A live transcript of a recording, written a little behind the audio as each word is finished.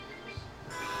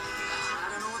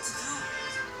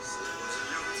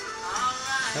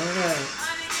All right.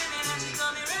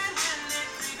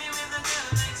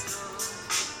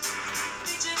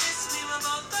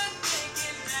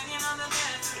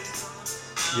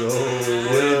 Yo,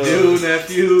 what it do,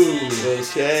 nephew? Yo,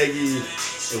 Shaggy.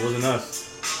 It wasn't us.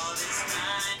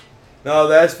 No,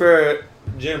 that's for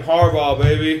Jim Harbaugh,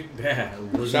 baby. Yeah.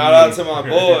 Shout out to my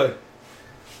boy.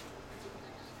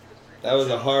 That was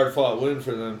a hard-fought win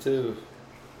for them, too.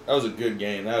 That was a good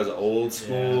game. That was an old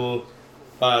school,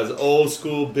 about as old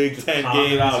school Big Ten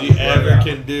game as you ever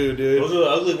can do, dude. Those are the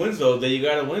ugly wins, though, that you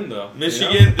got to win, though.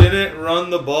 Michigan didn't run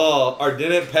the ball, or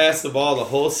didn't pass the ball the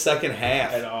whole second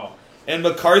half. At all. And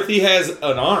McCarthy has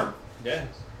an arm. Yeah.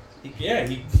 He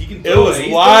can It was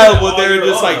wild, but they were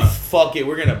just like, fuck it,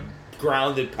 we're going to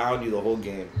ground and pound you the whole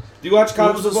game. Do you watch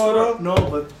college football at all? No,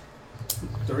 but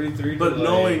 33. But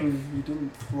knowing you didn't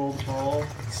throw the ball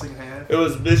the second half. It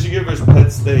was Michigan versus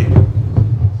Penn State.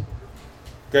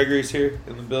 Gregory's here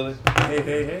in the building.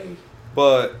 Hey.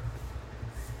 But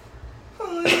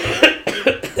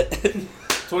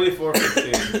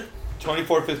 24-15.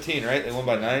 24-15, right? They won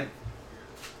by 9.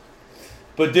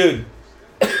 But dude,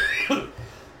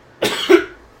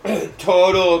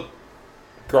 total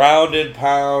ground and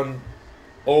pound,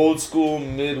 old school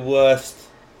Midwest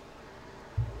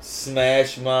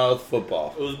smash mouth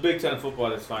football. It was Big Ten football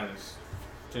at its finest.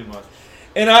 Too much.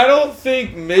 And I don't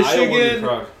think Michigan.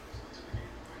 Iowa.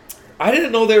 I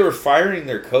didn't know they were firing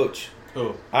their coach.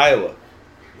 Who? Iowa.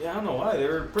 Yeah, I don't know why. They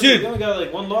were pretty. They only got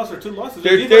like 1 loss or 2 losses.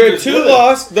 They're 2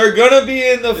 loss. They're gonna be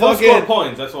in the they don't fucking. score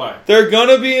points. That's why. They're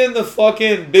gonna be in the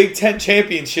fucking Big Ten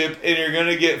championship, and you're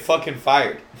gonna get fucking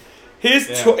fired. He's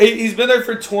been there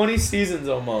for 20 seasons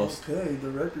almost. Okay,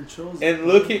 the record shows. And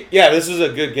this was a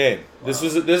good game. Wow. This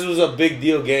was a big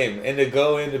deal game, and to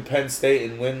go into Penn State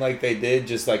and win like they did,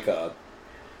 just like a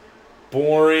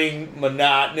boring,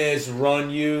 monotonous run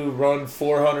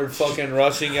 400 fucking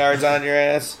rushing yards on your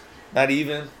ass. Not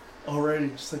even.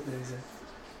 Already, just like the exam.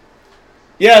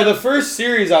 Yeah, the first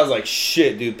series I was like,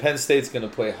 shit, dude, Penn State's going to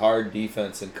play hard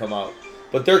defense and come out.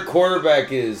 But their quarterback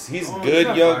he's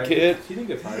good young fired. kid. He didn't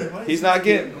get fired. He's not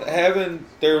having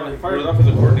their... He fired his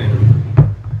offensive coordinator.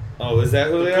 Oh, is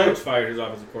that who they are? The coach fired his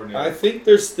offensive coordinator. I think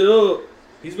they're still...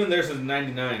 He's been there since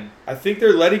 '99. I think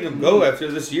they're letting him go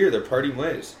after this year. They're parting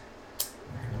ways.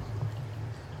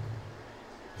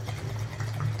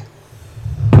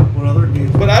 What other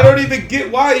games? But I don't even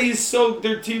get why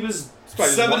their team is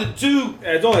 7-2.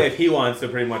 It's only if he wants to,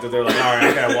 pretty much. If they're like, all right,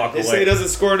 I gotta walk They away. say he doesn't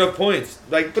score enough points.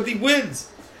 But he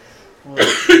wins. Well,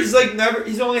 He's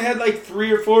only had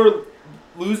 3 or 4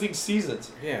 losing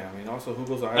seasons. Yeah, I mean, also who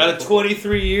goes out of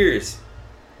 23 years.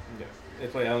 Yeah, they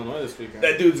play Illinois this weekend.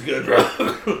 That dude's good, bro.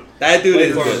 That dude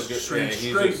is good. Straight,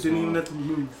 didn't even have to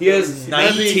move. He has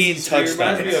 19 touchdowns. He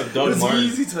reminds me of Doug It was Martin. an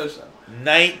easy touchdown.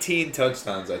 19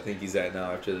 touchdowns, I think he's at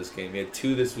now after this game. He had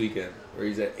 2 this weekend, where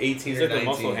he's at 18 He's or like 19. a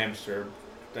muscle hamster.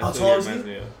 That's How what tall is reminds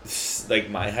he? me of. Like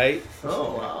my height.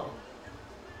 Oh, wow.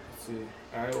 Let's see.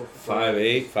 All right,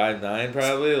 5'8", 5'9",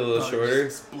 probably, a little shorter.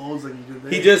 Explodes like he did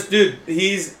there. He just, dude,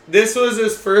 this was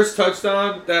his first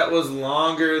touchdown that was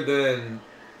longer than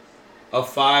a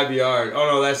 5-yard.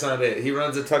 Oh, no, that's not it. He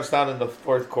runs a touchdown in the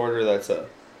fourth quarter. That's a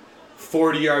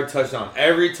 40-yard touchdown.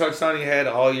 Every touchdown he had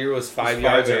all year was 5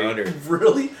 yards or under.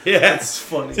 Really? Yeah. That's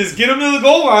funny. Just get him to the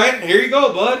goal line. Here you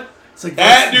go, bud. It's like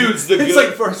That dude's the It's good.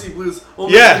 like Varsity Blues.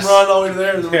 We'll Yes. make him run all the way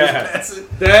there and then we'll Yeah.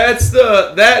 just pass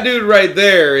it. That dude right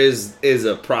there is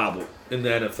a problem in the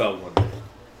NFL one day.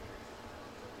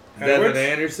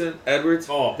 Edwards? Edwards?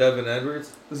 Oh. Devin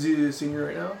Edwards? Is he a senior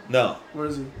right now? No. Where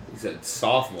is he? He's a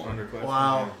sophomore. Underclassmen,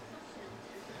 Wow.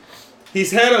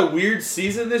 He's had a weird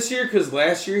season this year because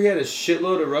last year he had a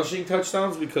shitload of rushing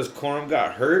touchdowns because Corum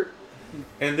got hurt.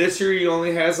 And this year he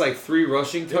only has 3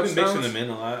 rushing They've been touchdowns. mixing him in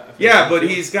a lot. Yeah, but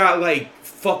he's got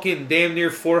fucking damn near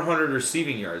 400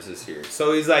 receiving yards this year.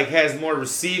 So he's has more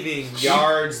receiving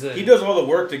yards than... He does all the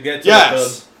work to get to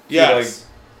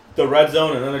the red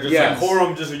zone, and then they're just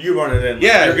Corum, just you run it in.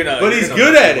 Yeah, but he's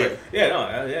good at it.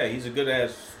 Yeah, he's a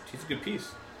good piece.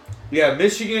 Yeah,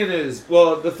 Michigan is...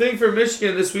 Well, the thing for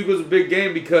Michigan this week was a big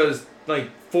game because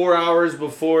 4 hours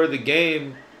before the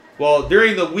game... Well,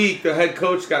 during the week, the head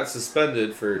coach got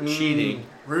suspended for cheating.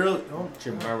 Really? Oh,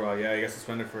 Jim Harbaugh, he got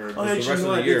suspended for the yeah, rest of the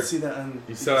I year. did see that on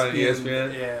You saw it on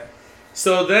ESPN? Yeah.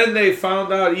 So then they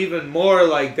found out even more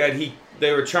that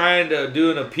they were trying to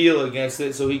do an appeal against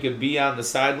it so he could be on the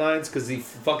sidelines because he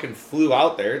fucking flew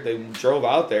out there. They drove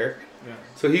out there. Yeah.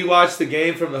 So he watched the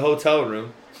game from the hotel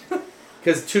room.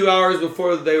 Because 2 hours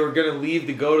before they were going to leave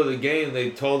to go to the game,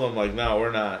 they told him, no, we're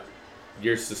not.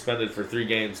 You're suspended for 3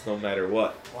 games no matter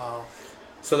what. Wow.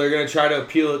 So they're going to try to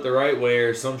appeal it the right way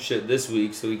or some shit this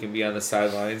week so he can be on the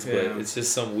sidelines. But it's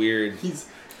just some weird... He's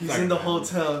in the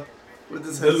hotel with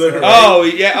his headset. Oh,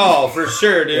 yeah. Oh, for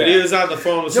sure, dude. He was on the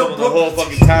phone with someone the whole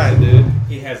fucking time, dude.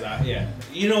 He has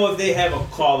You know, if they have a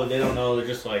call that they don't know, they're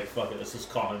just like, fuck it, let's just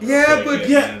call him. Yeah, but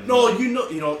you know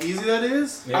how easy that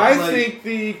is? Yeah. I think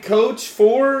the coach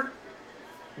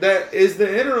that is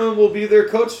the interim will be their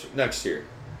coach next year.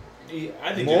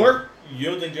 I think more?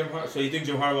 You don't think Jim Harbaugh... So you think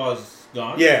Jim Harbaugh is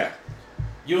gone? Yeah.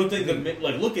 You don't think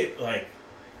look at,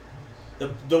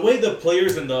 the way the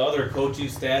players and the other coaching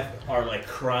staff are,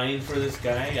 crying for this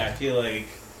guy, I feel like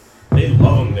they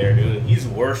love him there, dude. He's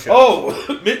worshipped. Oh,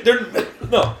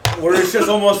 no. Where it's just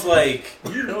almost like...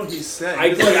 You know what he's saying. I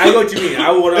know what you mean.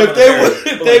 I would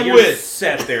if they win.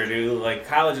 Set there, dude. Like,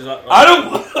 college is...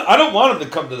 I don't want him to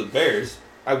come to the Bears.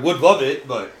 I would love it,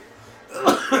 but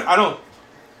I don't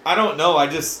know. I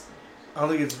don't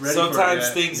think it's ready.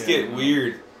 Sometimes things get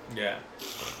weird. Yeah.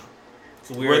 It's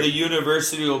weird. Where the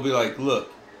university will be like,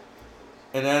 look,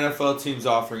 an NFL team's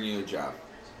offering you a job.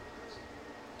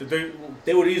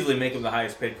 They would easily make him the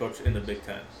highest paid coach in the Big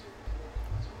Ten.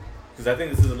 Because I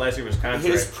think this is the last year of his contract.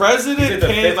 His president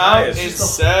came out and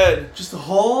said... Just the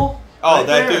whole... Oh,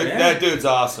 that dude's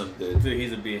awesome, dude. Dude,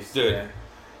 he's a beast. Dude. Yeah.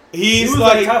 He was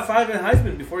top 5 in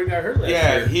Heisman before he got hurt last year.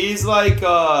 Yeah, he's like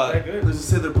good. Let's just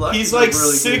say they're black. He's like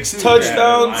really 6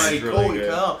 touchdowns. Yeah, really holy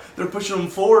cow! They're pushing him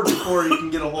forward before he can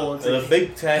get a hole. The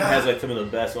Big Ten has some of the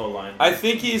best O-line. I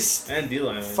think he's and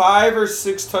D-line 5 or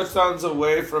 6 touchdowns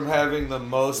away from having the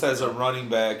most as a running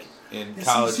back in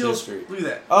college history. Look at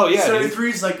that. Oh yeah,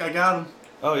 73's like I got him.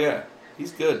 Oh yeah,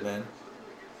 he's good, man.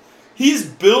 He's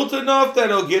built enough that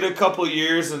he'll get a couple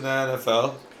years in the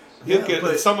NFL.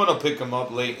 Someone will pick him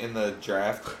up late in the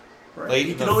draft, late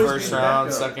in the first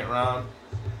round, second round.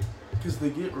 Because they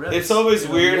get reps. It's always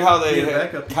weird how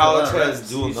college has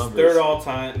dual he's numbers. Third all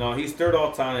time. No, he's third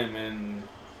all time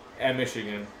at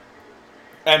Michigan.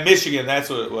 At Michigan,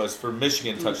 that's what it was for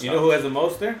Michigan touchdowns. You know who has the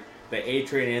most there? The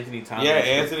A-Train Anthony Thomas. Yeah,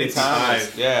 Anthony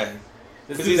Thomas. Yeah,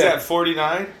 because he's at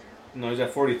 49. No, he's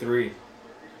at 43.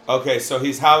 Okay, so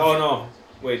he's how? Oh no,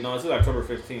 wait, no, this is October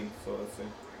 15th. So let's see.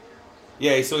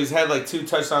 Yeah, so he's had 2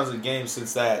 touchdowns a game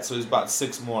since that, so he's about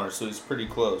 6 more, so he's pretty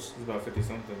close. He's about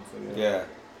 50-something, so yeah.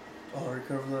 Oh,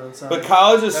 recover that side. But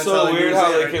college is so weird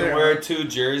how they can wear 2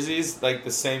 jerseys, the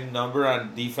same number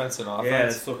on defense and offense. Yeah,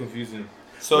 it's so confusing.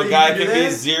 So a guy can be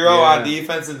 0 on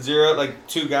defense and 0,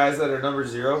 2 guys that are number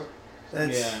 0.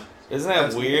 Isn't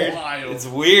that weird? Wild. It's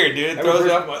weird, dude. It throws me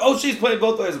off. I'm like, oh, she's playing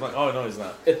both ways. I'm like, oh, no, he's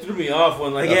not. It threw me off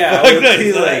when, I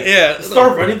would see,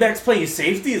 star running backs playing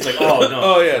safety. It's like, oh, no.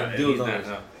 Oh, yeah. Dude,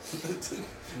 no.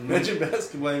 Imagine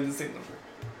basketball having the same number.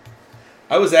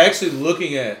 I was actually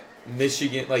looking at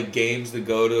Michigan, games to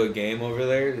go to a game over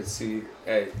there to see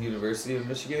at University of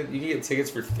Michigan. You can get tickets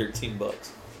for $13.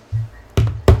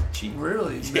 Cheap.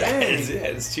 Really? Yeah,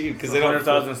 it's cheap because they don't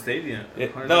 100,000 stadium.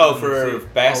 No, for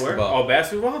basketball. Oh,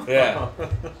 basketball? Yeah.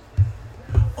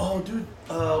 Oh, dude.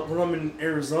 When I'm in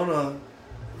Arizona,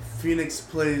 Phoenix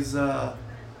plays the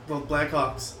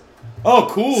Blackhawks. Oh,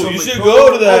 cool! So you should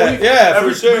go to that.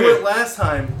 For sure. We went last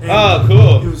time. Oh,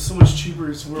 cool! It was so much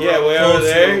cheaper. Way over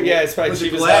there. Yeah, it's probably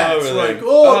cheap as hell over there. This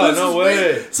no is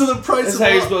way! So the price. That's how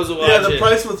you're supposed to watch it. Yeah, the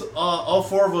price was all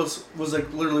 4 of us was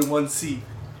literally 1 seat.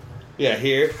 Yeah,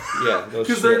 here. Yeah,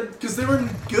 because they were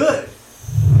good,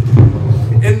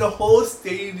 and the whole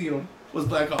stadium was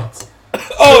Blackhawks.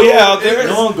 Oh yeah, out there.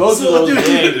 No one goes to those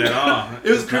games at all.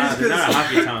 It was crazy. They're not a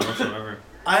hockey town whatsoever.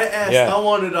 I asked. I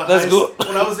wanted a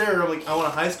when I was there. I'm like, I want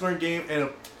a high-scoring game and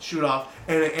a shoot-off,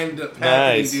 and it ended up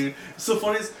happening, dude. So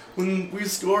funny is when we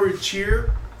score, we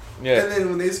cheer. Yeah. And then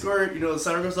when they score, the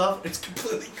siren goes off. It's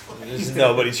completely quiet. There's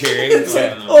nobody cheering. It's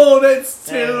oh, that's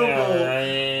terrible.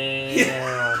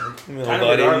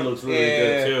 Tyler looks really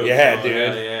good too. Yeah,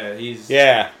 dude. Yeah, he's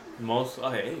most. Oh,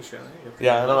 hey, Sean.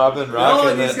 Yeah, I know. I've been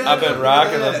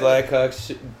rocking the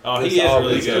Blackhawks. Oh, he is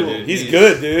really good, dude. He's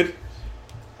good, dude.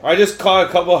 I just caught a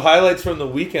couple of highlights from the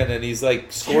weekend, and he's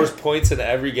scores points in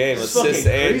every game, assists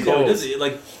and goals.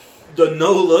 The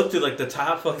no look to the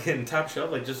top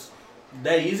shelf, just.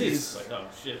 That easy? It's oh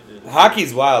shit, dude.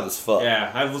 Hockey's wild as fuck.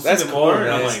 Yeah, I've listened to more, and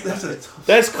I'm like,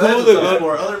 that's cool.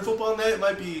 Other than football, that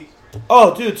might be.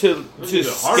 Oh, dude, to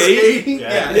skate?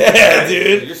 Yeah,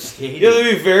 dude. You're skating. You have to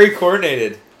be very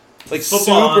coordinated,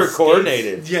 super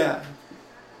coordinated. Yeah,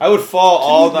 I would fall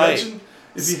all night.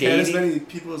 If you had as many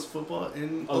people as football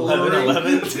in 11, and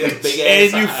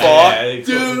you fought,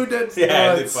 dude, that's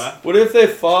nuts. What if they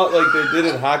fought like they did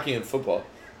in hockey and football?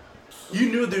 You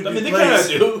knew they'd they kind of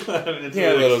do.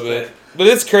 Yeah, a little bit. But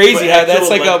it's crazy how that's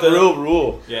a real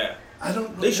rule. Yeah. I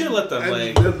don't know. They should let them,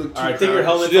 like, all right, take your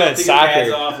helmets off, take your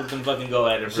pads off, let them fucking go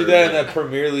at it. Should that in that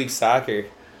Premier League soccer.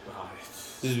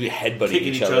 Just be headbutting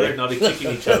kicking each other. No, they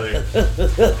kicking each other. Trying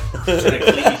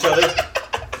to clean each other.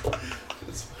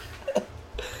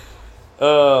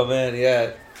 Oh, man,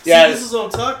 yeah. See, this is what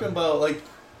I'm talking about. Like,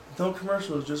 no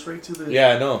commercials, just right to the...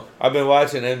 Yeah, I know. I've been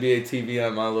watching NBA TV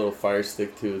on my little Fire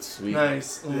Stick, too. It's sweet.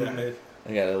 Nice. Yeah.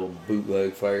 I got a little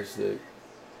bootleg Fire Stick.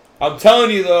 I'm telling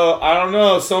you, though, I don't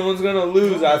know. Someone's going to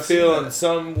lose, I feel, in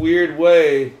some weird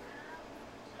way.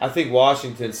 I think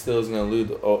Washington still is going to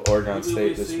lose Oregon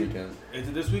State this weekend. Is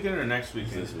it this weekend or next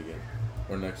weekend? This weekend.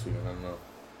 Or next weekend, I don't know.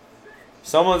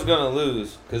 Someone's going to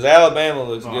lose because Alabama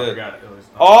looks good.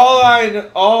 All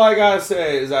I got to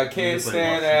say is I can't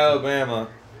stand Alabama.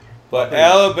 But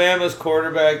Alabama's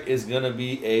quarterback is going to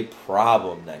be a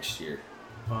problem next year.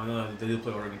 Oh, no, they do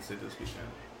play Oregon State this weekend.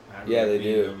 Yeah, they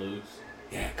do. Lose.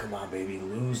 Yeah, come on, baby.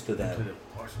 Lose to them.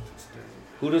 Washington State.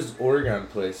 Who does Oregon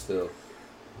play still?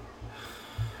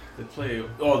 They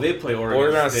play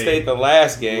Oregon State the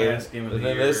last game. And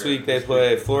then this week they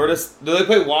play Florida. Do they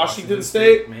play Washington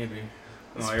State? Maybe.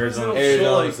 No, Arizona State.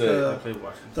 They play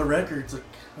Washington. The records, like,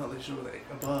 how they show that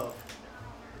above.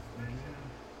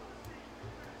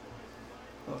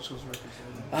 Oh, it shows records.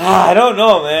 I don't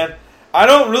know, man. I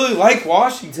don't really like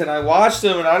Washington. I watched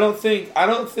them, and I don't think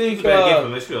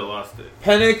They should have lost it.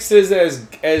 Penix is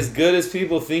as good as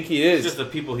people think he is. It's just the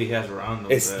people he has around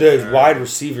him. It's the wide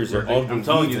receivers are unbelievable. I'm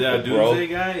telling you, that Doomsday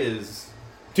guy is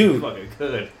fucking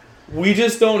good. We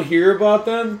just don't hear about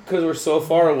them because we're so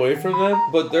far away from them.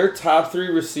 But their top 3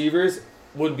 receivers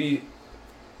would be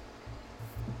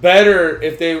better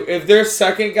if their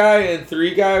second guy and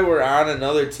 3 guy were on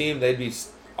another team. They'd be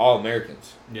all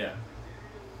Americans. Yeah.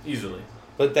 Easily.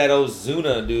 But that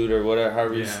Ozuna dude or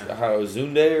whatever,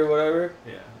 Ozunde or whatever,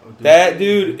 yeah, that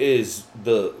dude is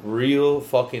the real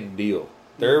fucking deal.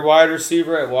 Their wide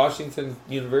receiver at Washington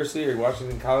University or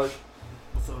Washington College,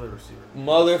 what's the other receiver?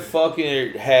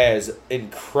 Motherfucking has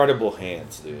incredible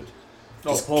hands, dude.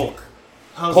 Polk.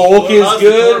 Polk is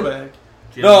good.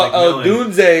 No,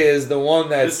 Dunze is the one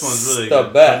that's really the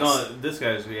good. Best. No, this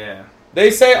guy's, They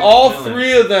say all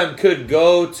 3 of them could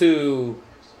go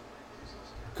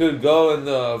in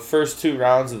the first 2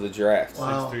 rounds of the draft.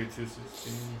 Wow. 6'3",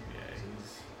 216.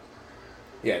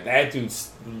 Yeah, that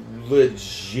dude's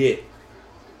legit.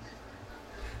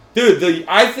 Dude,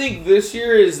 I think this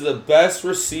year is the best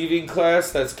receiving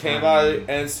class that's came out of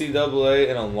the NCAA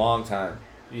in a long time.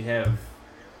 You have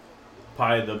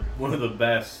probably one of the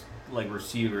best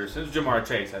receivers since Jamar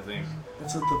Chase, I think.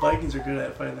 That's what the Vikings are good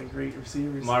at, finding great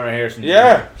receivers. Myra Harrison.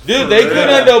 Yeah, dude, they could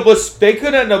end up with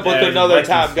another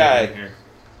top guy.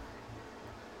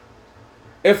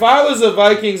 If I was the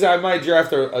Vikings, I might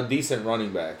draft a decent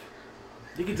running back.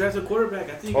 You could draft a quarterback.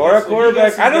 I think. Or a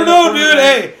quarterback. I don't know, dude.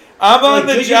 Hey, I'm on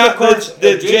the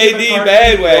JD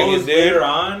bandwagon, dude.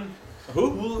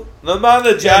 Who? I'm on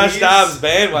the Josh Dobbs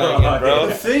bandwagon, bro.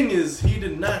 The thing is, he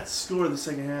did not score the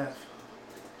second half.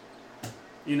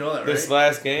 You know that, right? This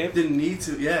last game? Didn't need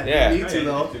to. Yeah. Didn't need to,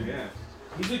 though.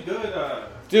 He's a good...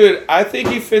 Dude, I think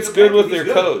he fits good with their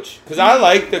coach. Because I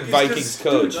like the Vikings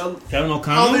coach. Kevin O'Connell?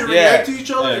 How they react to each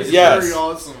other is very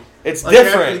awesome. It's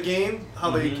different. After the game,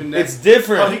 how they connect. It's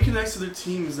different. How he connects to their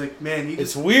team is like, man, he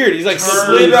just... It's weird. He's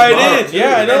slid right in.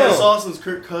 Yeah, I know. And it's awesome.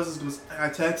 Kirk Cousins I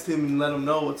texted him and let him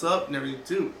know what's up and everything,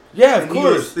 too. Yeah, of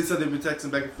course. They said they've been texting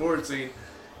back and forth saying,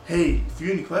 hey, if you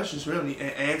have any questions, really,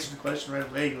 answer the question right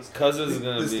away. Cousins is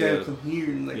going to be... This guy will come here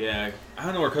and I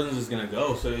don't know where Cousins is going to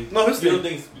go. So no, his you don't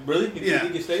think... Really? You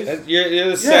think he stays? You're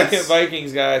the second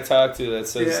Vikings guy I talked to that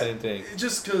said the same thing.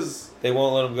 Just because... They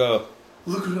won't let him go.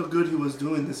 Look at how good he was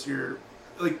doing this year.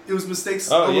 It was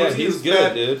mistakes. Oh, yeah, he's good,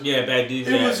 bad. dude. Yeah, bad dude.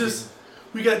 It was just...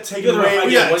 We got taken away.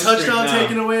 We got a touchdown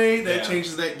taken away. That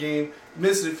changes that game.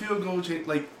 Missing a field goal,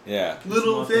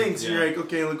 little things. You're like,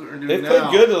 okay, look what we're doing now. They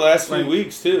played good the last few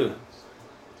weeks, too.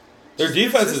 Their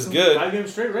defense is good. 5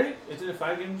 games straight, right? Isn't it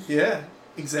 5 games? Yeah,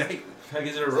 exactly. 5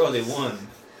 games in a row, they won.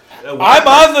 I'm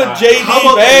on the JD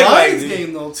bandwagon. The Lions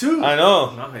game, though, too. I know.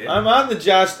 I'm on the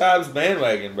Josh Dobbs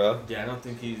bandwagon, bro. Yeah, I don't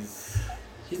think he's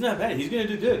not bad. He's going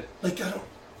to do good.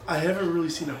 I haven't really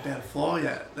seen a bad flaw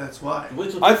yet. That's why.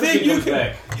 I think you can.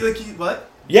 Back.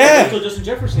 What? Yeah. Wait till Justin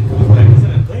Jefferson comes back.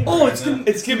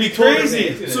 It's gonna be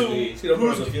crazy.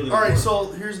 All right.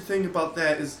 So here's the thing about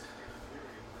that is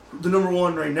the number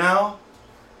 1 right now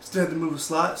is gonna have to move a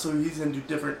slot, so he's gonna do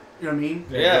different. You know what I mean?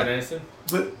 Yeah.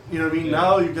 But you know what I mean.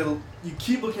 Now you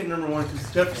keep looking at number 1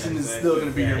 because Jefferson is still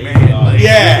gonna be your man.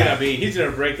 He's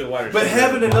gonna break the wide. But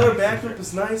having another backup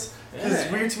is nice because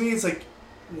it's weird to me. It's like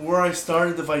where I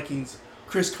started the Vikings.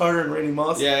 Chris Carter and Randy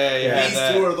Moss. Yeah. These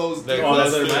two are those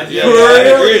dudes.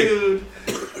 Dude.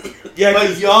 Yeah,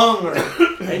 but younger.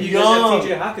 And you guys have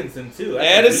T.J. Hawkinson too.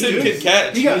 Addison can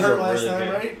catch. He got hurt last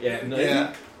time, right?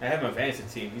 Yeah. I have him on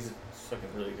fantasy team. He's fucking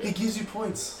really good. He gives you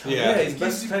points. Yeah, he's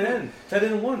best tight end. Tight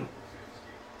end 1.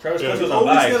 Travis Kelce was You on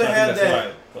always bye, gotta so have that.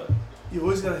 why, but. You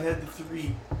always gotta have the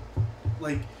 3.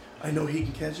 Like, I know he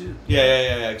can catch it.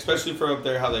 Yeah. Especially for up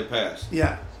there how they pass.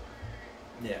 Yeah.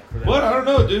 Yeah. What? I don't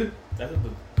know, dude.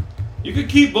 You could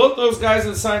keep both those guys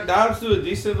and sign Dobbs to a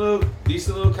decent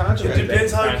little contract. It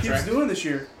depends how he keeps doing this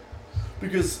year.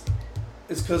 Because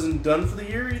is Cousin done for the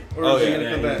year, or is he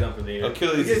gonna come back? Done for the year.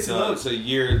 Achilles is done. It's a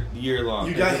year long.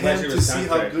 You got him to see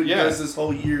how good he does this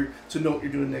whole year to know what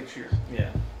you're doing next year. Yeah.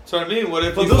 So I mean, what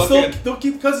if but they'll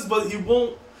keep Cousins, but he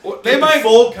won't. They might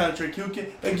full contract. He'll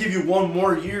give you one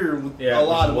more year with a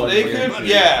lot of money. They could,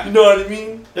 yeah. You know what I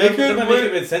mean? They could make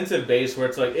it incentive based where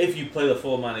it's like if you play the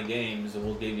full amount of games,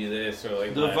 we'll give you this or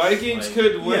like. The Vikings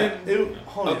could win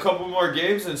a couple more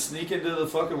games and sneak into the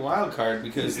fucking wild card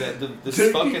because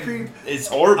this fucking is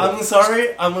horrible. I'm sorry,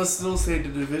 I'm gonna still say the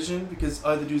division because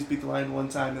other dudes beat the Lions one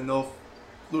time and they'll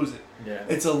lose it. Yeah,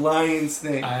 it's a Lions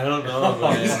thing. I don't know,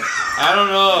 man. I don't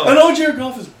know. I know Jared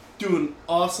Goff is doing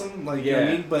awesome, like you know what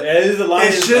I mean, but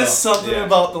it's just something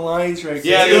about the Lions right now.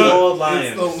 Yeah, the old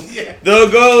Lions. They'll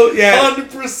go,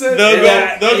 100%.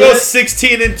 They'll go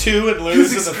 16-2 and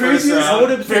lose in the first round. I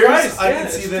would have Bears. I can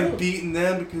see them beating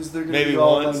them because they're going to be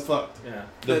all unfucked. Yeah,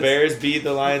 the Bears beat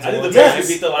the Lions. I think the Bears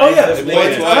beat the Lions this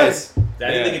week. Twice. I think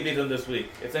they can beat them this week.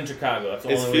 It's in Chicago. That's the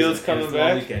only reason. Fields coming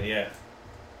back. Weekend, yeah.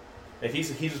 If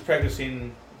he was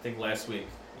practicing, I think last week.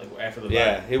 Like after the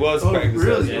bye. He was practicing.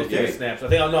 Really? Yeah, he was taking snaps. I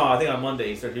think on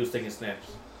Monday he was taking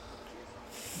snaps.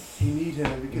 You need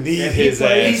him because he's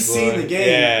seen the game.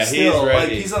 Yeah, still. he's ready. Like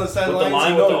he's on the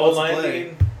sidelines. With the old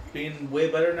line being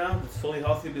way better now, it's fully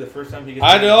healthy. It'll be the first time he gets.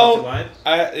 I know. Line.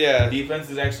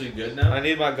 Defense is actually good now. I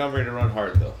need Montgomery to run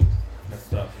hard though. That's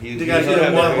tough. The guy's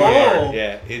gonna run hard.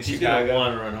 Yeah, in Chicago. He's gonna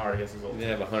want to run hard against his old. They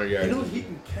have 100 yards. You know he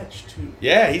can catch too.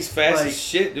 Yeah, he's fast as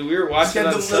shit. Dude, we were watching.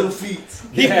 He's got them little feet.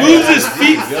 He moves his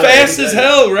feet fast as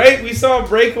hell, right? We saw him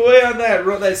break away on that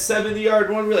 70-yard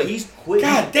one. We're like, he's quick.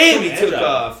 God damn, he took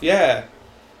off. Yeah,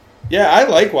 I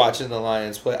like watching the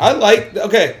Lions play. I like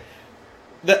the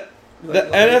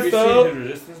NFL.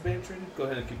 Go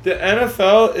ahead and keep. The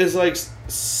NFL is like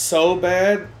so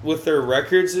bad with their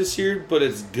records this year, but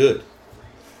it's good.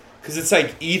 Because it's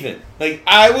like even. Like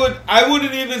I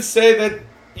wouldn't even say that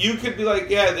you could be like,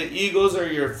 yeah, the Eagles are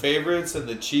your favorites and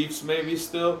the Chiefs maybe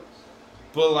still.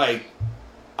 But like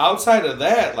outside of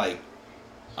that, like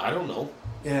I don't know.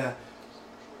 Yeah.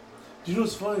 You know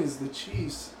what's funny is the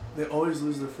Chiefs, they always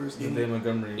lose their first game.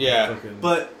 Montgomery. Yeah.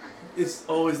 But it's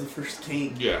always the first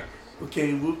game. Yeah.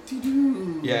 Okay,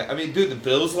 whoop-de-doo. Yeah, I mean, dude, the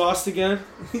Bills lost again.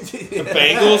 The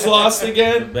Bengals lost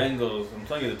again. The Bengals. I'm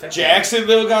telling you, the Texans.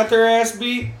 Jacksonville got their ass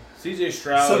beat. CJ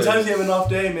Stroud. Sometimes you have an off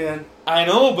day, man. I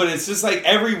know, but it's just like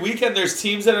every weekend there's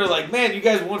teams that are like, man, you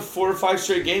guys won 4 or 5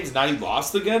 straight games. Now you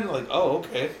lost again. Like, oh,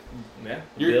 okay. Yeah.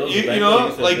 You're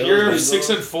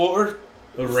 6-4.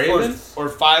 The Ravens or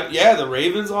 5. Yeah, the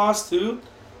Ravens lost too.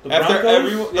 The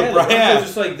Broncos, the Broncos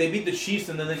just like they beat the Chiefs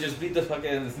and then they just beat the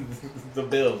fucking the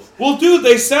Bills. Well, dude,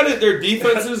 they said it. Their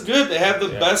defense is good. They have the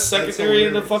best secondary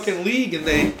in the fucking league, and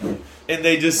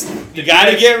they just you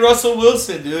gotta get Russell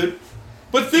Wilson, dude.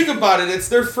 But think about it. It's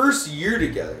their first year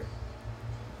together.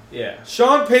 Yeah.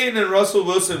 Sean Payton and Russell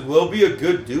Wilson will be a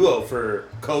good duo for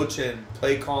coach and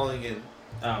play calling and.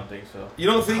 I don't think so. You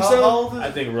don't think so?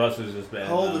 I think Russ is just bad.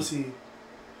 How old is he?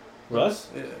 Russ?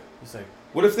 Yeah. He's like.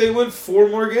 What if they win 4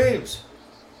 more games?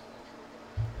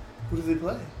 Who do they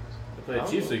play? They play the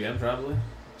Chiefs again, probably.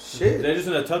 Shit. They're just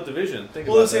in a tough division.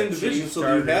 The same division,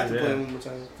 so you have to play him one more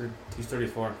time. He's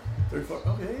 34. 34?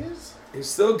 Okay, he is. He's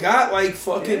still got like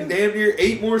fucking damn near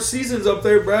 8 more seasons up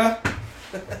there, bruh.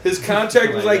 His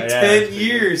contract was like 10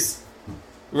 years.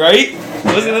 Right?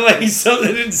 Wasn't it like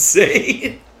something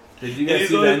insane? Did you guys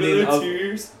see the ending of 2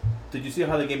 years? Did you see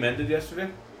how the game ended yesterday?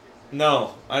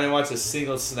 No, I didn't watch a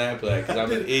single snap of that because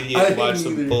I'm an idiot and watch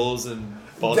some Bulls and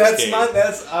Bucks game. I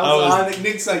was on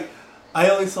Nick's like, I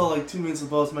only saw like 2 minutes of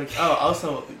Bulls. I'm like, I was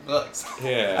talking about the Bucks.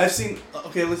 Yeah. I've seen,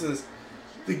 okay, listen to this.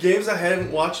 The games I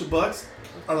haven't watched the Bucks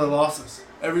are the losses.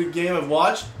 Every game I've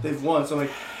watched, they've won. So I'm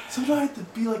like, so do I have to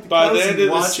be like the By Cubs the end and of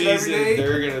the watch it every season, day?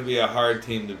 they're going to be a hard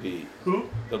team to beat. Who?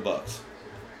 The Bucks.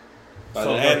 By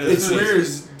So the end of the it's season. weird.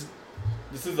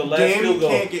 This is the last Game field goal.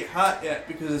 can't get hot yet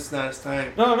because it's not his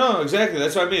time. No, exactly.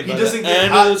 That's what I mean. He By doesn't the get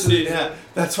end hot. of the season. Yeah,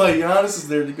 that's why Giannis is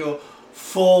there to go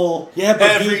full. Yeah, but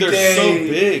every dude, they're day. so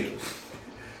big.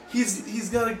 He's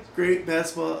got a great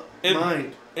basketball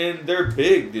mind. And they're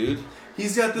big, dude.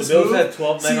 He's got this The Bills move. had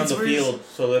 12 men on the field,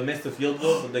 so they missed the field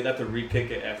goal, but they got to re-kick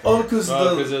it after. Because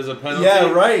there's a penalty? Yeah,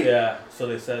 right. Yeah, so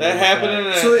they said... That happened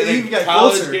in a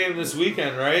college game this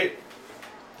weekend, right?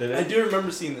 Did I do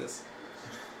remember seeing this.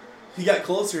 He got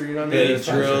closer, you know what I Yeah, mean? he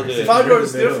drilled it. 5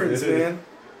 yards difference, man.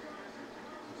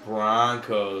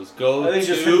 Broncos go I think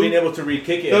just him being able to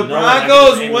re-kick it. The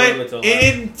Broncos went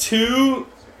into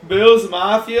Bills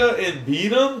Mafia and beat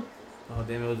them? Oh,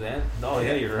 damn, it was that? No,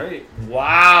 yeah, you're right.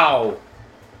 Wow.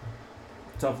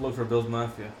 Tough look for Bills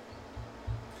Mafia.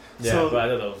 Yeah, So, but I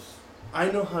thought that was... I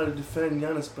know how to defend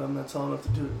Giannis, but I'm not tall enough to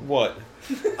do it. What?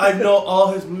 I know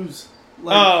all his moves.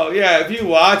 Oh, yeah, if you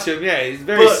watch him, yeah, he's a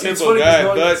very simple guy.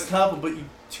 But top him, but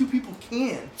two people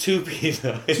can. Two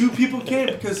people. Two people can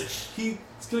because he's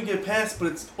going to get passed, but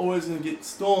it's always going to get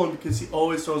stolen because he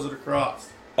always throws it across.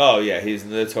 Oh, yeah, he's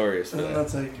notorious for And that.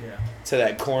 that's like... To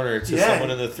that corner, to someone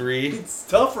in the 3. It's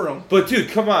tough for him. But, dude,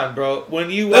 come on, bro.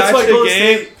 When you That's watch why the Golden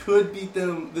game... State could beat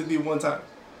them the one time.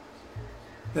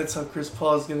 That's how Chris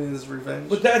Paul's getting his revenge.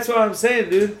 But that's what I'm saying,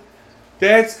 dude.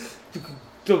 That's...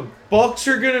 The Bucks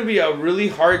are going to be a really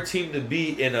hard team to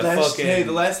beat in a fucking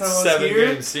the last time I was here,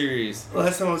 7-game series. The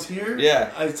last time I was here,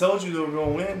 Yeah. I told you they were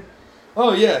going to win.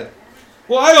 Oh, yeah.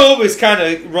 Well, I always kind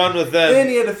of run with them. And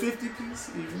he had a 50-piece.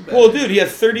 Even better. Well, dude, he had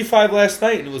 35 last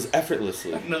night and it was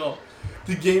effortlessly. No.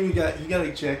 The game he got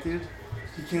ejected.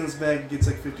 He comes back and gets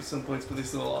like 50-some points, but they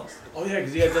still lost. Oh, yeah,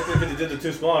 because he had nothing because he did it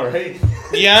too small, right?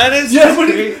 Giannis? Yeah,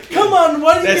 but come on,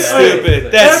 why do you That's get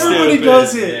stupid. That's Everybody stupid.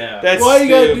 does it. Yeah. That's why you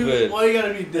gotta stupid. do? Why you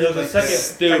gotta be dead? It was a like second that?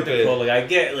 Stupid. technical. Like, I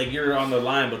get, like, you're on the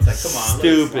line, but it's like, come on.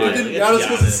 Stupid. Like, Didn't it's Giannis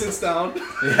supposed to Giannis. sit down?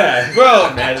 Yeah.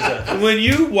 Bro, Mad as hell. when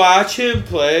you watch him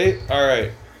play, all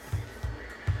right,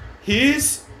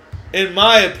 he's, in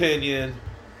my opinion,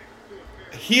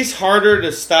 he's harder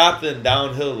to stop than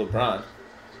downhill LeBron.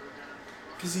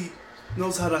 Because he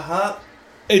knows how to hop.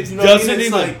 It You know what I mean? doesn't It's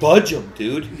even like- budge him,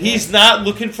 dude. He's not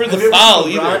looking for Have the you ever foul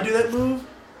seen LeBron either. do that move?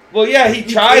 Well, yeah, he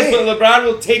He tries, can't. but LeBron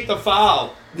will take the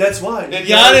foul. That's why. And You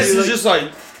gotta Giannis be is just like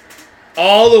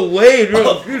all the way. Dude.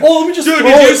 let me just Dude, throw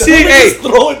did you it. see? Let me Hey, just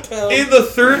throw it down. in the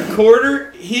third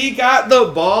quarter, he got the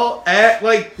ball at,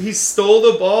 like, he stole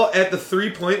the ball at the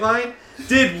 3-point line,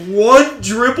 did one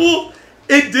dribble,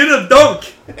 and did a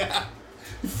dunk.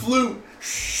 He flew.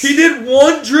 He did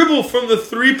one dribble from the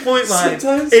 3-point line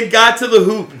Sometimes- and got to the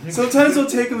hoop. Sometimes they'll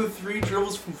take him to 3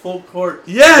 dribbles from full court.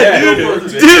 Yeah, Yeah, dude.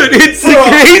 dude. Dude, it's the For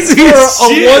craziest a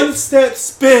shit. one-step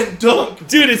spin dunk.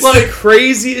 Dude, it's like- the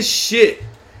craziest shit.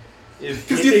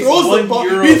 Because he throws the ball.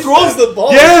 He throws the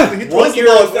ball. Yeah. He throws One the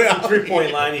Euro ball step down. from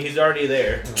 3-point line, and he's already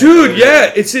there. Dude,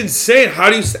 yeah, it's insane. How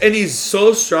do you... And he's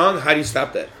so strong. How do you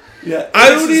stop that? Yeah.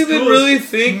 I This don't is even cool. really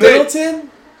think that...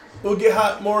 Middleton will get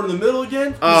hot more in the middle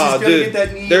again. Oh, He's gonna dude. get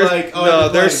that knee They're, like, oh, no, you're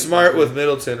they're playing. smart with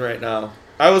Middleton right now.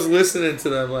 I was listening to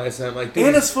them last time. Like, dude,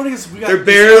 And it's funny because we got. they're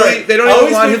barely... They don't I even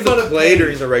always want make him fun to of play Payne.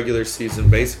 during the regular season,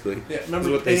 basically. Yeah, Is remember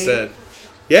what they Payne? said.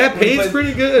 Yeah, When he Payne's played-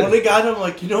 pretty good. When they got him,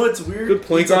 like, you know what's weird? Good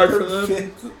point He's a guard for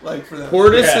perfect fit, like, for them.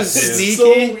 Portis Yeah, is dude. It's sneaky.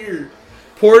 so weird.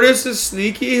 Portis is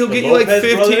sneaky. He'll The get you like Lopez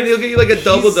 15. brothers? He'll get you like a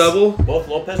double-double. Both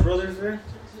Lopez brothers there?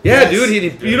 Yeah, Yes.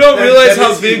 dude. You don't That- realize that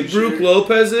how is big huge, Brook dude.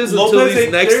 Lopez is Lopez until he's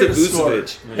ain't next to there to score.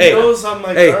 Vucevic. He Hey, knows I'm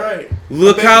like, hey, all right.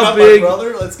 look I'm how my big...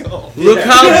 brother, let's go. Look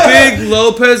Yeah. how big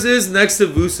Lopez is next to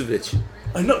Vucevic.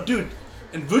 I know, dude.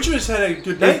 And Vucevic had a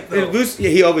good night, though. Yeah,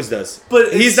 he always does.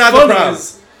 But he's it's not the funny problem.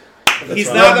 is- He's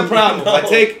right. not the problem. I No.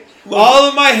 take all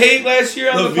of my hate last year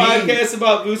on the Levine. podcast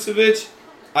about Vucevic.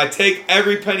 I take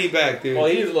every penny back, dude. Well,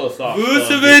 he's a little soft.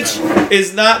 Vucevic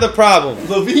is not the problem.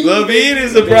 Levine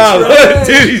is the He's problem. trash,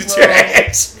 Dude, he's bro.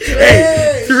 trash.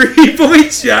 Hey,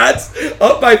 3-point shots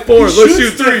up by 4. He Let's shoots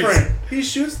shoot threes. different. He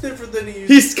shoots different than he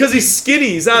used. He's because he's skinny.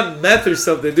 He's on meth or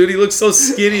something, dude. He looks so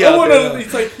skinny I out want there. to.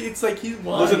 It's like he's Those are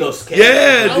whining. those scams.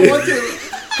 Yeah, I dude. want to.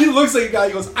 He looks like a guy.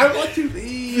 He goes, I want to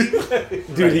leave.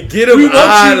 Dude, he get him We want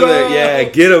out you of there. out. Yeah,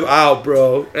 get him out,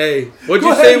 bro. Hey, what'd Go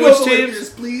you ahead say? and Which go to the teams? Lakers,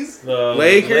 please. The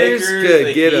Lakers? Good,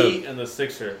 the get 'em. Heat, and the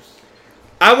Sixers.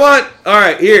 I want. All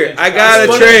right, here. I got It's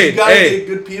a funny, trade. You gotta Hey, get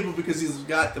good people because he's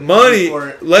got the money. for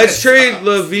it. Let's Yeah, trade stop.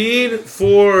 Levine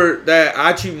for that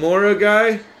Achimura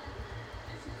guy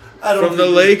I don't from the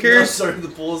think Lakers I'm sorry, the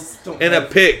Bulls don't and a have-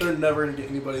 pick. They're never gonna get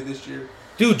anybody this year.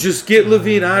 Dude, just get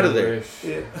Levine out of there.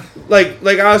 Yeah. Like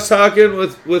I was talking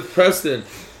with Preston.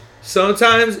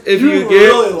 Sometimes if You you get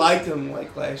really liked him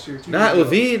like last year too. not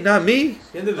Levine, not me.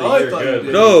 End of the Oh, I year, thought good.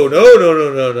 you did. No.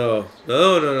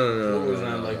 Always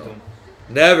not like them.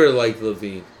 Never liked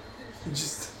Levine.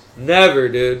 Just Never,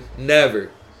 dude. Never.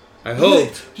 I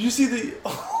hoped. Did you see the?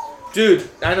 Dude,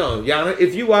 I know. Giannis,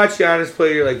 if you watch Giannis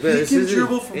play, you're like, man, He this can is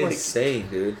dribble from, like- insane,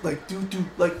 dude. like do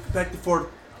like back to forth.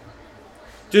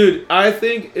 Dude, I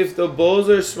think if the Bulls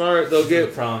are smart, they'll get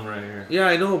the problem right here. Yeah,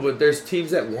 I know, but there's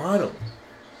teams that want him.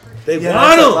 They want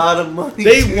that's him. A lot of money.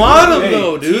 They want him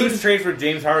though, dude. Teams trade for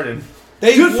James Harden.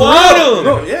 They want him.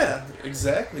 No, yeah,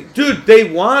 exactly. Dude, they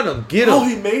want him. Get him. Oh,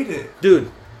 he made it. Dude,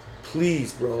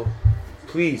 please, bro.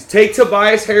 Please take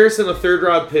Tobias Harris in a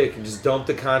 3rd-round pick and just dump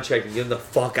the contract and get him the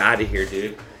fuck out of here,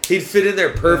 dude. He'd fit in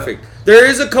there perfect. Yeah. There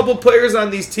is a couple players on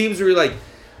these teams where you're like,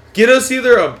 get us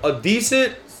either a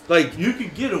decent. Like you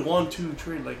could get a 1-2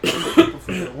 trade, like 2 people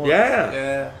for that one.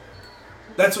 Yeah.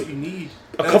 That's what you need.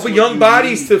 A couple young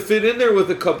bodies to fit in there with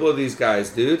a couple of these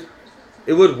guys, dude.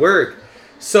 It would work.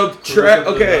 Subtract.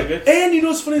 Okay. And you know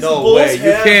what's funny? No way.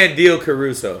 You can't deal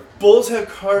Caruso. Bulls have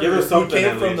Carter, who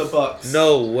came from the Bucks.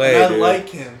 No way. And I like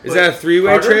him. Is that a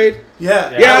 3-way trade?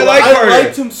 Yeah. I like Carter. I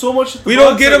liked him so much. We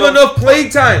don't get him enough play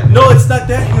time. No, it's not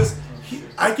that.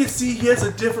 I can see he has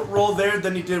a different role there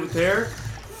than he did with there.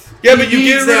 Yeah, but you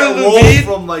get rid of Levine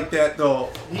from like that though.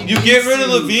 You get rid of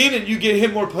Levine and you get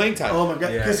him more playing time. Oh my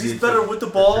god, because he's better with the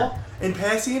ball and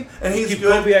passing, and he's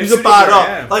good. He's a spot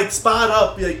up, like spot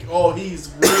up. Like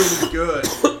he's really good.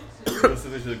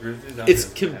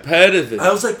 It's competitive.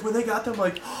 I was like when they got them,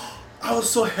 like I was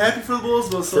so happy for the Bulls,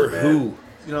 but so for bad. Who?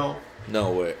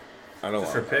 No way. I don't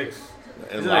want for picks.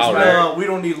 And Lowry. We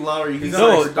don't need Lowry. He's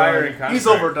overdone. He's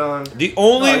overdone. The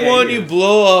only one you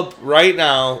blow up right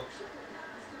now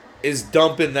is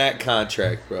dumping that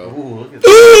contract, bro.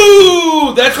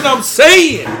 Ooh, that's what I'm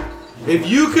saying. If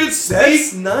you could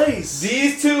sneak nice.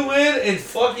 These two in and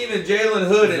fuck even Jalen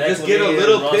Hood and just get a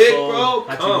little pick, bro.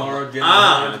 Come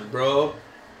on, bro.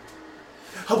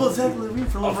 How about Zach LaVine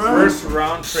for LeBron? First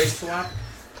round trade swap?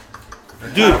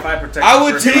 Dude, I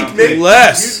would take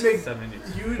less.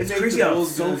 It's crazy how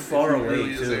it's so far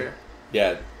away, too.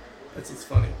 Yeah. That's what's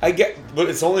funny. But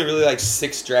it's only really like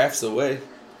 6 drafts away.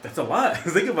 That's a lot.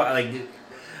 Think about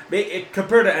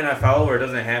compared to NFL where it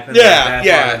doesn't happen. Yeah.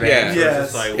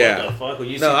 It's like, what the fuck? When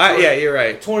you see you're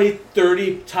right. 20,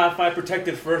 30 top 5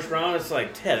 protected first round, it's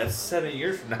like, that's 7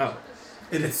 years from now.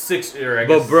 And it's 6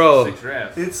 drafts. But bro, 6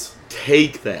 drafts.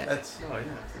 Take that. Oh yeah,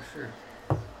 for sure.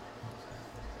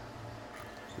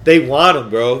 They want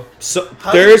him, bro. So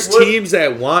there's teams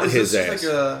that want his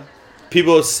ass.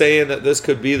 People are saying that this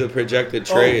could be the projected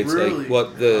trades, like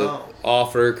what the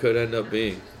offer could end up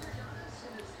being.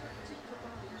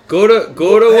 Go to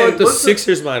what the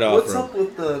Sixers might offer. What's up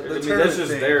with the tournament? That's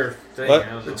just their thing.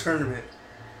 What? The tournament.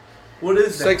 What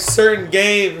is that? It's like certain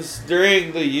games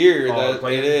during the year that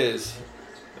it is.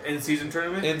 In-season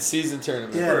tournament? In-season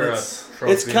tournament. Yeah,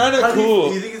 it's kind of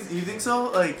cool. You think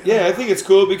so? Yeah, I think it's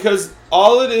cool because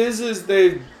all it is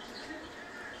they.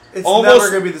 It's never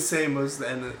gonna be the same as the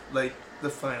end of, the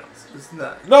finals. It's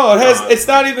not. No, it has. It's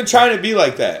not even trying to be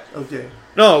like that. Okay.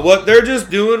 No, what they're just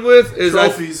doing with is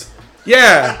trophies.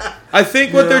 I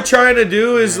think what they're trying to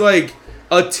do is like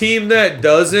a team that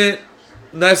doesn't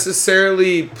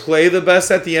necessarily play the best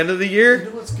at the end of the year. You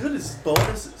know what's good is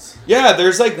bonuses. Yeah,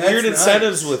 there's weird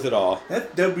incentives with it all.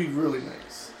 That'd be really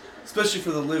nice, especially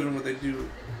for the living what they do.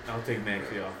 I'll take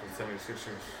Maxey off the 76ers.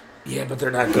 Yeah, but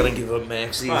they're not gonna give up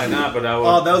Maxey. Why not? But I would.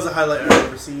 Oh, that was a highlight I've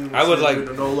ever seen. I would like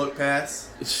a no look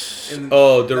pass.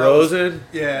 DeRozan.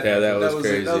 Yeah, that was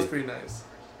crazy. That was pretty nice.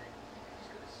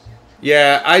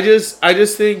 Yeah, I just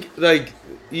think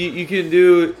you can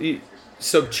do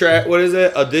subtract. What is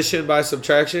it? Addition by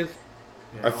subtraction.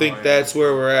 Yeah, I think that's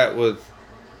where we're at with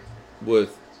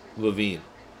Levine.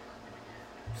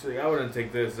 So I wouldn't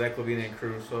take this Zach LaVine and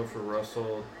Caruso for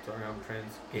Russell, Dorian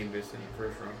Prince, Gabe Vincent,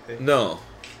 first round pick. No.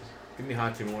 Give me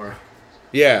Hachimura.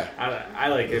 Yeah. I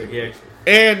like him. He actually.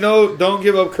 And no, don't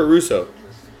give up Caruso.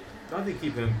 I don't think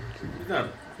keep him. He's not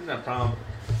a problem.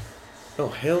 No,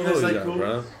 hell no, he's not,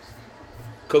 bro.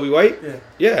 Kobe White?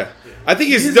 Yeah. I think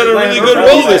he's done a really good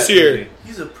role this year.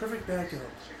 He's a perfect backup.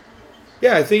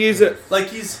 Yeah, I think he's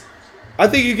I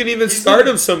think you can even start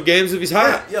him some games if he's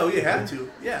hot. Yeah, you have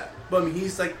to. Yeah. But I mean,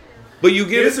 he's But you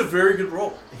give it's a very good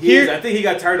role. I think he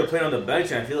got tired of playing on the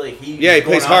bench, and I feel like he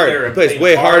plays hard. He plays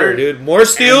way harder, dude. More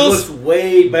steals. Looks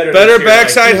way better. Better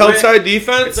backside, help side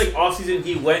defense. It's like offseason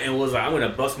he went and was like, I'm gonna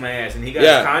bust my ass, and he got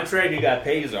his contract. He got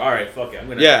paid. He's like, all right, fuck it, I'm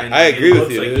gonna. Yeah, I agree with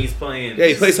you. Like he's playing. Yeah,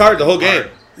 he plays hard the whole game.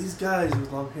 These guys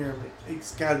with long hair,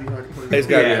 it's gotta be hard to play. It's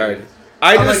gotta be hard.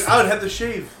 I would have to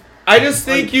shave. I just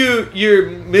think you're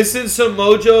missing some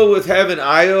mojo with having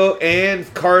Ayo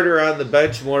and Carter on the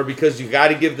bench more because you got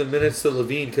to give the minutes to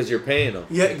Levine because you're paying him.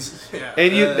 Yeah. And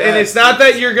it's not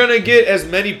that you're gonna get as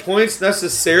many points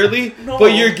necessarily,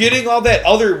 but you're getting all that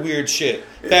other weird shit.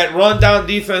 That rundown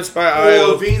defense by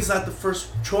Ayo. Levine's not the first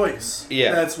choice.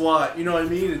 Yeah, that's why. You know what I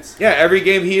mean? Every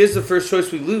game he is the first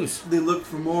choice we lose. They look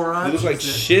for more options. We look like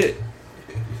shit.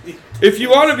 If you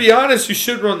want to be honest, you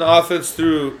should run the offense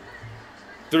through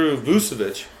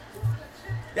Vucevic.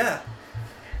 Yeah.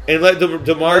 And let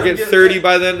DeMar get 30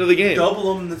 by the end of the game.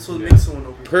 Double him, that's what makes someone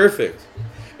open. Perfect.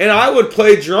 And I would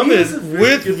play Drummond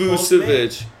with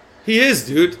Vucevic. He is,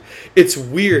 dude. It's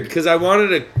weird because I wanted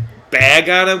to bag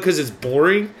on him because it's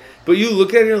boring. But you look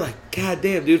at it and you're like, God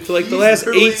damn, dude, for like the last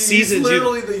 8 seasons. He's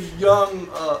literally the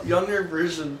younger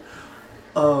version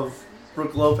of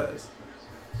Brook Lopez.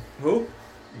 Who?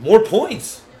 More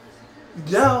points.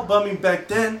 Yeah, but I mean, back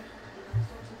then.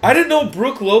 I didn't know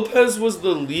Brook Lopez was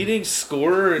the leading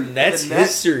scorer in Nets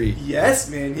history. Yes,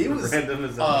 man. He was. Dude,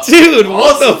 awesome,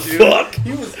 what the fuck?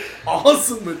 He was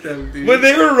awesome with them, dude. When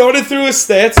they were running through his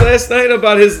stats last night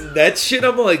about his Nets shit,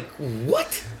 I'm like,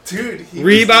 what? Dude, he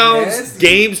rebounds,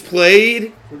 games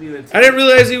played. I didn't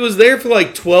realize he was there for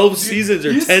like 12 seasons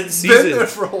or 10 seasons. He's been there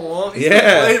for a long time. He's been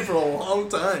playing for a long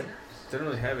time. They don't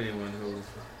really have anyone who...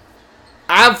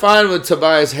 I'm fine with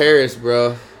Tobias Harris,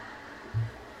 bro.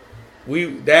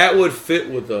 That would fit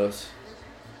with us.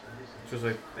 Just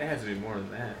like, it has to be more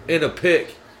than that. In a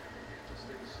pick.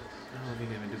 I don't know if you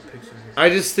can even do picks in here. I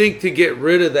just think to get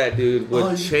rid of that dude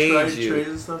would change you. Trade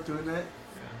and stuff doing that?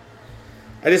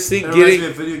 I just think it reminds me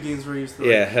of video games where you used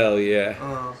to hell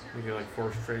yeah. You get like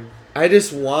forced trade. I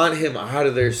just want him out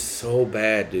of there so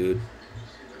bad, dude.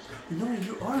 You know,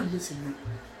 you are missing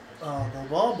the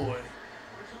ball boy.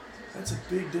 That's a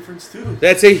big difference too.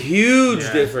 That's a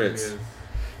huge difference.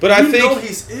 But I think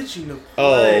he's itching to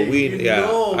play.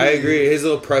 Oh, I agree. His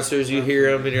little pressers, you hear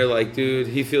him and you're like, dude,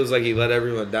 he feels like he let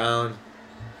everyone down.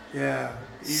 Yeah,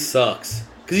 sucks.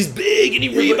 Because he's big and he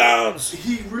rebounds.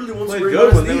 He really wants to play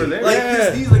good when they were there. Like,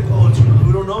 his knees, like,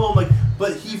 we don't know. Like,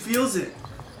 but he feels it.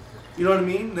 You know what I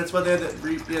mean? That's why they had that.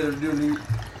 They're doing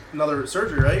another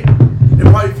surgery, right? It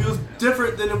probably feels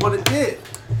different than what it did.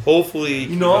 Hopefully, he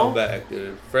can come back,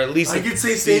 dude. For at least I could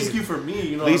say thank you for me.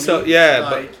 You know, at least what I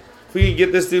mean? but if we can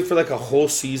get this dude for like a whole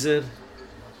season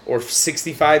or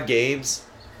 65 games,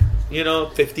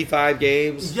 55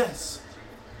 games. Yes.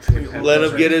 Let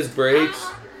him get his breaks.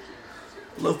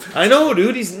 I know,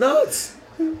 dude. He's nuts.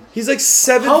 He's like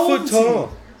 7 foot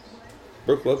tall.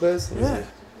 Brook Lopez? Yeah.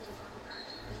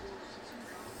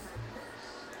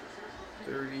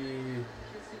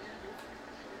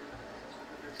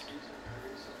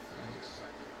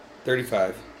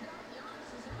 35.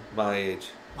 My age.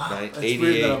 Wow, that's 88.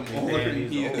 weird that I'm older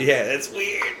than you. Yeah, that's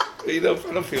weird. I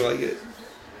don't feel like it.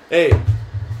 Hey.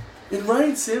 And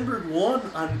Ryan Sandberg won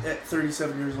at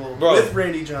 37 years old with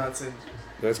Randy Johnson.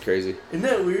 That's crazy. Isn't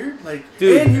that weird? Like,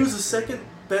 dude. And he was the second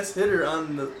best hitter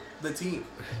on the team.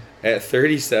 At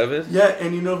 37? Yeah,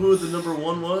 and you know who the number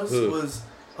one was? Who? Was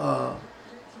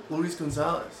Luis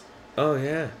Gonzalez. Oh,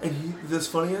 yeah. And this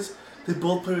funny is, they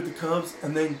both played with the Cubs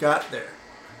and then got there.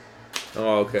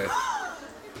 Oh, okay.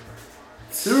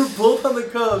 They were both on the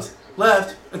Cubs,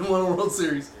 left, and won a World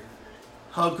Series.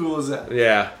 How cool is that?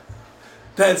 Yeah.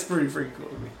 That's pretty freaking cool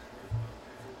to me.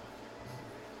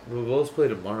 The Bulls play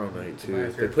tomorrow night,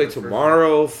 too. They play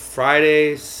tomorrow,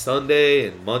 Friday, Sunday,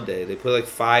 and Monday. They play like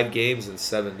 5 games in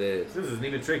 7 days. This isn't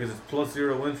even trick because it's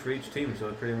 +0 wins for each team, so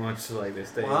it's pretty much like they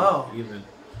stay even.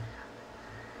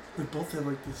 They both have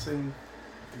like the same.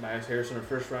 Tobias Harrison, a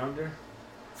first rounder.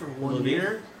 For 1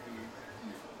 year?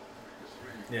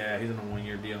 Yeah, he's on a 1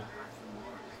 year deal.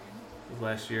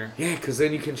 Last year. Yeah, because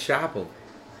then you can shop him.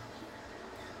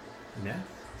 Yeah,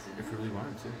 if you really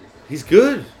wanted to. He's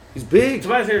good. He's big.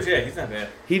 Tobias Harris, yeah, he's not bad.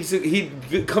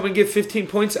 He'd come and get 15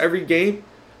 points every game.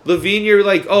 Levine, you're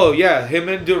like, oh, yeah, him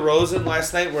and DeRozan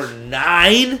last night were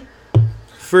 9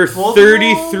 for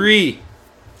 33.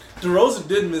 DeRozan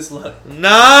did miss luck.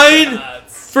 9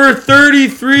 for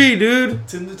 33, dude.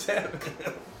 Tim the Tap.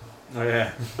 Oh,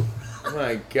 yeah. Oh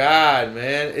my God,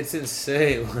 man. It's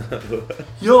insane.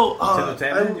 Yo,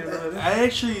 I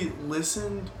actually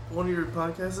listened one of your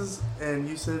podcasts and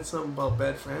you said something about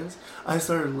bad friends. I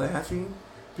started laughing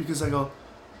because I go,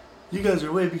 you guys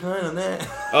are way behind on that.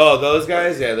 Oh, those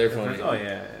guys? Yeah, they're funny. Oh,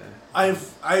 yeah.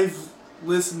 I've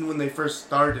listened when they first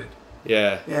started.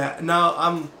 Yeah. Yeah, now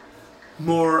I'm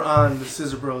more on the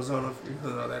Scissor Bros. I don't know if you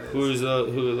know what that is.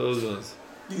 Who are those ones?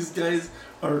 These guys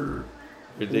are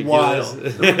ridiculous. Wild.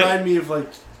 They remind me of like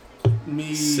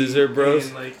me, Scissor Bros,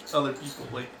 and like other people,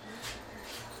 like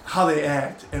how they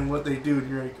act and what they do. And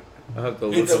you're like, I have to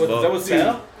look is that with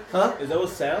Sal? Huh? Is that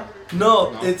with Sal?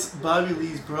 No, it's Bobby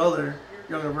Lee's brother,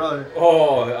 younger brother.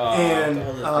 Oh, and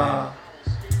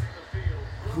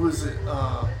who is it?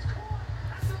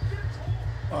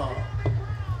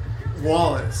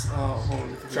 Wallace. Hold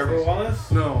on. Trevor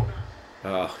Wallace? No.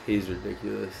 Oh, he's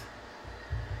ridiculous.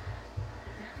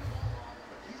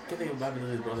 I can't think of Bobby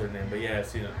Lee's brother's name, but yeah, I've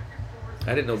seen him.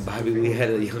 I didn't know Bobby Lee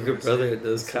had a younger brother that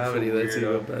does comedy. That's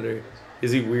even better.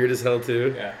 Is he weird as hell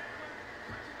too? Yeah.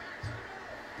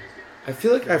 I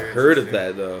feel like I've heard of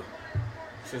that though.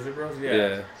 Scissor Bros?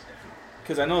 Yeah.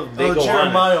 Because I know they go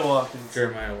Jeremiah on. Watkins.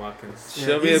 Jeremiah Watkins. Yeah,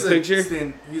 show me a picture.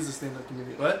 He's a stand-up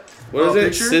comedian. What? What is it?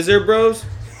 Picture? Scissor Bros?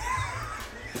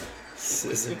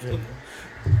 Scissor Bros.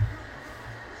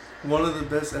 One of the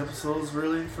best episodes,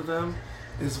 really, for them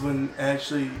is when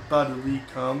actually Bobby Lee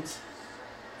comes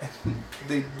and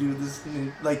they do this,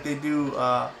 like they do,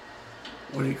 what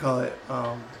do you call it?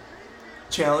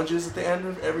 Challenges at the end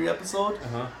of every episode.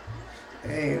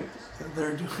 And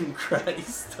they're doing karate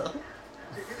stuff.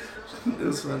 It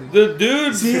was funny. The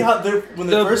dude. See how when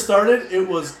they first started, it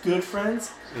was good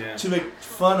friends to make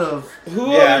fun of.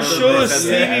 Who other show is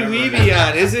Stevie Weeby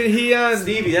on? Isn't he on?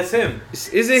 Stevie, that's him.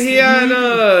 Isn't he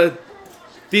on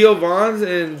Theo Vaughn's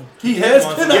and? He has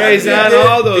been. Yeah, he's on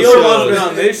all those Theo shows. Vaughn's been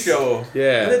on this show.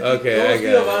 Yeah. Okay, what I was got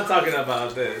Theo it. Vaughn talking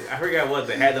about this? I forgot what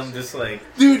they had them just like.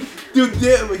 Dude,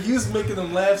 yeah, but he was making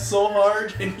them laugh so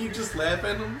hard, and he just laugh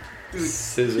at them. Dude,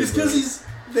 it's because he's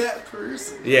that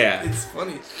person. Yeah. It's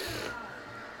funny.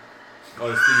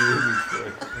 Oh, Stevie Weeby's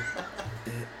good.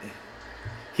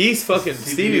 He's fucking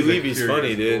Stevie Weeby's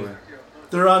funny, dude. Boy.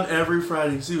 They're on every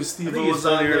Friday. See, with Steve was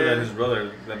on funnier there. than his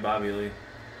brother, than Bobby Lee.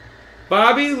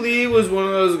 Bobby Lee was one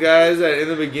of those guys that in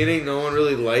the beginning no one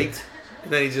really liked,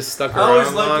 and then he just stuck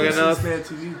around long enough.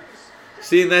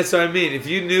 See, and that's what I mean. If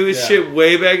you knew his shit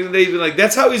way back in the day, you'd be like,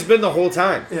 that's how he's been the whole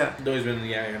time. Yeah. Always been,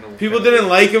 I know. People didn't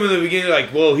like him in the beginning, like,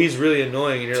 whoa, he's really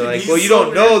annoying. And you're like, well, you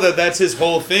don't know that that's his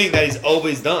whole thing that he's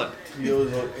always done. He's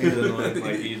annoying,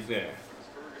 like, he's there.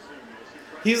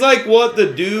 He's like what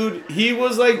the dude, he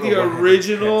was like the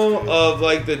original of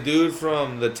like the dude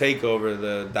from The Takeover,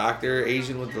 the doctor,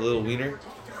 Asian with the little wiener.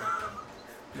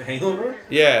 The Hangover?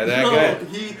 Yeah, that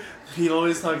guy. He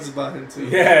always talks about him too.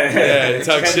 Yeah, he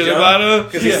talks shit about him.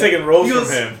 Because he's taking roles from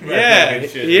him. Yeah,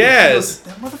 yes.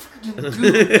 That motherfucker didn't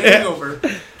do the Hangover.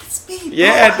 It's me.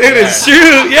 Yeah, dude, it's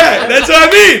true. Yeah, that's what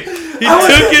I mean. He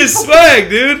took his swag,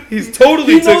 dude. He's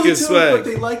totally took his swag. But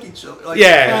they like each other. Like,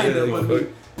 yeah. Kind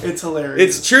of, it's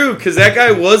hilarious. It's true, because that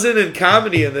guy wasn't in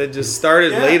comedy and then just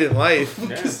started late in life.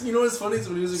 Because you know what's funny is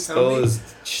when he was in Stole comedy,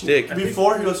 his shtick.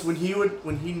 Before he goes, when he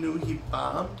knew he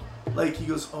bombed, like he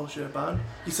goes, oh shit, I bombed.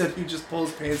 He said he'd just pull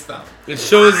his pants down and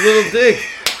show his little dick.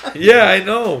 Yeah, I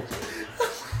know.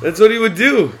 That's what he would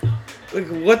do. Like,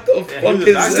 what the fuck is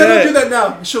that? I said, don't do that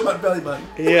now. Show my belly button.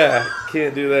 Yeah,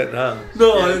 can't do that now.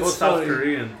 No, it's South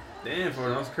Korean. Damn, for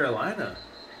North Carolina.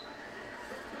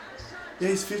 Yeah,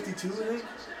 he's 52, I think.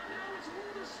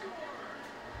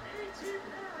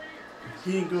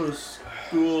 He didn't go to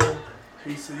school.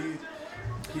 He said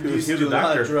he used to do a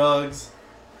lot of drugs.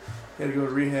 He had to go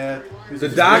to rehab. The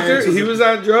doctor? He was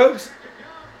on drugs?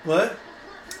 What?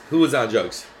 Who was on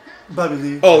drugs? Bobby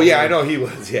Lee. Oh, yeah, I know he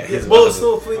was. Yeah, well, it's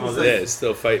still fleeing. Yeah,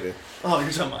 still fighting. Oh,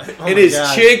 you're talking about and his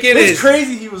chick and it's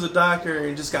crazy he was a doctor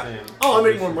and just got, I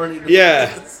make more money.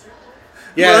 Yeah.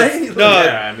 Yeah. Right? No.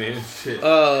 Yeah, I mean, shit.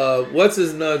 What's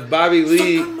his name? Bobby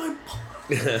Lee.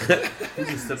 He's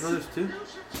in Step Brothers too?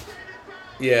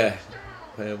 Yeah.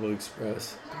 Pineapple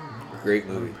Express. Great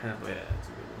movie. Yeah, that's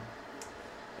a good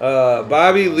one.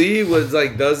 Bobby Lee was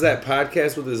like does that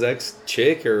podcast with his ex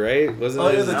chick, or right? Wasn't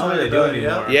it? They do it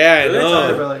anymore. Yeah, I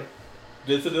know.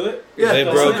 Did they do it? Yeah, they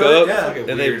broke up. Yeah.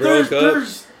 And they broke up.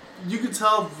 You could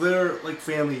tell they're like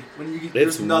family when you get.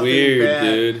 It's there's nothing weird, bad.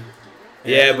 dude.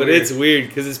 Yeah, but it's weird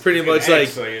because it's pretty much like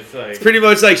it's pretty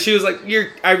much like she was like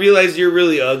I realized you're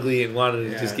really ugly and wanted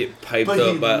to just get piped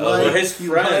up by other. His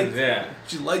friends.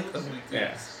 She liked them.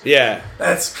 Yeah.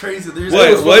 That's crazy. There's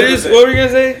what were you gonna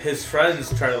say? His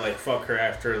friends try to like fuck her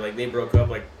after like they broke up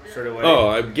like sort of way. Oh,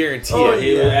 I guarantee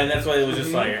it. And that's why it was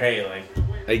just like, hey, like.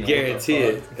 I guarantee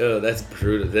it. Oh, that's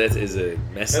brutal. That is a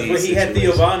messy. That's why he had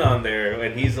Theo Von on there,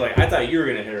 and he's like, I thought you were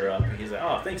gonna hit her up, and he's like,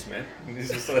 oh, thanks, man. And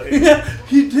he's just like, yeah,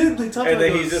 he did. They talked. And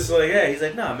then he's just like, yeah, he's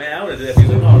like, nah, man, I would have did that. He's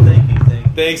like, oh, thank you.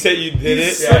 Thanks that you did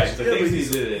it. Yeah, he's like, thanks you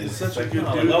did it. He's such a good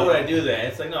dude. Why would I do that?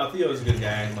 It's like, no, Theo's a good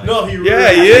guy. Like, no, he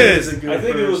really he is. A good I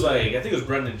think person. it was like, I think it was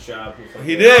Brendan Schaub.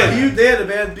 He did. They had a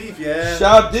bad beef, yeah.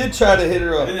 Schaub did try to hit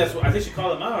her up. I think she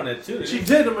called him out on it too. She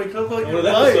did. I'm like, come like your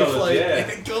episodes, life, like,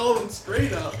 yeah. go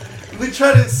straight up. We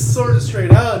tried to sort it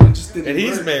straight out, and it just didn't. And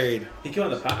he's work. married. He came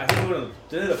on the I think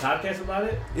did a podcast about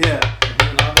it. Yeah.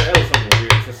 That was something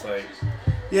weird. It's just like.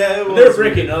 Yeah, it was. They were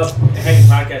breaking up and having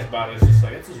podcasts about it. It's just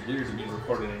like, it's just weird to be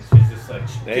recorded. And it's just like,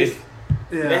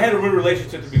 they had a weird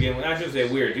relationship to begin with. I shouldn't say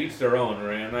weird. Each their own,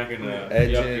 right? I'm not going to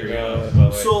yuck your yums.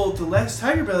 Like, so the last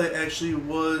Tiger Belly actually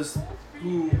was,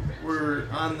 who were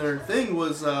on their thing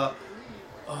was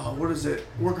what is it?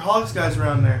 Workaholics guys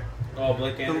around there. Oh,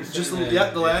 Blake Anderson.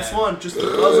 The last one. I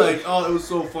was like, oh, it was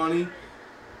so funny.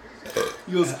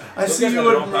 He goes, I see you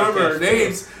wouldn't remember our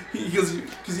names. He goes,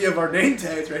 because you have our name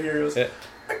tags right here. He goes, I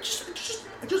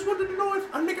just wanted to know if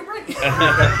I'm making right.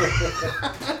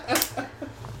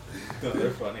 No,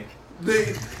 they're funny.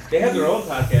 They have their own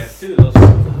podcast too. What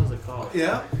was it called?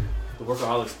 Yeah. The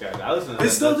Workaholics guys. I listen to them.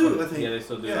 They still do, I think. Yeah, they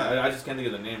still do. Yeah. I just can't think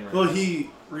of the name right. Well, he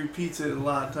repeats it a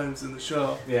lot of times in the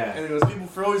show. Yeah. And he goes, people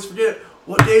always forget,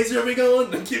 what days are we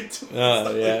going? And give to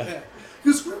Oh, yeah. like that.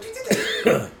 He goes, where did you do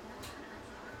that?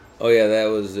 Oh, yeah, that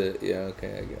was it. Yeah,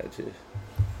 okay, I got you.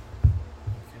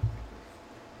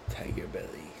 Tiger Belly.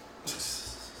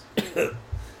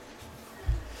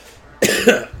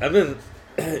 I've been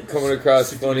coming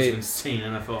across insane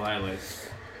NFL highlights.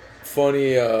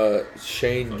 Funny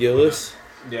Shane Gillis.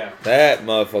 Yeah. That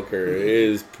motherfucker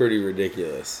is pretty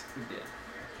ridiculous. Yeah.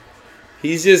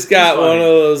 He's just got one of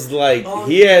those, like,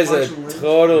 he has a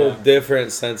total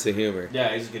different sense of humor.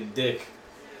 Yeah, he's a good dick.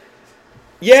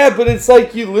 Yeah, but it's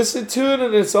like you listen to it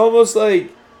and it's almost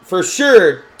like, for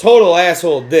sure, total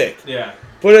asshole dick. Yeah.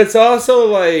 But it's also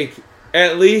like,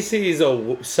 at least he's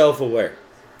self-aware.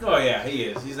 Oh, yeah, he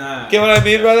is. He's not... Get what I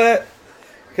mean by that?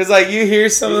 Because, like, you hear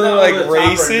some of the, like,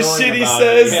 racist shit he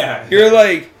says. Yeah. You're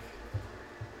like...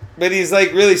 But he's,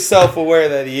 like, really self-aware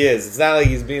that he is. It's not like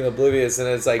he's being oblivious, and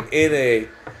it's, like, in a...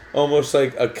 Almost,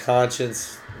 like, a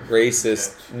conscious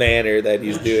racist manner that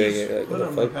he's doing it. Like, what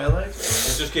on my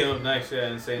highlights? It just came up next, yeah,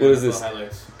 insane. What is this?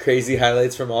 Highlights. Crazy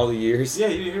highlights from all the years? Yeah,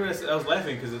 you hear what I was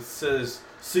laughing because it says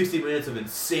 60 minutes of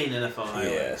insane NFL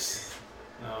highlights. Yes.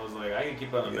 And I was like, I can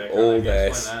keep on the back. Old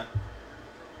ass. That.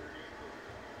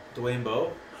 Dwayne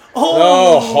Bowe?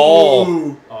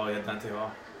 Hall. Oh, yeah, Dante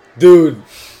Hall. Dude.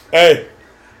 Hey.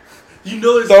 You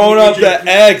know there's throwing up the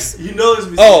X. You know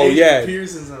there's yeah.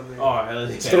 Pearson's on there. Oh,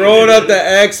 hell yeah. Throwing up the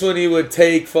X when he would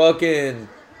take fucking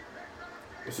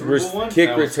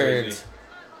kick returns. Crazy.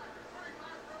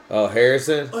 Oh,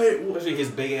 Harrison? Especially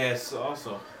his big ass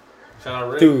also. Shout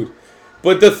out Rick. Dude.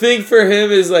 But the thing for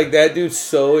him is, like, that dude's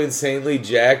so insanely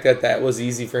jacked that was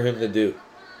easy for him to do.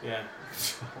 Yeah.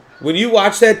 When you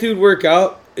watch that dude work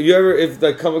out, if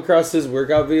come across his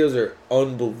workout videos, are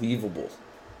unbelievable.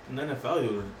 In the NFL,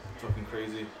 he was fucking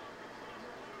crazy.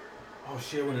 Oh,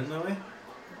 shit, went in that way?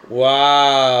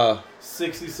 Wow.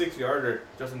 66-yarder,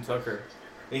 Justin Tucker.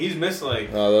 And he's missed, like...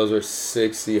 Oh, those are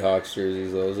 6 Seahawks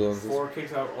jerseys, those ones. 4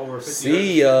 kicks out over 50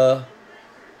 See yards. ya.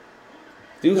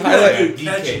 Dude,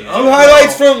 Oh,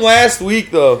 highlights from last week,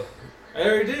 though. I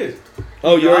already did.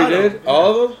 Oh, you already did? Yeah.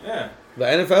 All of them? Yeah. The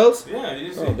NFLs? Yeah, you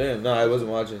didn't see. Oh, damn. No, I wasn't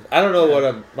watching. I don't know what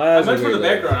I'm... My eyes I meant for the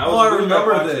background. I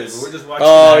remember this. We're just watching.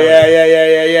 Oh,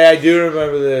 yeah. I do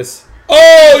remember this.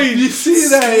 Oh, you see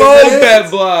that? Smoked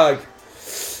that block.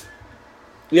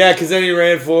 Yeah, because then he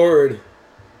ran forward.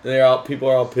 And people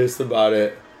are all pissed about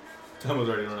it. Tom was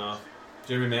already run off.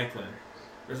 Jeremy Macklin.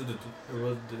 Or was it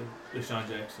Deshaun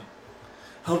Jackson?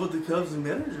 How about the Cubs and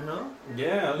manager, huh?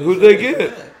 Yeah. Who'd they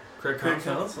get? Craig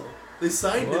Counsell. They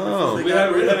signed him. Wow. We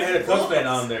haven't had a Cubs fan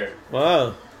on there.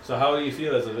 Wow. So how do you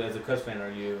feel as a Cubs fan?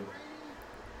 Are you...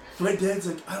 My dad's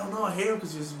like, I don't know, I hate him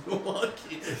because he was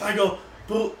Milwaukee. I go,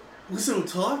 but listen,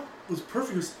 talk was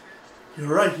perfect. He was, you're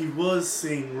right, he was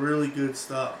saying really good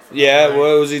stuff. Yeah, right?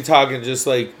 what was he talking? Just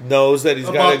like knows that he's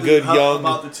got a good young...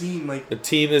 About the team. Like the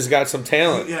team has got some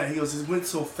talent. Yeah, he goes, it went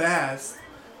so fast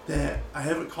that I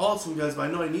haven't called some guys, but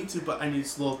I know I need to, but I need to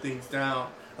slow things down.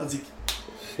 I was like...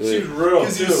 She was real,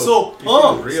 because he was so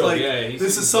pumped. Real. Like, yeah,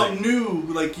 this is something new.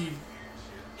 Like, he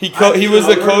was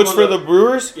the coach for the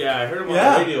Brewers? Yeah, I heard him on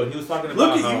the radio. He was talking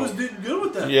about he was doing good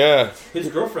with that. Yeah. His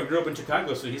girlfriend grew up in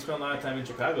Chicago, so he spent a lot of time in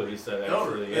Chicago, he said,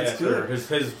 actually. That's good.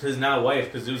 His now wife,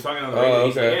 because he was talking on the radio.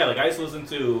 He's okay. like, yeah, like, I used to listen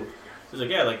to... He's like,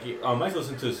 yeah, like, I used to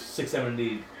listen to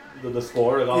 670, the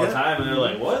score, like, all the time, and they're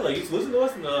like, what? Like, you used to listen to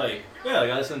us? And they're like, yeah,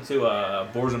 like, I listened to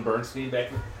Boers and Bernstein back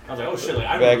then. I was like, oh, shit, like,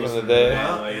 I remember back in the day. To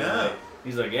that. Like,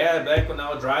 he's like, yeah, back when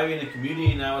I was driving in the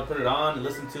community and I would put it on and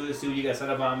listen to it, see what you guys said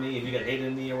about me, if you got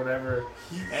hated me or whatever.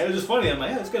 And it was just funny. I'm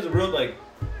like, yeah, this guy's a real, like,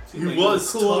 he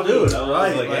was a cool dude. I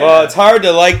was like, yeah. Well, it's hard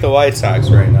to like the White Sox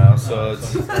right now, so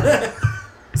it's...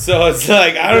 So it's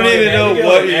like, I don't even know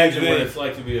what you imagine think. what it's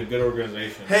like to be a good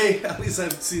organization. Hey, at least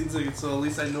I've seen it, so at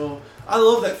least I know. I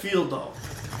love that field, though.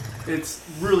 It's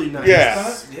really nice.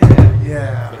 Yeah.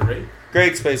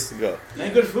 Great space to go.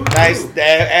 And good food. Nice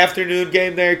afternoon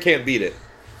game there. Can't beat it.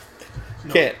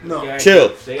 Can't. No.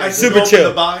 Chill. I super chill.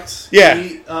 The box. Yeah.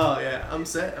 Eat. Oh yeah. I'm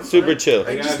set. I'm super fine. chill.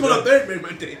 I just went up there and made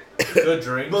my day. Good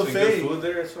drinks and good food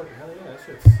there. It's fucking hell yeah. That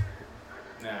shit's...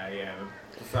 Nah, yeah.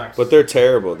 But they're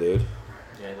terrible, dude.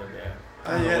 Yeah, they're bad.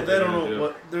 They don't know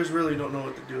what. There's really don't know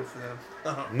what to do for them.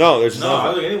 No, there's no. I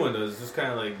don't think anyone does. It's just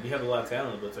kind of like you have a lot of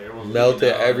talent, but it's like everyone's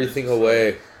melted everything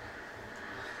away.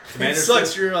 It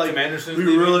sucks. You're like,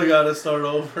 we really got to start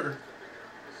over.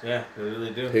 Yeah, they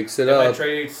really do. Picks it up. Might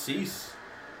trade Cease.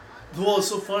 Well, it's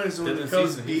so funny. So when the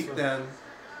Cubs beat them,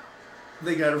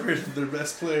 they got rid of their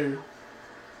best player.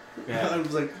 Yeah. I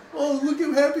was like, oh, look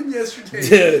what happened yesterday.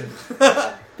 Dude,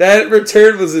 that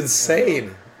return was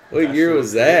insane. What year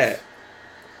was that?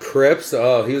 Cripps?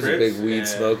 Oh, he was a big weed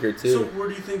smoker, too. So where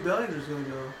do you think Bellinger's going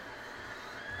to go?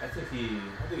 I think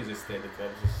he's just stayed with the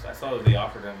Cubs. I saw that they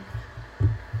offered him.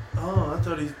 Oh, I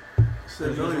thought he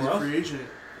said no, he's a free agent.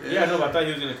 Yeah, no, but I thought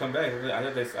he was going to come back. Really? I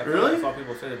saw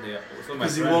people say that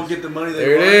because he won't get the money they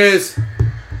want. There it is.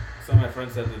 Some of my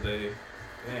friends said that they...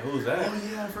 Man, who's that? Oh,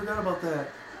 yeah, I forgot about that.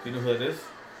 Do you know who that is?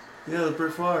 Yeah, the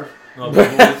Brett Favre. No, but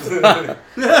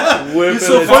it's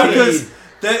so funny because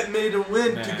that made him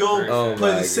win to go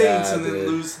play the Saints and then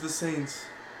lose to the Saints.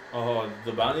 Oh,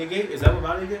 the Bounty Gate? Is that what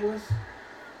Bounty Gate was?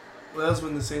 Well, that was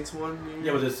when the Saints won.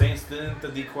 Yeah, but the Saints didn't the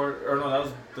D coordinator, or no, that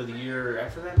was the year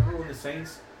after that. Remember when the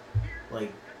Saints,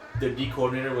 like, the D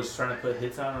coordinator was trying to put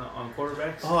hits on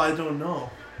quarterbacks? Oh, I don't know.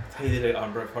 That's how he did it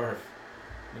on Brett Favre.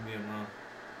 Maybe I'm wrong.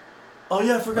 Oh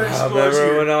yeah, I forgot. I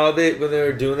remember when they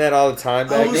were doing that all the time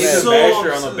back then. They had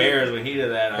Basher on the Bears when he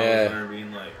did that. And I was remember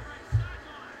being like,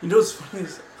 you know what's funny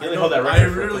is I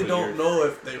really don't know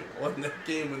if they won that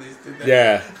game when they did that.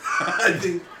 Yeah, I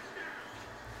think.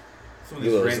 Some of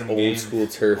these random old school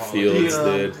turf fields,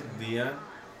 dude.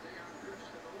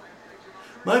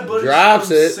 My buddies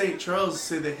from St. Charles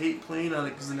say they hate playing on it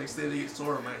because the next day they get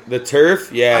sore on it. The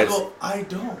turf, yeah. I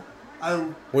don't.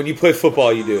 When you play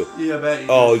football, you do. Yeah, I bet you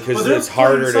do. Oh, because it's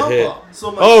harder to hit.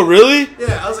 So oh, really?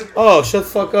 Yeah, I was like... Oh, shut the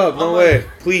fuck up. No way.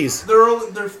 Please.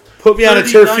 They're put me on a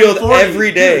turf field 40.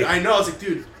 Every day. Dude, I know. I was like,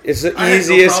 dude... It's the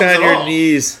easiest on your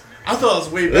knees. I thought it was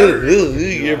way better.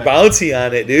 You're bouncy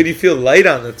on it, dude. You feel light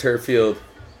on the turf field.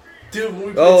 Dude, when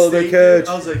we played state, catch.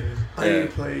 I was like, I need to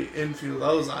play infield.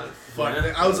 I was on it.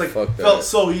 Yeah. I was like, felt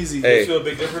so easy. Hey. You feel a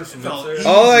big difference from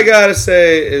all I gotta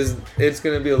say is it's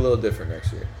gonna be a little different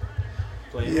next year.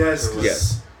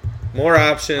 Yes. More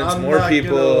options, more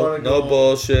people, no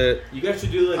bullshit. You guys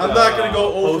should do like I'm not gonna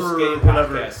go over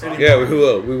whatever. Yeah,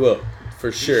 we will.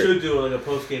 For sure. You should do like a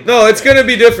post-game. No, it's gonna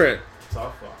be different.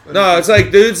 No, it's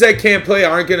like dudes that can't play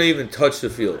aren't gonna even touch the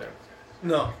field.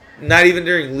 No. Not even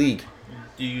during league.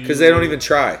 Because they don't even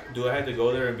try. Do I have to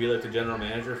go there and be like the general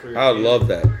manager for your I would love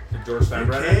that. George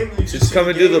Steinbrenner? Just come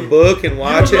and do the book and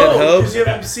watch it and help. You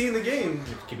haven't seen the game.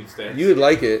 Keeping stats. You would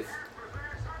like it.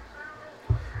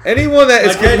 Anyone that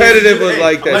is competitive would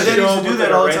like that shit. My dad used to do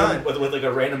that all the time. With like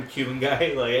a random Cuban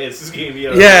guy. Like, hey, it's this game. You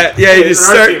you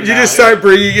just start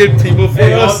bringing in people for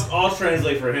us. I'll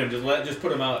translate for him. Just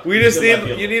put him out.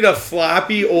 You need a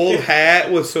floppy old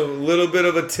hat with some little bit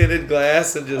of a tinted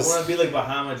glass and just... I want to be like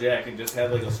Bahama Jack and just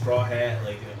have like a straw hat,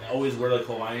 like always wear like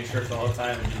Hawaiian shirts all the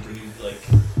time and just bring like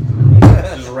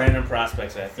just random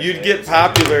prospects. You'd get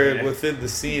popular within the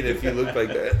scene if you looked like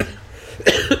that.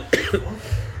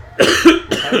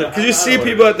 Because you see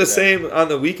people at the same on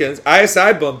the weekends.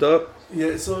 ISI bumped up.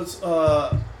 Yeah, so it's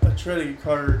a trading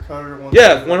Carter.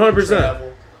 Yeah,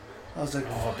 100%. I was like,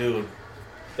 oh, dude.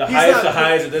 The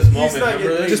highs at this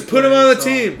moment. Just put him on the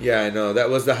team. Yeah, I know. That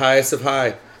was the highest of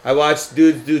high. I watched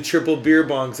dudes do triple beer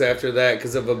bonks after that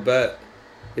because of a bet.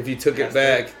 If you took it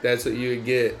back, that's what you would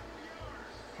get.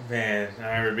 Man,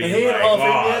 I remember being like,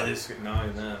 oh, this... No,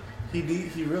 he's not. He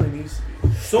really needs to be.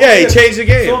 He changed the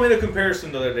game. So I made a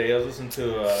comparison the other day. I was listening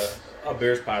to a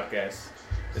Bears podcast.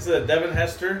 It said that Devin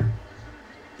Hester,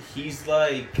 he's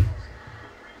like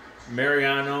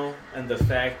Mariano, and the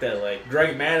fact that like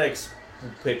Greg Maddux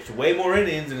pitched way more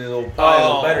innings and he'll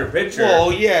probably a better pitcher.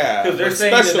 Well, yeah, because they're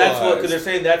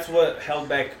saying that's what held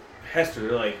back Hester.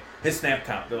 They're like his snap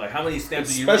count. They're like, how many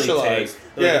snaps do you really take?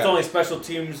 Like, it's only special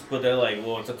teams, but they're like,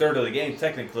 well, it's a third of the game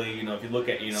technically. You know, if you look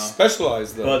at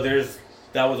specialized though. But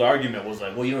that was the argument was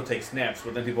like, well, you don't take snaps.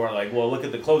 But then people are like, well, look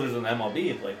at the closers in the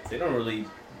MLB. Like they don't really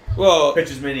pitch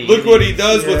as many. Look what he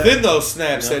does within those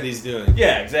snaps that he's doing.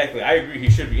 Yeah, exactly. I agree. He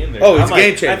should be in there. Oh, he's a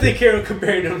game changer. I think Karen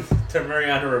compared him to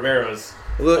Mariano Rivera's.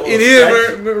 Look, it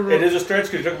is a stretch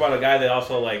because you talk about a guy that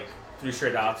also like 3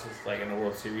 straight outs like in the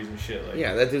World Series and shit. Like,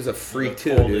 yeah, that dude's a freak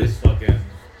too, dude.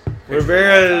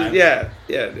 Rivera, yeah,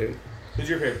 dude. Who's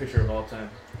your favorite pitcher of all time?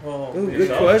 Oh,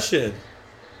 good question.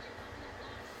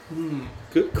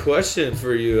 Good question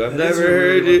for you. I've never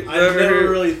heard it. I've never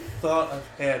really thought I've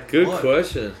had. Good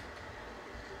question.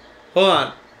 Hold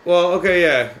on. Well, okay,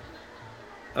 yeah.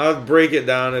 I'll break it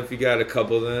down if you got a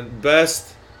couple then.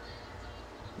 Best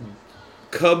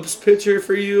Cubs pitcher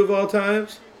for you of all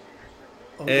times?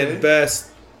 and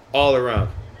best all around.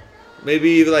 Maybe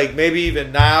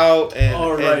even now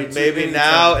and maybe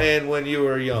now and when you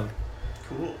were young.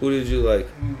 Cool. Who did you like?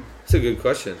 That's a good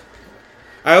question.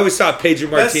 I always thought Pedro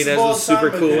Martinez was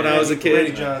super cool when I was a kid.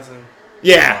 Randy Johnson.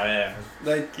 Yeah. Oh,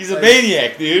 yeah. He's a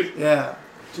maniac, dude. Yeah.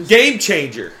 Game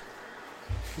changer.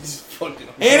 He's fucking.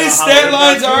 And his stat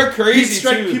lines are crazy He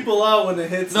strike too. people out when it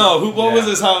hits. No, what was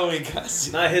his Halloween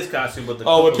costume? Not his costume, but the.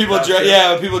 When people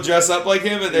when people dress up like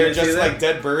him and they're just like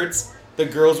dead birds. The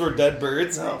girls were dead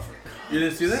birds. No. You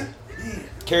didn't see that?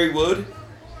 Kerry Wood.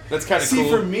 That's kind of cool. See,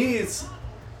 for me,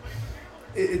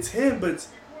 it's him, but it's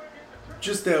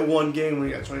just that one game when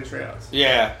he got 20 strikeouts.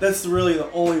 Yeah. That's really the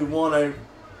only one I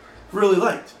really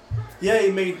liked. Yeah,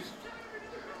 he made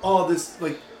all this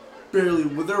barely.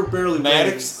 They were barely.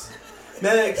 Maddox.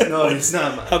 Maddox. No, he's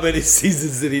not. Maddox. How many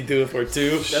seasons did he do it for?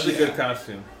 2. That's a good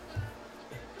costume.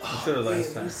 Should have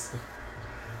last time.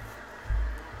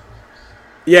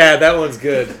 Yeah, that one's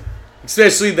good.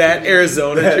 Especially that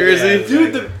Arizona jersey. Yeah,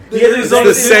 Dude, the Arizona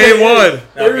it's the same one.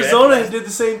 Arizona did the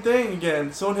same thing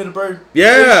again. Someone hit a bird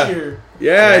Yeah. this year.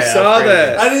 Yeah, I saw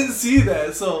that. I didn't see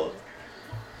that, so.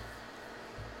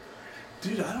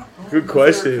 Dude, I don't know. Good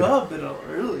question. Club, they don't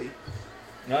really.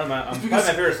 No, I'm probably my Because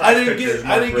favorite Sox I didn't pitcher is get.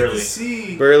 Mark I didn't get to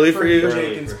see Burley for you?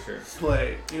 Burley, Jenkins for sure.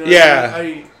 play. You know Yeah. what I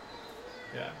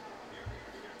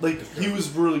mean? He was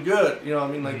really good. You know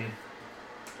what I mean?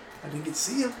 I didn't get to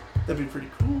see him. That'd be pretty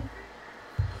cool.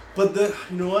 But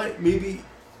you know what? Maybe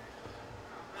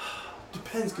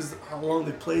depends because how long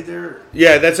they played there.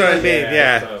 Yeah, that's what I mean.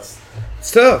 Yeah,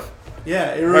 it's tough.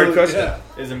 Yeah, it Hard really. question. Yeah.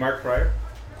 Is it Mark Pryor?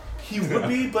 He would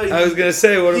be, but I was gonna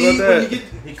say, what about that?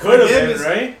 He could have been,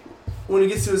 right? When it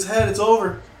gets to his head, it's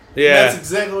over. Yeah, And that's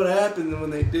exactly what happened when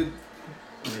they did.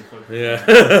 Yeah.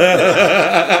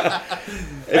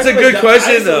 It's a good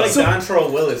question though. I like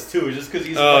Dontrell Willis too, just because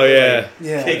he's. Yeah.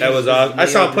 Yeah. That was awesome. I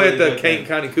saw him play at the Canton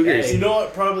County Cougars. You know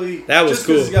what? Probably that was just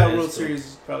cool. Just because he got World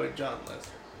Series, probably John Lester.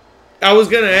 I was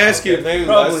gonna ask you maybe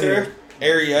Probably. Lester,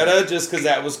 Arrieta, just because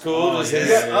that was cool. Just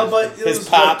his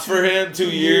pop for him 2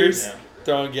 years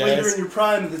throwing gas. But you were in your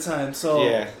prime at the time, so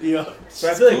you know.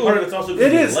 But I feel like part of it's also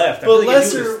because he left. I feel like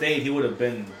if he would have stayed, he would have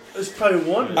been. It's probably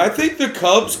one. I think the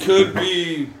Cubs could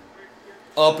be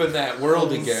up in that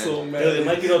world again. So mad.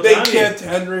 They kept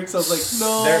Hendricks. I was like,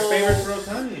 no. They're favorites for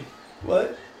Ohtani.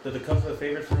 What? They're the Cubs are the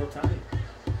favorites for Ohtani.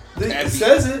 It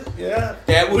says it, yeah.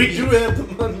 We do have the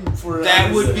money for it.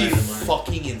 That would be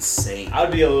fucking insane.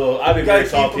 I'd be very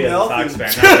salty as a Sox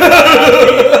fan.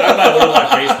 I'm not really like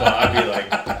baseball. I'd be like,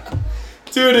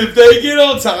 dude, if they get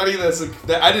Ohtani,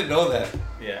 I didn't know that.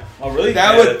 Yeah. Oh, really?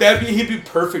 He'd be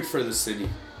perfect for the city.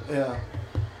 Yeah.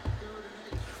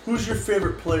 Who's your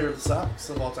favorite player of the Sox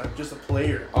of all time? Just a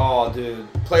player. Oh,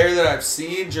 dude. Player that I've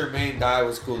seen, Jermaine Dye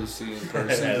was cool to see in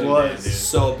person. He was.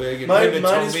 So big. And mine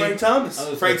is Frank Thomas.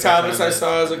 Frank Thomas I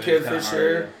saw as a kid for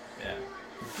sure. Yeah.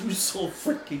 He was so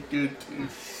freaking good, dude.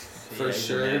 For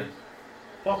sure.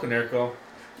 Paul Konerko.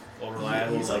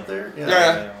 Reliable. He's up there?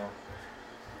 Yeah.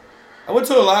 I went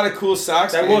to a lot of cool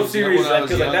Sox games. That World Series, that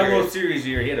World younger. Series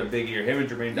year, he had a big year. Him and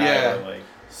Jermaine Dye were like.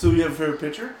 So you have a favorite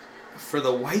pitcher? For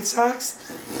the White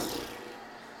Sox?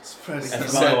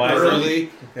 Burley.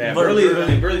 Yeah,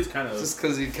 Burley's kind of... Just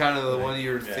because he's kind of the one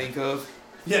you would think of.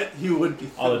 Yeah, he would be.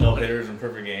 All the no-hitters and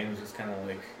perfect games, just kind of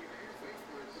like...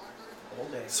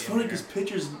 It's funny because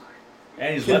pitchers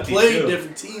and he's can play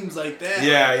different teams like that.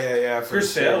 Yeah.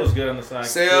 Chris Sale was good on the Sox.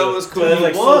 Sale was cool. But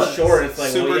like so short, it's like,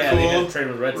 super cool. They didn't trade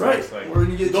with Red Sox. Like, when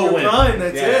you get to your prime,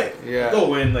 that's it. Yeah. Go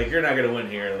win. Like, you're not going to win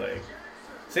here. Like,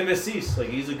 same as Cease. Like,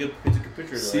 he's a good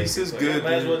pitcher. Cease is good,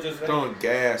 might as well just throwing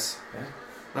gas. Yeah.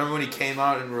 Remember when he came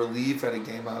out in relief at a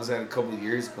game I was at a couple of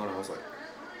years ago, and I was like,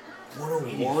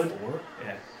 101?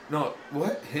 Yeah. No,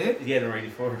 what? Hit? He had a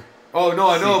 84. Oh, no,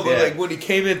 I know, but like when he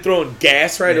came in throwing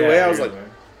gas right away, I was like,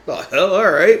 the hell,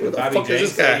 all right. What the fuck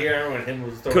is this guy? When him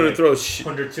was throwing couldn't throw shit.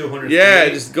 100, 200. Yeah,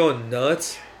 just going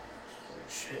nuts.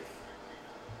 Shit.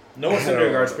 Noah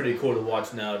Syndergaard's pretty cool to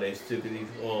watch nowadays, too, because he's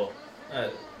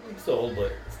still old,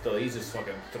 but still, he's just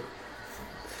fucking...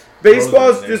 Baseball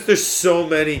is just, there's so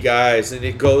many guys, and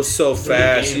it goes so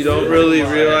fast. You don't really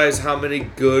realize how many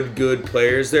good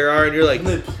players there are, and you're like... And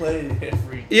they play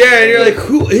every... Yeah, and you're like,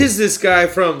 who is this guy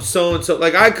from so-and-so?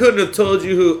 Like, I couldn't have told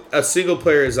you who a single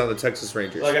player is on the Texas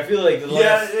Rangers. Like, I feel like the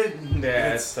last...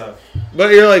 it's tough.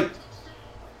 But you're like...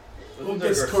 Well,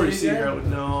 this Corey Seager, I would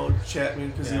know.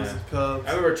 Chapman, because he was a Cubs.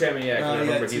 I remember Chapman, because I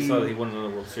remember he won another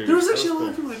World Series. There was actually a lot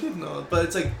of people I didn't know, but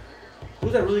it's like...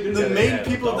 Who's that really good The main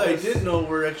people that I didn't know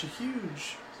were actually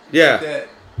huge. Yeah. That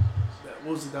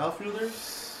what was the outfielder?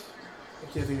 I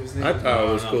can't think of his name. I thought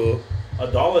it was cool.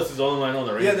 Adalis is the only one I know in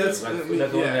the Rangers. Yeah, that's the only I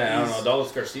don't know.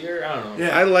 Adalis Garcia? I don't know.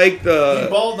 Yeah. I like the... He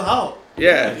balled out.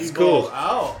 Yeah, it's cool.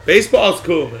 Out. Baseball's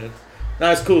cool, man.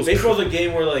 That's cool. Baseball's a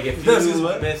game where, like, if you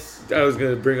miss... I was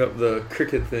going to bring up the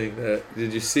cricket thing.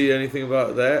 Did you see anything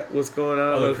about that? What's going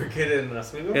on? Oh, the cricket in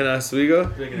Oswego? In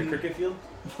Oswego? Like in a cricket field?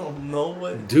 Oh, no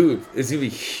way. Dude, it's going to be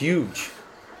huge.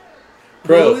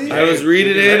 Bro, really? I was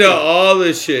reading into all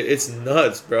this shit. It's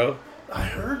nuts, bro. I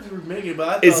heard you were making it, but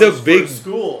I thought it's it was a big for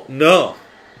school. No.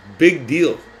 Big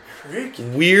deal. Cricket.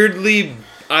 Weirdly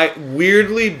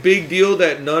big deal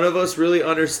that none of us really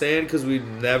understand because we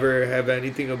never have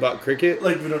anything about cricket.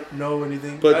 Like, we don't know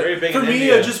anything. But for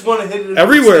me, I just want to hit it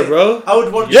everywhere, bro. I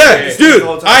would want to dude,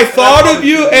 I thought of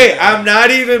you. Hey, I'm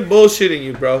not even bullshitting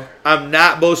you, bro. I'm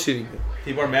not bullshitting you.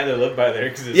 People are mad they live by there.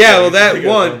 Cause it's that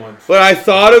one. But I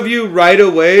thought of you right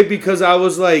away because I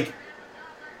was like,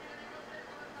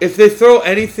 if they throw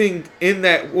anything in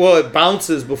that, well, it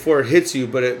bounces before it hits you,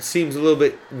 but it seems a little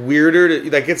bit weirder.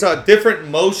 Like, it's a different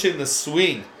motion to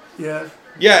swing. Yeah.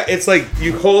 Yeah, it's like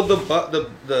you hold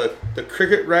the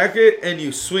cricket racket and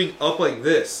you swing up like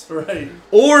this. Right.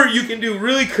 Or you can do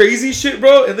really crazy shit,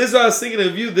 bro. And this is what I was thinking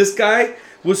of you. This guy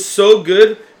was so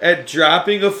good at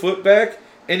dropping a foot back,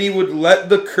 and he would let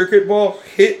the cricket ball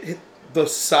hit the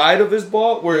side of his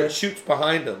ball where it shoots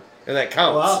behind him. And that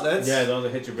counts. Wow, that's... Yeah, those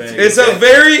that hit your bag. It's a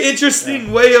very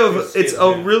interesting way of... It's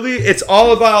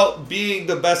all about being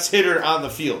the best hitter on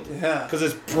the field. Yeah. Because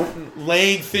it's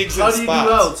laying things in spots. spots. How do you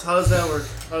do outs? How does that work?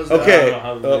 Okay.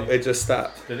 It just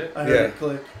stopped. Did it? I heard it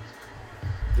click.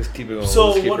 Just keep it going.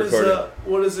 So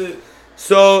what is it?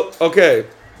 So, okay.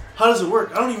 How does it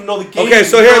work? I don't even know the game. Okay,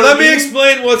 so here, let me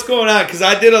explain what's going on. Because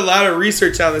I did a lot of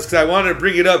research on this because I wanted to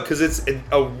bring it up because it's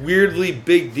a weirdly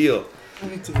big deal.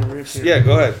 Yeah,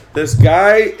 go ahead. This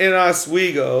guy in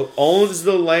Oswego owns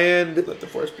the land. Let the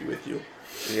force be with you.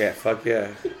 Yeah, fuck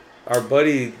yeah. Our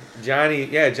buddy Johnny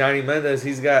Mendez,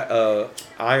 he's got a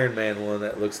Iron Man one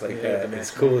that looks like that.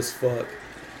 It's cool as fuck.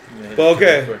 Yeah, but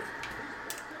okay.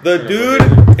 The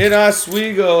dude in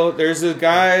Oswego, there's a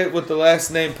guy with the last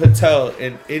name Patel,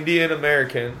 an Indian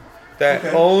American, that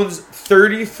owns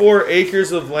 34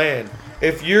 acres of land.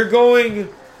 If you're going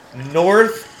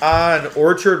north on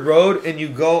Orchard Road and you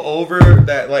go over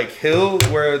that like hill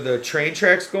where the train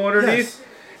tracks go underneath,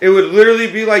 it would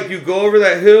literally be like you go over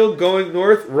that hill going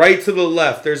north, right to the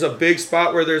left. There's a big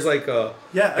spot where there's like an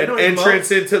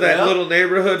entrance into that little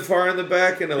neighborhood far in the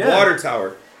back and a water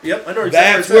tower. Yep, I know exactly.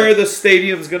 That's where the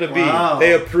stadium's going to be. Wow.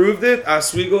 They approved it.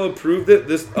 Oswego approved it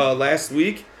this last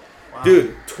week. Wow.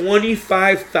 Dude,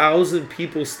 25,000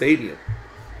 people stadium.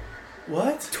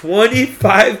 What?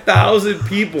 25,000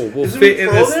 people will fit in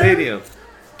this stadium.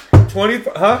 20,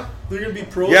 huh? They're going to be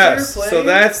pros there playing? So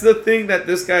that's the thing that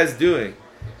this guy's doing.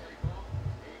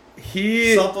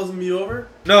 Stuff doesn't be over?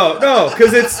 No,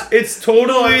 because it's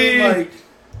totally...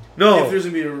 No, if there's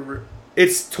going to be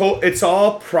It's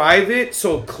all private,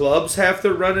 so clubs have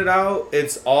to run it out.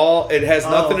 It has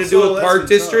nothing to do with Park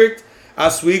District.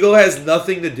 Oswego has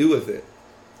nothing to do with it.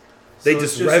 They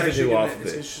just revenue off of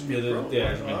it.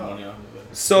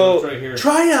 So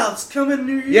tryouts coming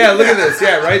New Year. Yeah, look at this.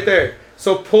 Yeah, right there.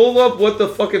 So pull up what the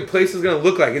fucking place is gonna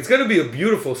look like. It's gonna be a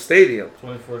beautiful stadium.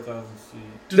 24,000 seats.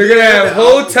 They're gonna have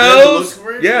hotels.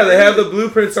 Yeah, they have the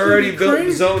blueprints already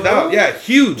built, zoned out. Yeah,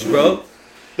 huge, bro.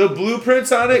 The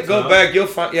blueprints on it, go back, you'll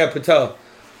find... Yeah, Patel.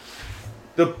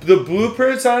 The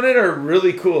blueprints on it are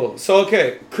really cool. So,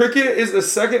 okay, cricket is the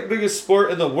second biggest sport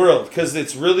in the world because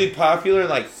it's really popular in,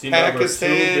 like,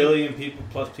 Pakistan. 2 billion people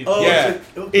plus people. Yeah.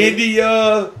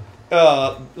 India,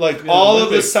 all of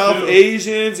the South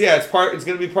Asians. Yeah, it's going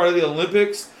to be part of the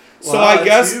Olympics. Wow, so, I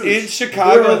guess huge. In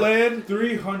Chicagoland...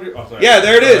 300... Oh, sorry. Yeah,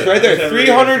 there it is, right there.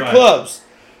 300 clubs.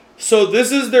 So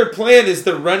this is their plan, is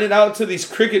to rent it out to these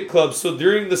cricket clubs. So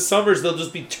during the summers, there'll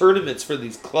just be tournaments for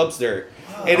these clubs there.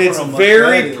 Wow, and it's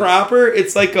very proper.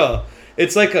 It's like a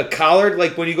collared,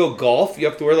 like when you go golf, you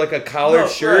have to wear like a collared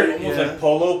shirt. Right. Almost like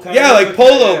polo kind of. Yeah, like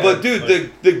polo. Yeah. But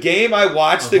dude, the game, I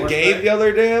watched the game the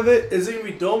other day of it. Is it going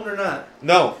to be domed or not?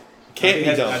 No. Can't be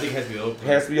domed. I think it has to be open. It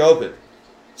has to be open.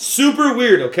 Super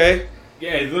weird, okay?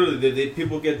 Yeah, literally,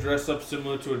 people get dressed up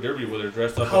similar to a derby where they're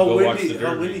dressed up and go watch the derby.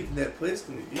 How windy can that place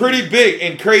be? Pretty big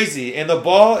and crazy. And the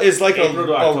ball is like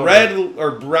a red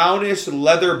or brownish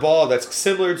leather ball that's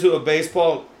similar to a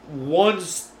baseball. One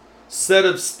set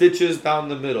of stitches down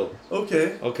the middle.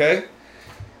 Okay?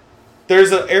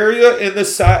 There's an area in the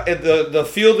side, and the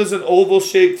field is an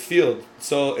oval-shaped field.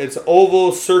 So it's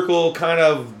oval, circle, kind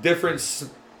of different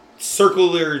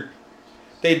circular.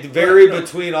 They vary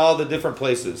between all the different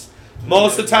places.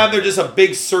 Most of the time, they're just a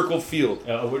big circle field.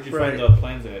 Where'd you find the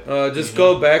plans at? Just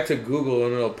go back to Google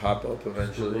and it'll pop up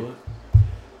eventually.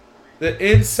 The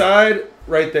inside,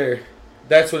 right there.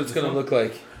 That's what it's going to look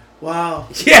like. Wow.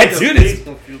 Yeah, dude.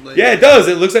 Yeah, it does.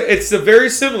 It looks like it's very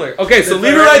similar. Okay, so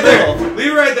leave it right there.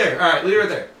 Leave it right there. All right, leave it right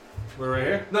there. We're right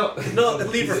here? No,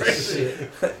 leave it right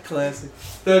there. Classic.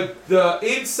 The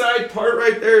inside part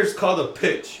right there is called a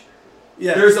pitch.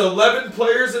 Yeah. There's 11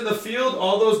 players in the field.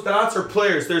 All those dots are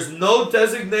players. There's no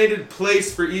designated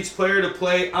place for each player to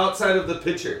play outside of the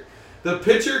pitcher. The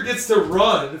pitcher gets to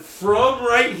run from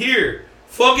right here.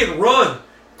 Fucking run.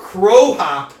 Crow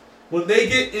hop when they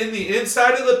get in the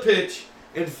inside of the pitch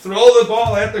and throw the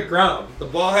ball at the ground. The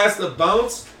ball has to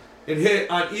bounce and hit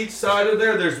on each side of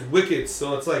there. There's wickets,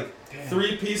 so it's like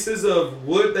 3 pieces of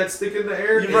wood that stick in the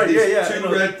air. And these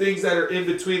 2 red things that are in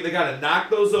between. They got to knock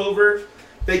those over.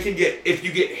 They can get, if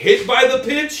you get hit by the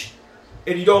pitch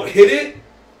and you don't hit it,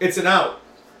 it's an out.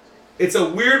 It's a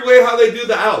weird way how they do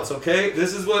the outs, okay?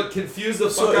 This is what confused the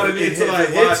fuck out of me until I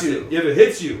watched it. If it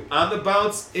hits you on the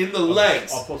bounce in the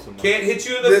legs, can't hit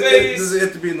you in the face. Does it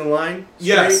have to be in the line?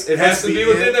 Yes, it has to be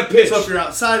within the pitch. So if you're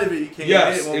outside of it, you can't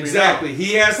get hit it. Yes, exactly.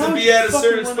 He has to be at a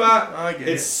certain spot. I get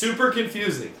it's super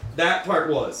confusing. That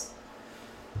part was.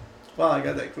 Wow, I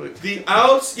got that quick. The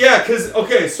outs, yeah, because,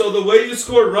 okay, so the way you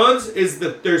score runs is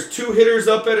that there's 2 hitters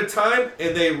up at a time,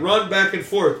 and they run back and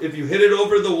forth. If you hit it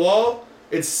over the wall,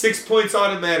 it's 6 points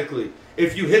automatically.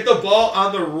 If you hit the ball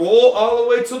on the roll all the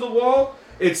way to the wall,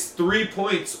 it's 3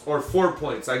 points or 4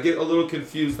 points. I get a little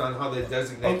confused on how they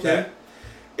designate that.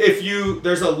 If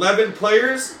there's 11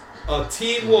 players, a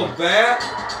team will bat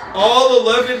all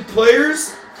 11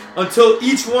 players until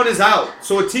each one is out.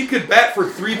 So a team could bat for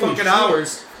 3 fucking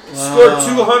hours. Score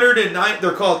 209.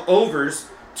 They're called overs.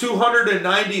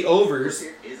 290 overs,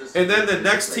 and then the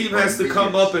next team has to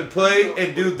come up and play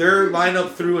and do their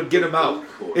lineup through and get them out.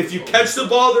 If you catch the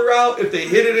ball, they're out. If they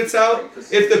hit it, it's out.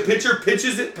 If the pitcher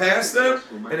pitches it past them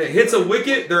and it hits a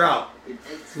wicket, they're out.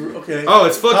 Okay. Oh,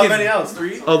 it's fucking. How many outs?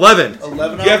 3? 11.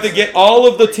 11 You have to get all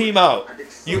of the team out.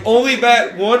 You only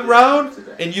bat 1 round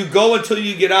and you go until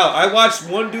you get out. I watched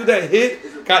one dude that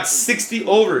hit, got 60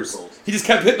 overs. He just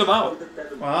kept hitting them out.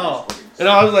 Wow. And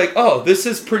I was like, oh, this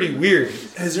is pretty weird.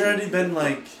 Has there already been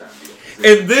like...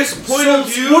 In this point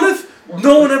of view... What if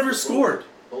no one ever scored?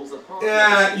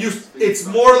 Yeah, it's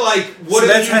more like... What so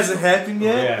that hasn't happened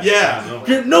yet?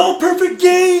 Yeah. No perfect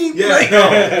game! Yeah,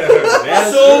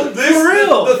 no. So this, for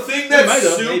real. The thing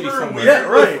that's super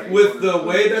weird with the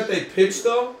way that they pitch,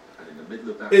 though,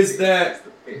 is that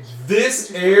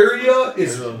this area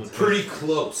is pretty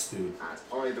close, dude.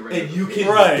 And you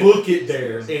can book it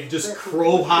there and just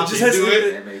crow hop into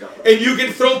it. And you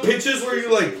can throw pitches where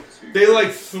they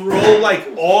throw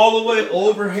all the way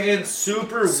overhand,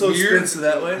 super weird. So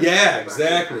that way? Yeah,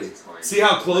 exactly. See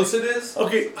how close it is?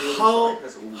 Okay, how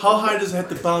high does it have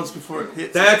to bounce before it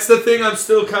hits? That's the thing I'm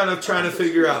still kind of trying to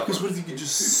figure out. Because what if you could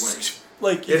just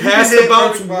it has to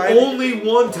bounce only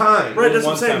one time. Right, that's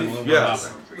what I'm saying. Yeah.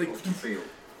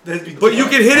 But you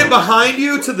can hit it behind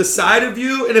you, to the side of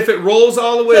you, and if it rolls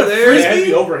all the way there... It has to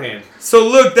be overhand. So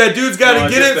look, that dude's got to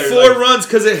get it 4 runs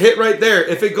because it hit right there.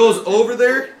 If it goes over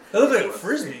there... That looks like a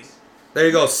frisbee. There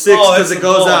you go, 6 because it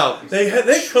goes out. They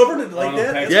covered it like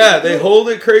that? Yeah, they hold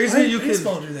it crazy. You can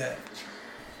do that.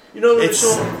 You know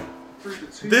what?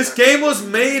 This game was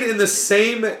made in the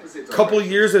same couple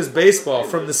years as baseball,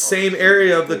 from the same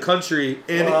area of the country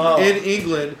in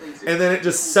England, and then it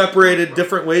just separated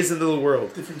different ways into the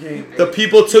world. Different game. The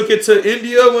people took it to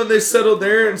India when they settled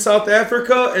there in South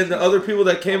Africa, and the other people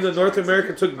that came to North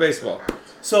America took baseball.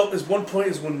 So is one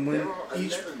point when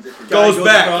each goes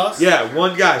back across? Yeah,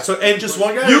 one guy. So and just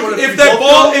one guy. If that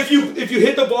ball, if you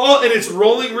hit the ball and it's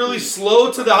rolling really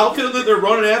slow to the outfield and they're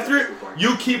running after it,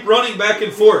 you keep running back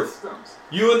and forth.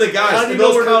 You and the guys, and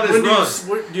those count as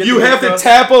runs. You have to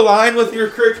tap a line with your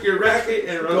racket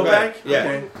and run back. Yeah.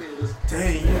 Okay.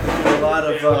 Dang, you have a lot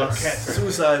of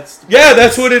suicides. Yeah,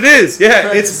 that's what it is.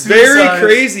 Yeah, it's very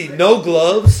crazy. No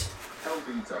gloves.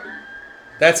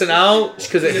 That's an out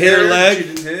because it hit her leg.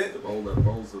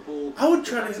 I would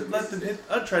try to let them hit.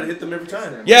 I'd try to hit them every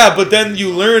time. Yeah, but then you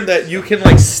learn that you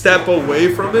can step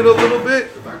away from it a little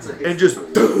bit and just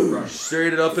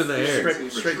straight it up in the air,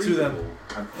 straight to them.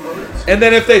 And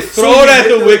then if they throw it at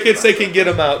the wickets, they can get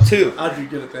them out too. I'd be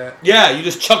good at that. Yeah, you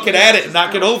just chuck it at it and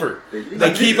knock it over.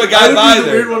 They keep a guy by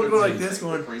there. Weird one to go like this,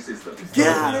 going. Get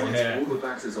out of it.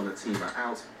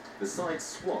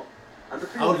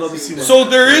 I would love to see that. So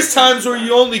there is times where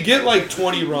you only get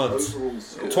 20 runs,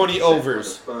 20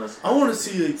 overs. I want to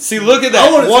see. See, look at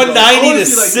that, 190 to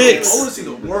 6. I want to see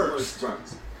the worst.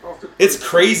 It's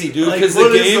crazy, dude. Because the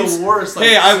games.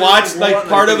 Hey, I watched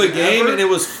part of a game and it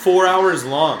was 4 hours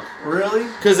long. Really?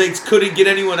 Because they couldn't get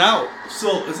anyone out.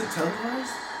 So is it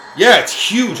televised? Yeah,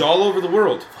 it's huge all over the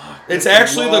world. It's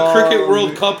actually the Cricket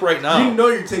World Cup right now. You know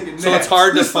you're taking naps. So it's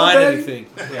hard to find anything.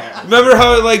 Yeah. Remember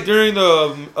how, like, during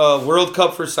the World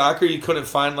Cup for soccer, you couldn't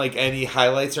find, like, any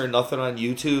highlights or nothing on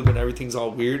YouTube and everything's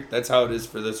all weird? That's how it is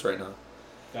for this right now.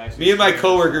 Me and my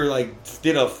coworker, like,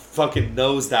 did a fucking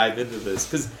nosedive into this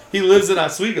because he lives in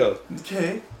Oswego.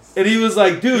 Okay. And he was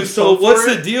like, dude, so what's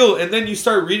the deal? And then you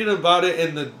start reading about it,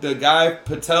 and the guy,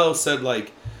 Patel, said,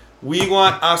 like, we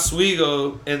want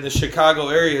Oswego in the Chicago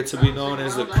area to be known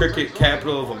as the cricket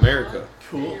capital of America.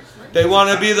 Cool. They want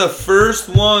to be the first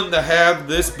one to have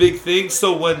this big thing,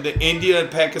 so when the India and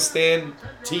Pakistan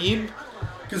team,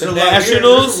 the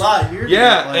Nationals,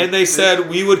 and they said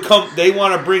we would come, they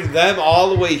want to bring them all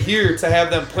the way here to have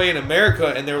them play in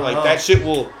America, and they were like, that shit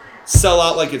will sell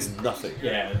out like it's nothing.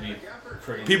 Yeah, I mean,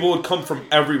 people would come from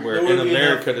everywhere in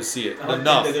America to see it.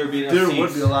 Enough. There would be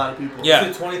a lot of people. Yeah.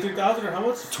 Is it 23,000 or how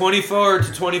much? 24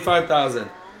 to 25,000.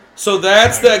 So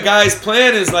that's the guy's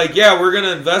plan is like, yeah, we're going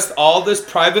to invest all this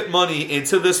private money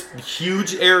into this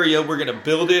huge area. We're going to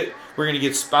build it. We're going to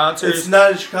get sponsors. It's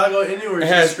not in Chicago anywhere. It's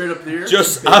just straight up there.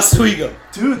 Just Oswego.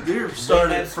 Dude, they're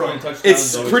starting from...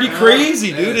 It's pretty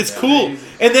crazy, dude. It's cool.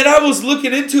 And then I was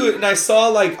looking into it, and I saw,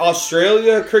 like,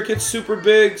 Australia, cricket's super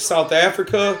big, South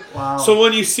Africa. Wow. So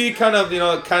when you see kind of, it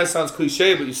kind of sounds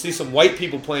cliche, but you see some white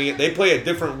people playing it, they play a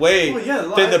different way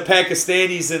than the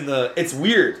Pakistanis and the... It's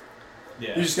weird.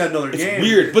 Yeah. You just got to know their game. It's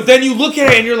weird. But then you look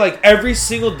at it, and you're like, every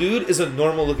single dude is a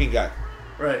normal-looking guy.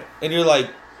 Right. And you're like...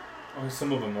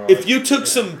 Some of them are. If you took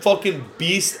some fucking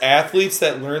beast athletes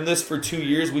that learned this for 2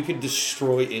 years, we could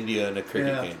destroy India in a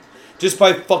cricket game. Just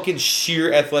by fucking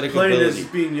sheer athletic ability.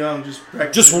 Just being young, just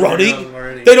running.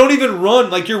 They don't even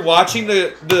run. Like, you're watching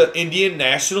the Indian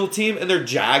national team, and they're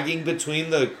jogging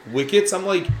between the wickets. I'm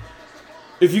like,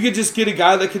 if you could just get a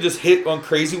guy that could just hit on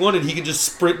crazy one, and he could just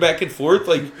sprint back and forth,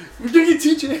 like... We're doing it,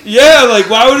 TJ. Yeah, like,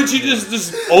 why wouldn't you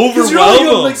just overwhelm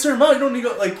them? Like, certain amount, you don't need to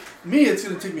go... Like, me, it's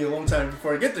going to take me a long time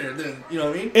before I get there. Then, you know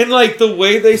what I mean? And, like, the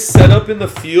way they set up in the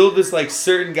field is, like,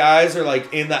 certain guys are,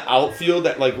 like, in the outfield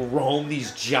that, like, roam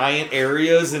these giant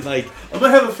areas and, like... I'm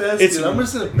going to have a fast dude. I'm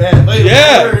just in a bad...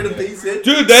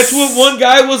 Dude, that's what one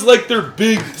guy was, like, their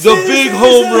big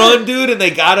home run, dude, and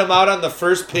they got him out on the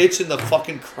first pitch, and the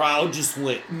fucking crowd just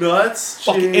went nuts.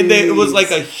 And it was, like,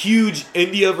 a huge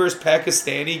India versus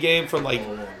Pakistani game from, like,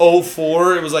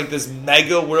 2004. It was, like, this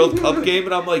mega World Cup game,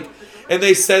 and I'm like... And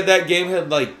they said that game had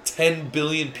like 10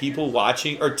 billion people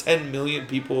watching, or 10 million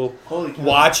people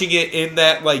watching it in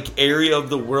that like area of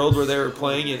the world where they were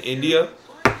playing in India.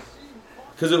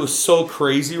 Because it was so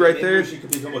crazy right there. You could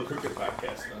become a cricket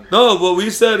podcast. Then. No, what we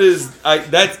said is, I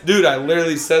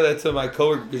literally said that to my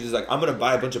coworker because she's like, I'm going to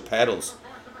buy a bunch of paddles.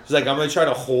 She's like, I'm going to try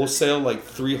to wholesale like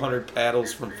 300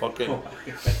 paddles from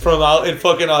out in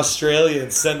fucking Australia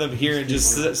and send them here and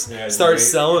just start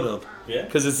selling them. Yeah.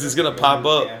 Because it's just going to pop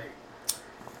up. Yeah.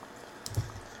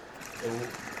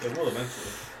 It will eventually.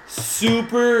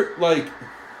 Super, like,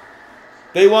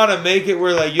 they want to make it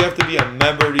where, like, you have to be a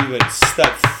member to even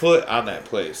step foot on that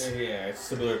place. Yeah, it's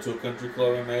similar to a country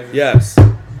club, I imagine. Yes.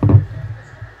 And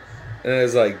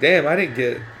it's like, damn, I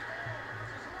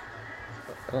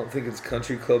don't think it's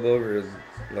country club over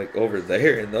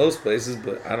there in those places,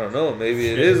 but I don't know. Maybe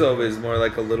it is always more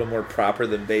like a little more proper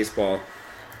than baseball.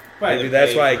 Right, maybe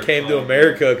that's why I came to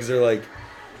America, because they're like,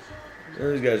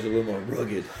 these guys are a little more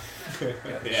rugged. Yeah,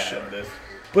 it is.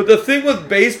 But the thing with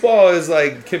baseball is,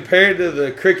 like, compared to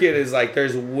the cricket, is like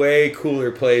there's way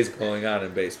cooler plays going on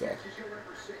in baseball.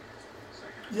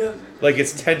 Yeah. Like,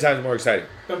 it's 10 times more exciting.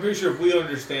 I'm pretty sure if we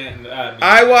understand...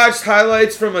 I watched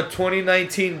highlights from a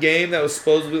 2019 game that was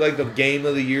supposed to be, like, the game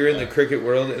of the year in the cricket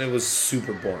world, and it was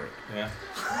super boring. Yeah.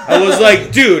 I was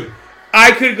like, dude,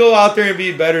 I could go out there and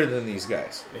be better than these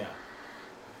guys. Yeah.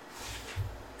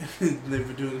 They've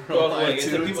been doing it for a while,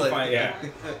 too.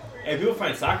 And people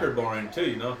find soccer boring,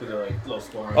 too, because they're, like, low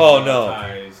scoring. Oh, no.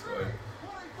 Ties,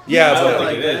 yeah, I don't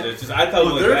think it is. It's just, I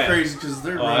thought they're crazy because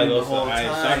they're running the whole time.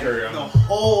 Soccer, the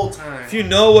whole time. If you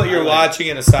know what you're watching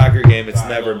in a soccer game, it's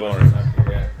never boring.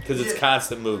 Because it's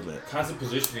constant movement. Constant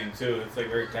positioning, too. It's, like,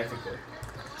 very tactical.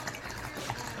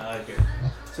 I like it.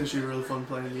 It's actually really fun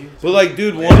playing games. But, like,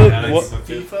 dude, one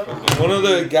of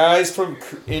the guys from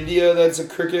India that's a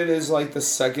cricket is, like, the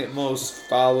second most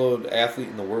followed athlete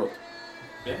in the world.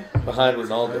 Yeah. Behind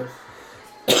Ronaldo.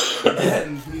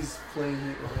 And he's playing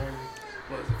it behind,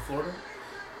 what is it, Florida?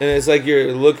 And it's like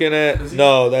you're looking at...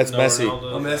 No, that's Messi.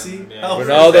 Messi? Yeah.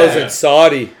 Ronaldo's in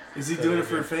Saudi. Is he doing it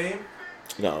for fame?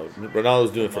 No,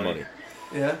 Ronaldo's doing it for money.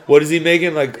 Yeah. What is he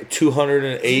making? Like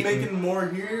 208. Is he making more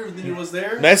here than he was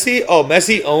there? Messi? Oh,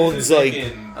 Messi owns like.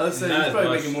 I would say he's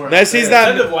probably making more. Messi's not.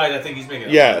 Incentive-wise, I think he's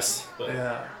making. Yes.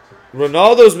 Yeah.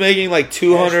 Ronaldo's making like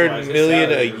 $200 Cash-wise, his million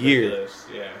salary a is year. ridiculous.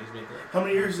 Yeah, he's making. How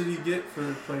many years did he get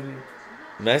for playing here?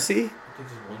 Messi? I think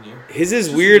it's 1 year. His is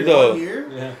Just weird 1 though. year?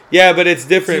 Yeah. Yeah, but it's Does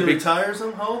he different. retire or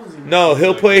something? How old is he? No,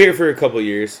 he'll play here for a couple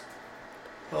years.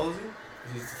 How old is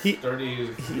he? He's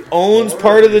 30. He owns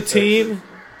part of the team.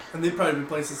 And they've probably been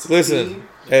playing since 16. Listen,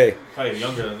 hey, Probably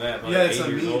younger than that. Like Yeah, it's 8 on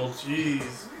years me. old. Jeez.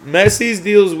 Messi's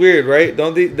deal's weird, right?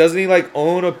 Doesn't he like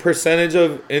own a percentage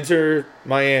of Inter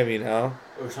Miami now?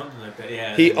 Or something like that.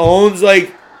 Yeah. He owns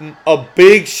like a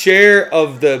big share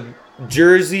of the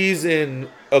jerseys and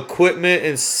equipment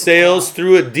and sales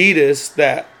through Adidas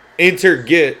that Inter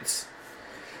gets.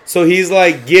 So he's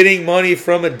like getting money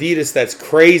from Adidas that's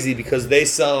crazy because they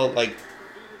sell like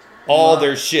all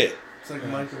their shit. It's like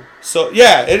Michael. So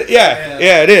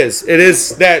it is. It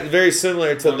is that very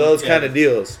similar to those kind of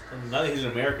deals. Now that he's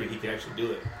in America, he can actually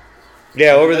do it.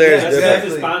 Yeah, over there is That's different.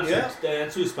 his sponsors. Yeah.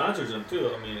 That's who sponsors him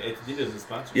too. I mean, Adidas is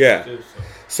sponsors Yeah. him too.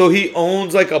 So he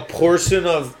owns like a portion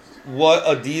of what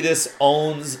Adidas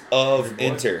owns of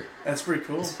Inter. That's pretty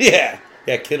cool. Yeah.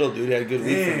 Yeah, Kittle, dude, had a good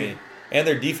week for Dang. me. And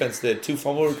their defense did. 2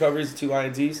 fumble recoveries, 2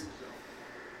 INTs.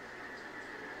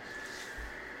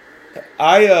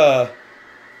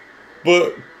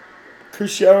 But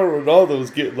Cristiano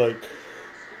Ronaldo's getting like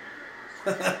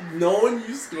Knowing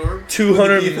you scored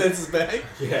 200 when the defense is back,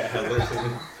 Yeah, literally.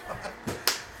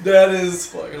 that is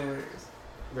fucking hilarious.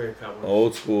 Very Cowboys.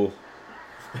 old school.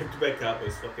 Back-to-back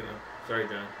Cowboys fucking up. Sorry,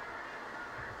 John.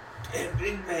 Damn,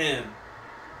 big man.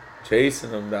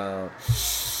 Chasing them down.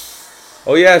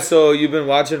 Oh, yeah, so you've been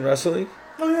watching wrestling?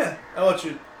 Oh yeah, I watch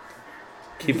it.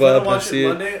 Keep If I don't up and watch see it it?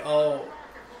 Monday, I'll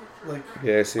like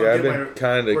Yeah, see, I'll I've get been my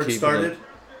kind of work keeping started, up.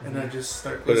 and I just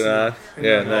start Put it listening. on? And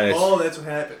Yeah, I'm like, nice. oh, that's what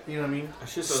happened. You know what I mean? I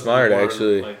should Smart,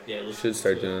 actually. listen Should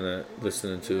start to it. doing that,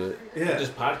 listening to it. Yeah,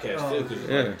 Just podcasts too, because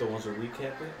Yeah. like the ones that recap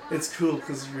it. it's cool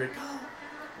because you're like,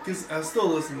 because I still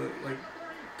listen to like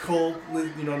Cole. You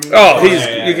know what I mean? Oh,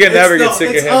 yeah. you can never get sick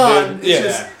of it's him, on. dude. It's Yeah.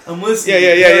 just I'm listening.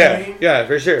 Yeah, you know what I mean? Yeah,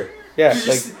 for sure. Yeah, You, like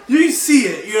just, you see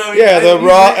it, you know what I mean? Yeah, the I-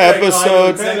 raw usually, like,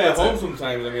 episodes. I'm I at would home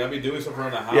sometimes. I mean, I'll be doing stuff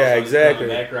around the house. Yeah, I'll just put it exactly. in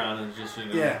the background and just, you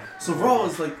know. Yeah, so Raw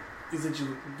is like, is it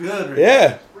you good? Right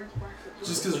yeah.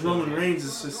 Just because Roman Reigns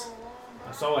is just.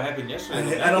 I saw what happened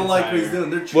yesterday. I don't like what he's doing.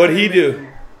 They're What'd he trying to do? make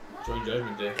him- Join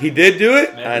Judgment Day. He did do it?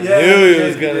 I Yeah, knew he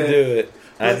was he going to did. do it.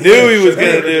 I But knew he was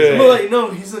Hey, going to do But it. like,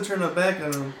 no, he's gonna turn that back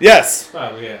on him. Yes.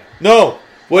 Probably, yeah. No.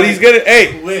 What he's going to...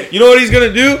 Hey, Quick. you know what he's going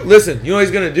to do? Listen, you know what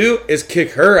he's going to do? Is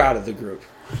kick her out of the group.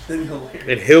 Then he'll.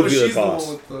 And he'll But be the she's boss.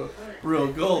 The one with the real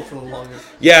goal for the longest.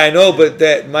 Yeah, I know, but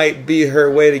that might be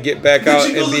her way to get back Then out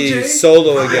she and goes with be Jay?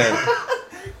 solo again.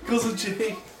 Goes with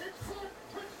Jay.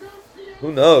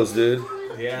 Who knows, dude?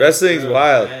 Yeah. Wrestling's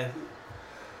wild. Yeah.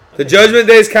 The Judgment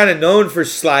Day is kind of known for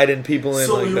sliding people in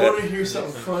So like you that. want to hear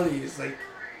something funny? It's like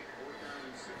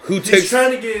Who he's takes...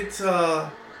 trying to get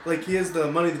like he has the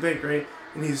Money in the Bank, right?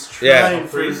 And he's Yeah. trying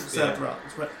for Priest, Seth yeah.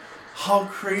 Rollins. But how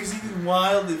crazy and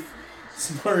wild if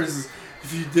smart is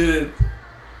if you did it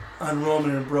on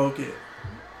Roman and broke it,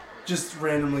 just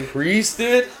randomly. Priest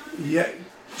did? Yeah,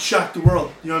 shock the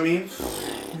world. You know what I mean?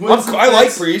 Wins the I like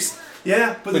best- Priest.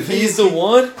 Yeah, but the thing he's is, the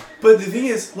one? But the thing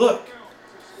is, look,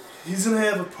 he's gonna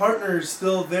have a partner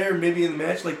still there, maybe in the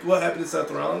match. Like what happened to Seth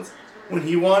Rollins when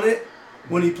he won it,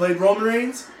 when he played Roman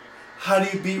Reigns. How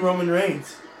do you beat Roman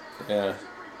Reigns? Yeah.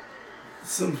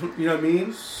 So, you know what I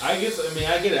mean? I get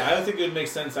it. I don't think it would make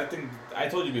sense. I think I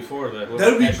told you before that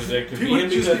That'd be- matches there could be people him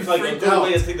would just because be it's like a freaked good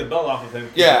way out. to take the belt off of him.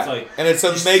 'Cause Yeah. It's like, And it's a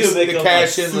you makes still make the him,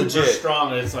 cash like, in super legit.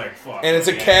 strong, and it's like fuck. And it's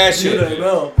a man. cash in. Dude, I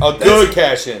know. A good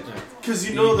cash in. Because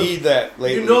you You know need that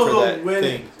lately you know for they'll that win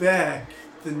thing. it back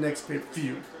the next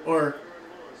pay-per-view or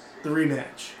the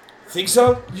rematch. Think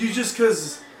so? You just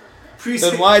because.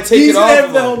 Then why take he's it off gonna have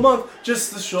of the him? whole month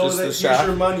just to show Just that the here's shot?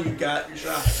 your money, you got your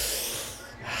shot.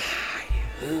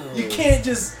 You can't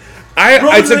just.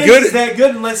 It's a Roman Reigns good... is that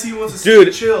good unless he wants to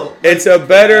Dude, chill. It's a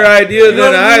better idea You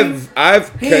know than what I mean?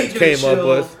 I've He ain't gonna came up chill.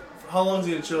 with. How long is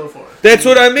he gonna chill for? That's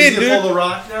what I mean, Is he gonna dude. pull the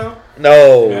Rock now?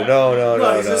 No, Yeah.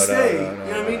 no, he's gonna stay. no, You know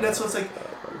what I mean? That's what's like.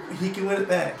 He can win it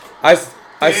back. I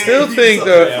still Hey, think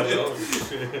you the Yeah, well,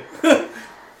 shit.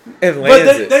 and But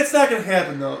lands it. that's not gonna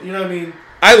happen though. You know what I mean?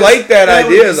 I like that that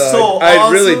would idea be though. so I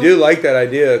really awesome. do like that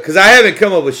idea because I haven't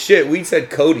come up with shit. We said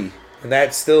Cody, and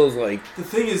that still is like The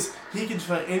thing is, he can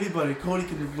find anybody. Cody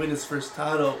can win his first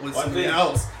title with One somebody thing-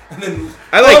 else, and then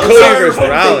I like Oh, Cody sorry, versus one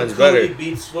thing, Rollins Cody better.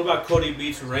 beats. What about Cody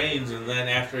beats Reigns, and then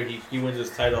after he wins his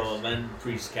title, and then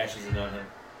Priest cashes in on him.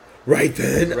 Right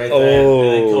then, Right then, and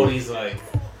then oh, Cody's like,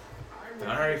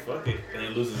 "All right, fuck it," and he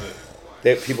loses it.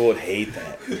 that people would hate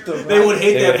that. They would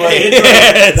hate that, but Yeah, it's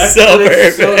like, it's that's so what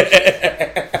it's perfect.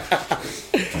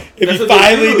 If he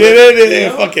finally did it, they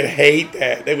would fucking hate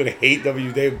that. They would hate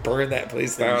W. They would burn that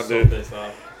place down, dude.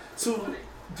 So,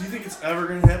 do you think it's ever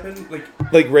gonna happen?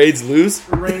 Like Raids lose?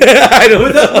 Reign, I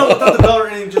don't know. Without the belt or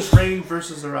anything, just Reign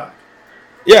versus The Rock.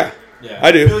 Yeah,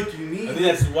 I do. I feel like you need. I think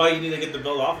that's why you need to get the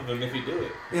belt off of him if you do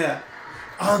it. Yeah.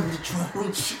 On the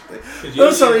tribal shit.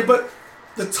 I'm sorry, but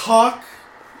the talk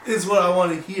is what I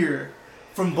want to hear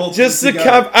from both. Just the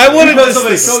I wanted just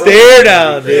the stare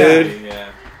down, dude. Yeah.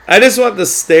 I just want the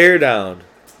stare down.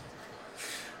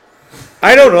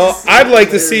 I don't know. I'd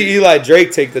like to see Eli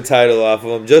Drake take the title off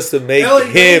of him just to make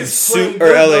him suit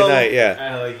or LA Knight. Yeah.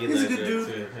 I like Eli He's a good Drake dude.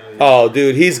 too. Oh,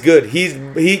 dude, he's good.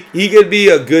 He could be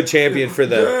a good champion for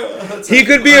them. He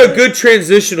could be a good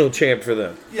transitional champ for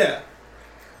them. Yeah.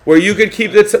 Where you could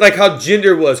keep it like how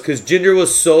Jinder was, because Jinder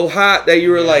was so hot that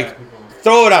you were like,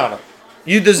 throw it on him.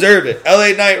 You deserve it. LA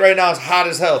Knight right now is hot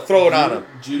as hell. Throw it on him.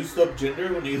 Juiced up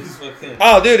Jinder when he was fucking.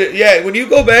 Oh, dude, yeah. When you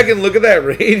go back and look at that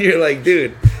reign, you're like,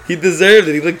 dude, he deserved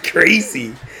it. He looked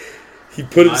crazy. He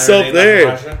put himself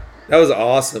there. That was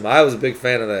awesome. I was a big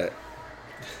fan of that.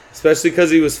 Especially because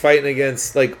he was fighting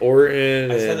against, like, Orton.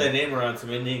 I said that name around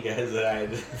some Indian guys that I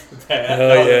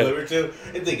delivered to.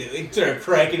 And they started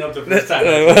cracking up the first time.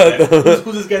 Who does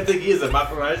this guy think he is? A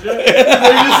Maharaja? They're just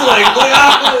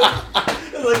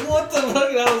like, what the fuck?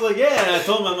 And I was like, yeah. And I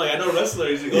told him, I'm like, I know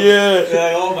wrestlers. He goes, yeah.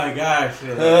 They're like, oh my gosh.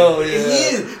 Like, hell yeah. He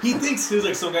is. He thinks, he was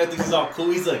like, some guy thinks he's all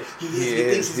cool. He's like, he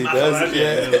thinks he's Maharaja.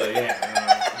 Yeah. And they're like, yeah.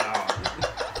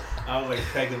 No. I was like,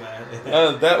 cracking my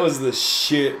head. That was the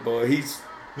shit, boy.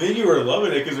 Then you were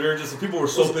loving it because we were just people were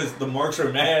so pissed. The marks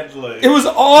were mad. Like it was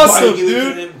awesome,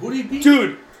 dude. Who did he beat?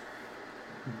 Dude,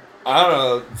 I don't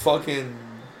know. Fucking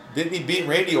didn't he beat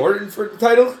Randy Orton for the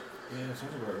title? Yeah,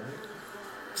 something about right.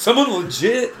 Someone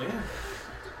legit. Yeah.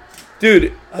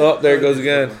 Dude, there it goes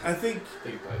again. I think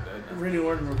Randy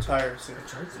Orton retires soon.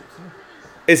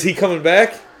 Is he coming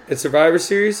back at Survivor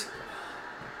Series?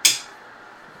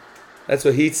 That's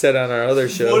what he said on our other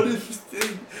show. What is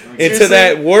this? Into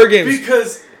that War Games.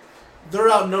 Because they're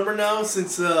outnumbered now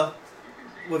since,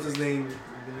 what's his name?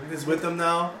 Is with them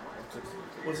now.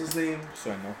 What's his name?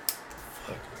 So I know.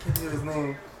 Fuck, I can't think of his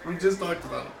name. We just talked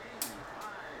about him.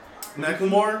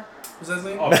 Macklemore? Was that his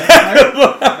name? Oh,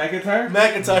 McIntyre?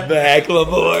 McIntyre.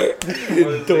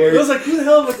 Macklemore. I was like, who the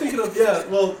hell am I thinking of? Yeah,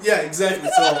 well, yeah, exactly.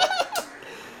 So,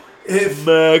 if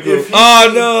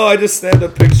no, I just snapped a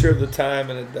picture of the time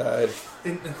and it died.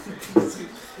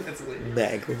 That's hilarious.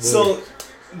 Macklemore. So,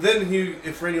 then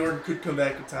if Randy Orton could come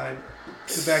back in time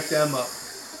to back them up,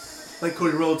 like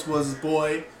Cody Rhodes was his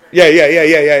boy. Yeah.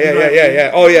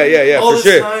 Oh yeah, all for this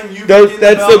sure. Time you that's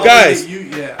the guys.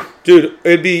 Yeah. Dude,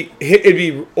 it'd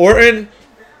be Orton,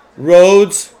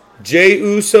 Rhodes, Jey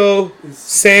Uso,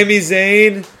 Sami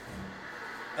Zayn,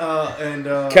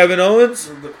 and Kevin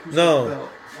Owens. No.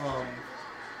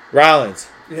 Rollins.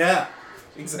 Yeah,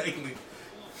 exactly.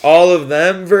 All of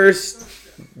them versus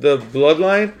the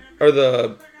Bloodline or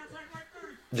the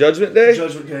Judgment Day.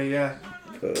 Judgment Day, yeah.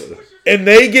 And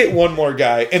they get one more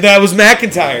guy, and that was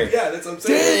McIntyre. Yeah, that's what I'm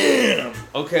saying. Damn.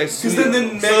 Okay, because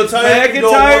then McIntyre can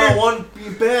go one-on-one, be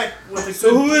back with the.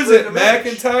 So who is it?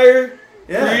 McIntyre,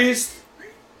 yeah. Priest,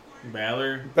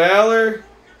 Balor,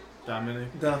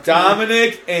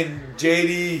 Dominic, and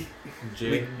JD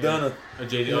McDonough.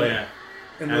 JD, oh yeah.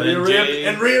 And Rhea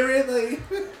Ripley.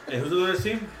 And who's the other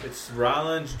team? It's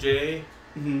Rollins, Jay,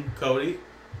 Cody.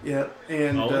 Yeah,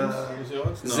 and Owens?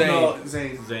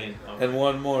 Zayn. Okay. And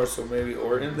one more, so maybe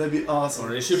Orton. That'd be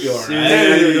awesome. It should be Orton.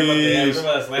 Is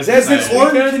that this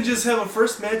Orton weekend? can just have a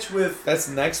first match with. That's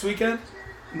next weekend.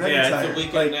 Yeah, it's a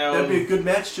weekend now. That'd be a good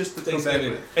match just to come back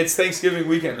with. It's Thanksgiving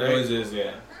weekend, right? It always is,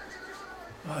 yeah.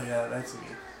 Oh yeah, that's me.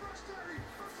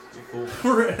 Cool.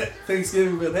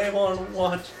 Thanksgiving, but they want to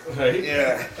watch. Right?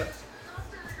 Yeah.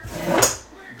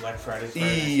 Black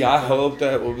Friday. I hope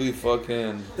that will be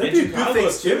fucking. That'd be a good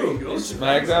Thanksgiving.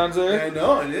 SmackDown's there? Yeah, I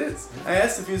know, it is. I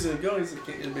asked if he was going to go. He said,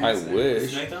 can't. I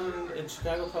wish. SmackDown in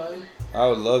Chicago, probably? I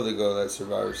would love to go to that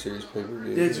Survivor Series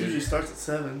pay-per-view. Yeah, it usually starts at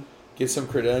 7. Get some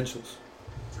credentials.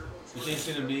 You think it's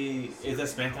going to be. Is that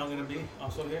SmackDown going to be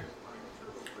also here?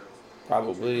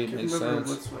 Probably. Makes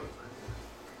sense.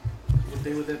 What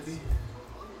day would that be?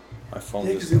 My phone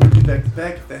because it would be back to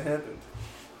back if that happened.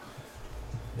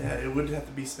 Yeah, it would have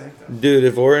to be SmackDown. Dude,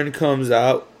 if Orton comes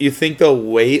out, you think they'll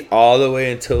wait all the way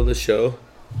until the show?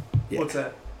 Yeah. What's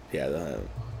that? Yeah, they'll have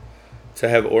to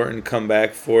have Orton come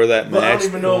back for that match. I don't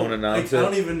even know. I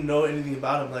don't even know anything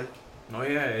about him. Oh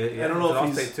yeah. I don't know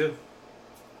if he's too.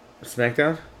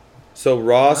 SmackDown. So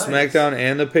Raw, SmackDown,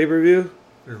 and the pay-per-view.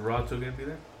 Is Raw 2 gonna be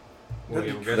there?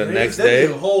 The next day?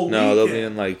 No, they'll be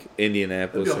in like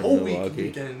Indianapolis or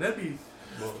Milwaukee. That'd be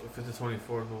Well, if it's the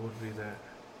 24th, what would be that?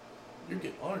 You're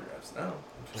getting autographs now.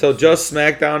 So just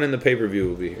SmackDown and the pay-per-view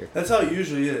will be here. That's how it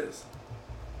usually is.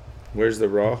 Where's the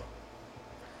Raw?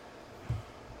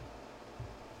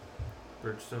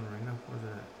 Bridgestone Arena? Where's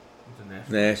that? It's in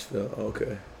Nashville. Nashville,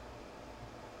 okay.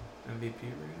 MVP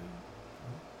Arena?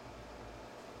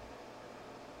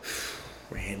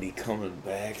 Randy coming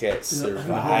back at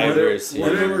Survivor Series.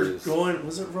 When we were going,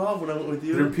 was it Rob when I went with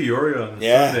you? They're in Peoria on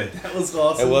Yeah. Sunday. That was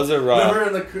awesome. It wasn't Rob.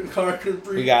 Remember in the car?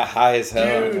 We got high as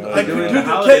hell. Dude,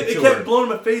 it kept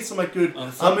blowing in my face. I'm like, dude,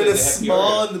 I'm in a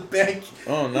small in the back.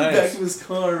 Oh, nice. The back of his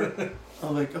car.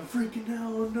 I'm like, I'm freaking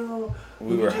out. Oh no.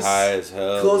 We were high as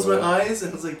hell. Closed my eyes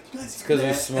and I was like, you guys. Because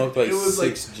we smoked like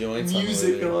 6 joints.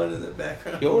 Music on in the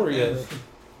background. Peoria.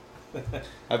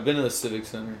 I've been to the Civic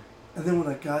Center. And then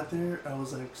when I got there, I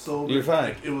was like, so. You're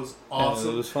fine. Like, it was awesome.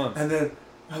 Yeah, it was fun. And then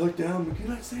I looked down. I'm like, you're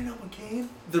not staying up with Kane?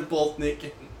 They're both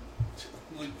naked.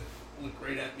 Look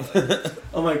right at me. Like,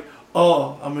 I'm like,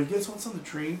 oh, I'm like, you guys want something to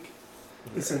drink?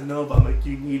 They said no, but I'm like,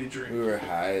 you need a drink. We were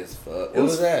high as fuck. What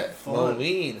was that? Fun.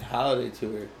 Halloween holiday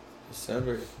tour,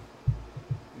 December.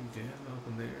 Yeah,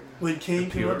 welcome there. When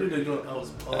Kane came up, dude, I was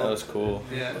pumped. That was cool.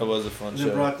 Yeah, that was a fun and show.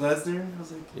 then Brock Lesnar, I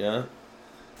was like, yeah,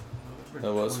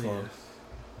 that was fun.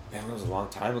 Man, that was a long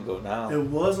time ago now. It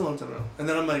was a long time ago. And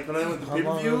then I'm like, when I went to the pay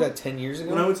per view, was that 10 years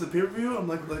ago? When I went to the pay per view, I'm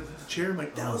like the chair, I'm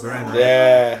like, that was that.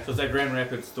 Yeah. So it's at Grand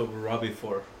Rapids, the Robbie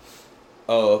 4.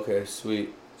 Oh, okay,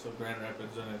 sweet. So Grand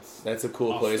Rapids, and it's. That's a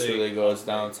cool place where they go. It's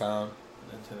downtown.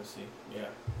 In Tennessee, yeah.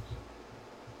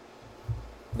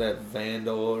 That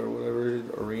Vandal or whatever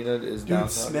arena is Dude, downtown.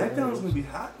 SmackDown's gonna be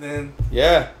hot then.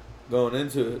 Yeah, going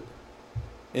into it.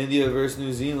 India versus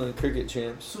New Zealand cricket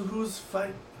champs. So who's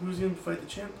gonna fight the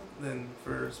champ then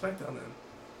for SmackDown then?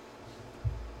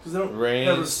 Because they don't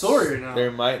have a story right now.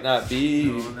 There might not be.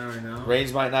 No, not right now.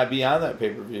 Reigns might not be on that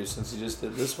pay-per-view since he just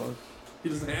did this one. He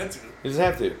doesn't have to. He doesn't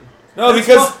have to. No,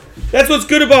 because that's what's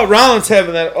good about Rollins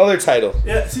having that other title.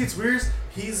 Yeah, see, it's weird.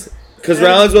 Because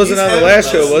Rollins wasn't on the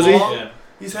last show, was he? Yeah.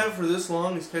 He's had it for this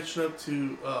long. He's catching up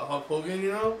to Hulk Hogan,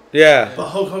 you know? Yeah. But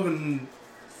Hulk Hogan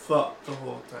fucked the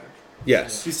whole time.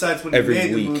 Yes. Besides when he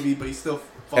made the movie, but he still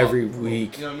fucked. Every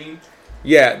week. You know what I mean?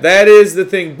 Yeah, that is the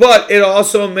thing. But it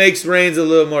also makes Reigns a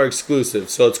little more exclusive,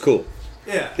 so it's cool.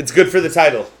 Yeah. It's good for the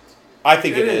title. I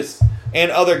think it is. And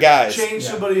other guys. Change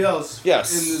somebody else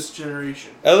yes. in this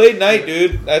generation. LA Knight,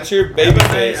 dude. That's your baby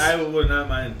face. I would not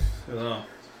mind at all.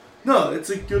 No, it's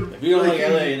a good... If you don't like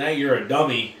LA Knight, you're a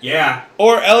dummy. Yeah.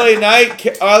 Or LA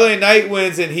Knight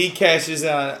wins and he cashes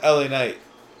on LA Knight.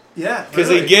 Yeah. Because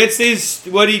he gets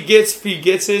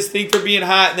his thing for being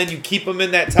hot, and then you keep him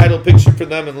in that title picture for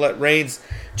them and let Reigns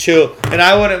chill. And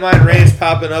I wouldn't mind Reigns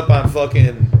popping up on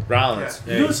fucking Rollins.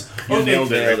 Yeah. You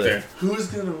nailed it right there. Who's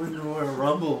going to win the Royal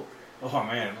Rumble? Oh,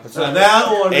 man.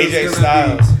 That one AJ is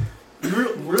Styles.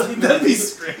 Really? That'd be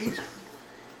strange.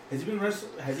 Has he been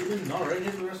wrestling? Has he been? No, right? He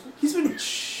hasn't been wrestling? He's been...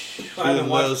 I haven't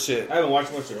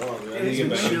watched much at all. I need to get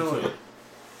back into it.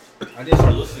 I did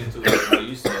start listening to it. I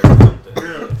used to or something.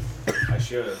 Really? I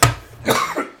should.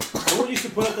 Someone used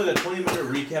to put up like a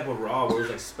 20-minute recap of Raw where it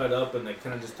was like sped up and they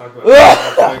kind of just talked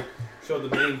about like, showed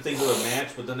the main things of the match,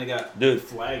 but then they got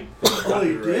flagged. Oh,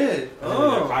 you did? They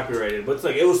got copyrighted. But it's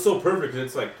like, it was so perfect because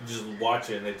it's like, you just watch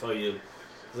it and they tell you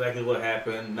exactly what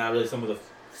happened. Not really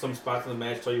some spots in the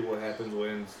match tell you what happens,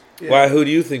 wins. Yeah. Why? Who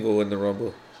do you think will win the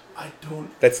Rumble? I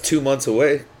don't... That's 2 months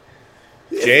away.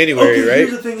 January, right?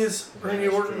 Here's the thing is, Randy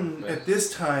Orton at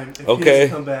this time, if he doesn't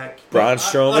come back... Braun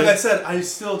Strowman? Like I said, I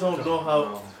still don't know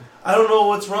how... I don't know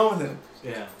what's wrong with him.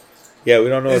 Yeah. Yeah, we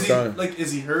don't know what's wrong. Like,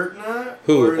 is he hurt now?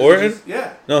 Who, Orton?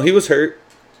 Yeah. No, he was hurt.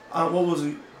 What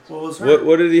was hurt?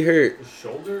 What did he hurt? His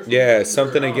shoulder? Yeah,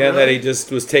 something again that he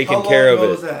just was taking care of it. How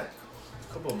long ago was that?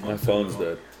 A couple of months. My phone's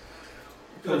dead.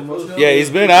 Yeah, yeah, he's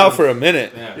been out for a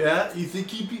minute. Yeah, you think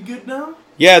he'd be good now?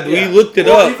 Yeah, we looked it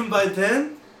up. Even by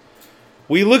then?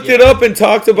 We looked it up and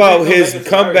talked about his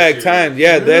comeback time.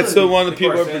 Yeah, that's the one that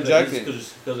people are projecting.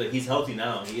 Because he's healthy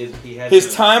now.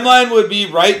 His timeline would be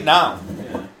right now.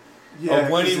 Yeah,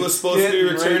 of when he was supposed to be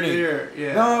returning.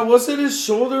 Right No, was it his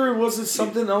shoulder or was it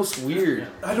something else weird?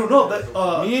 I don't know.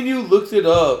 That me and you looked it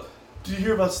up. Did you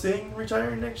hear about Sting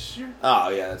retiring next year? Oh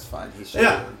yeah, that's fine. He should.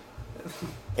 Yeah.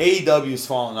 AEW's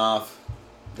falling off.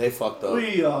 They fucked up.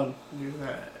 We all knew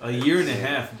that. A year and a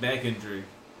half back injury.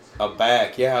 A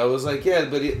back, yeah. I was like, yeah,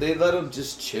 but they let him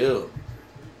just chill.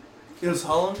 It was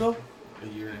how long ago? A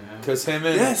year and a half. Because him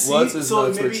and what's his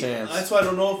nuts were champs. That's why I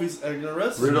don't know if he's going to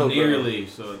wrestle. Riddle nearly,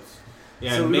 so it's...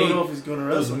 Yeah, so we don't know if he's going to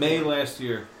wrestle. It was May last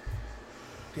year.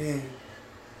 Damn.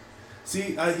 See,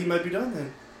 he might be done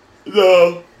then.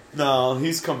 No,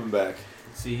 he's coming back.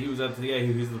 See, he was at the at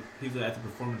the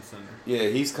performance center. Yeah,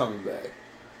 he's coming back.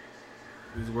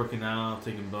 He's working out,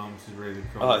 taking bumps. He's ready to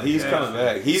come. Oh, he's coming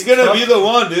back. He's gonna be the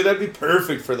one, dude. That'd be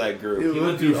perfect for that group. He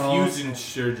went through fusion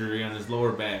surgery on his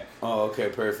lower back. Oh, okay,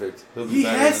 perfect. He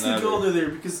has to go there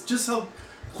because just how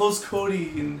close Cody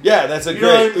and that's a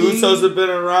great. Usos have been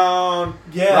around.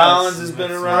 Yeah, Rollins has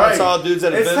been around. Right. It's all dudes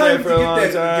that have been there for a long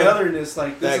time. That togetherness,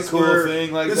 like this that is cool where,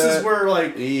 thing, like this that. is where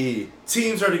like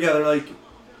teams are together. Like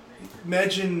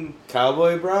imagine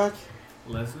Cowboy Brock,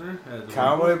 Lesnar,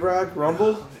 Cowboy Brock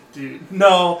Rumble. Dude,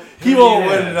 no, he won't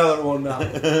win another one now.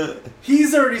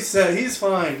 He's already said he's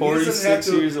fine.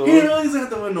 46 years old. He really doesn't have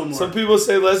to win no more. Some people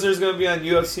say Lesnar's going to be on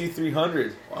UFC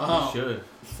 300. Wow. He should.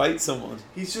 Fight someone.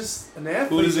 He's just an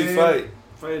athlete. Who does he fight?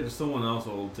 Fight someone else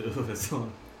old,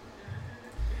 too.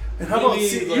 And how about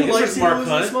you like Cena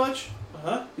losing this much?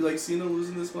 Huh? You like Cena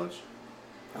losing this much?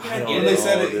 When they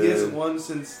said he hasn't won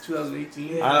since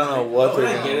 2018. I don't know what they're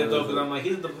doing. I get it, though, because I'm like,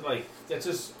 that's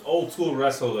just old school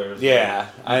wrestlers. Yeah,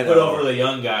 I know. Put over the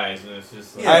young guys, and it's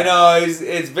just. Like, I know,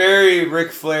 it's very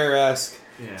Ric Flair-esque.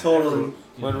 Yeah, totally.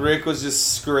 When Rick was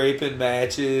just scraping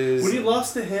matches. When he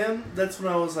lost to him, that's when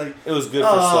I was like, it was good for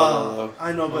Solo, though.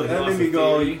 I know, but that made me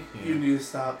go, you need to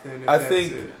stop then. I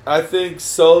think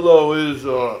Solo is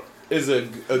a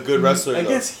good wrestler. I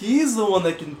guess he's the one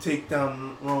that can take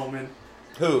down Roman.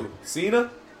 Who? Cena?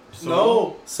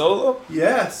 No. Solo?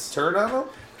 Yes. Turn on him?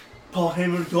 Paul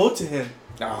Heyman would go to him.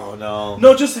 Oh, no.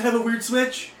 No, just to have a weird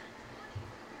switch.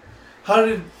 How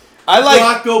did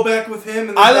Brock go back with him?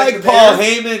 And I like Paul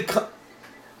Heyman.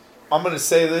 I'm going to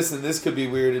say this, and this could be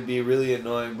weird and be really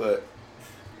annoying, but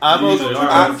I'm okay.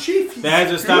 That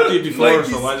hasn't stopped you before,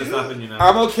 so why is it stopping you now?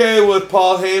 I'm okay with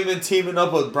Paul Heyman teaming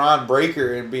up with Braun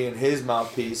Breaker and being his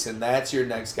mouthpiece, and that's your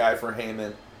next guy for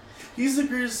Heyman. He's the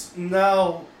greatest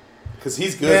now. Because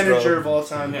he's good, manager of all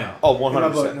time now. Oh,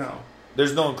 100%. Now.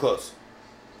 There's no one close.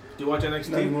 Do you watch NXT?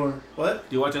 Not anymore. What?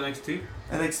 Do you watch NXT?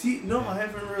 NXT? No, I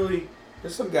haven't really.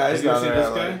 There's some guys down there. This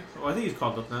guy? Oh, I think he's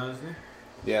called up now, isn't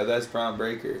he? Yeah, that's Braun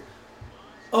Breaker.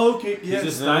 Oh, okay, yeah.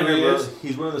 He's a Steiner.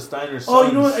 He's one of the Steiner sons. Oh,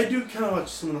 you know what? I do kind of watch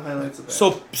some of the highlights of that.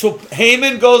 So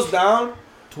Heyman goes down.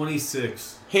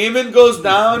 26. Heyman goes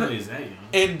down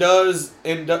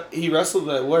and he wrestled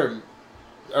at where?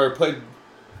 Or played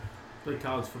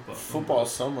college football. Football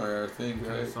somewhere, I think.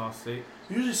 Arkansas State.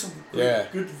 Usually some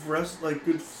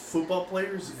good football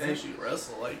players actually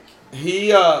wrestle. Like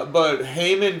but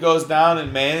Heyman goes down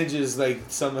and manages like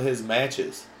some of his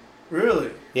matches.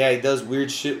 Really? Yeah, he does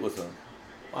weird shit with them.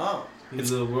 Wow.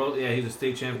 He's a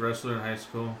state champ wrestler in high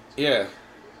school. Yeah.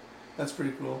 That's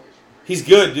pretty cool. He's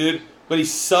good, dude. But he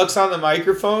sucks on the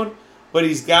microphone. But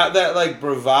he's got that like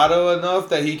bravado enough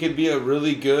that he could be a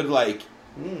really good like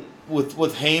with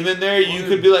Heyman there. You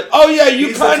could be like, oh yeah,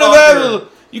 you kind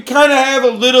of have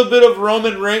a little bit of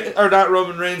Roman Reigns, or not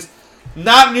Roman Reigns,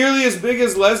 not nearly as big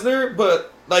as Lesnar,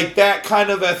 but like that kind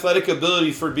of athletic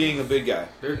ability for being a big guy.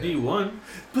 They're D1.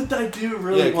 But I do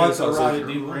really want the Rock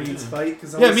Reigns fight.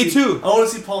 Cause me too. I want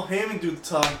to see Paul Heyman do the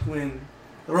talk when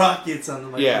the Rock gets on the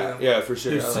microphone. Yeah, for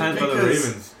sure. He's signed by the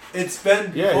Ravens. It's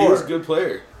been before. Yeah, he was a good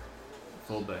player.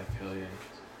 Fullback, hell yeah.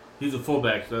 He's a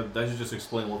fullback. That should just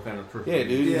explain what kind of person. Yeah,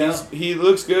 dude. Yeah. He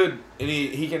looks good, and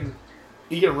he can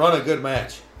run a good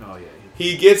match. Oh yeah.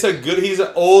 He's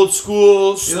an old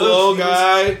school slow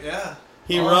guy. Yeah.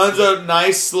 He runs a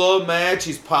nice slow match.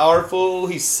 He's powerful.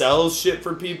 He sells shit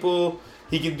for people.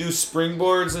 He can do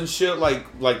springboards and shit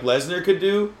like Lesnar could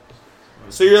do.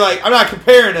 So you're like, I'm not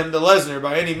comparing him to Lesnar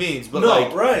by any means, but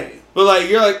But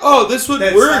you're like, oh, this would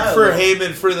work for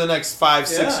Heyman for the next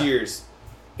 5-6 years,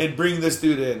 and bring this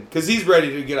dude in because he's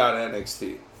ready to get out of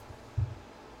NXT.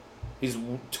 He's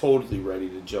totally ready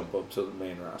to jump up to the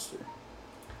main roster.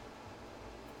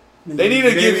 They need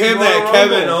to give him that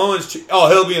Kevin Owens.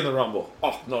 He'll be in the Rumble.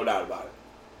 Oh, no doubt about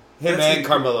it. Him and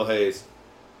Carmelo Hayes.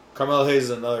 Carmelo Hayes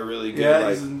is another really good. Yeah,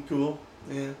 he's cool.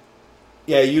 Yeah.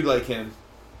 Yeah, you'd like him.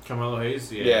 Carmelo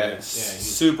Hayes? Yeah. He's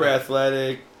super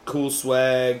athletic, cool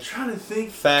swag. I'm trying to think.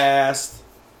 Fast.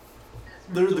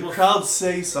 The crowd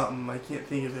say something. I can't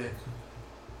think of it.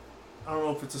 I don't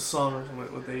know if it's a song or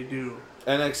something what they do.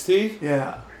 NXT?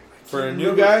 Yeah. For a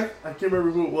new guy? I can't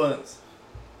remember who it was.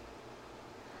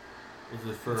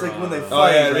 Was it for, it's like when they fight. Oh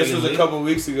yeah, this was a couple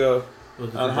weeks ago.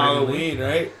 On Halloween,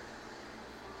 right?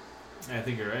 I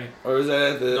think you're right. Or was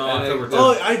that at the... No, October 10th.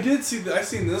 Oh, I did see that. I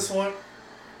seen this one.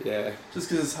 Yeah. Just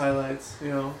because it's highlights, you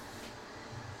know.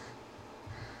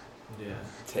 Yeah.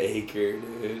 Taker,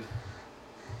 dude.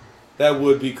 That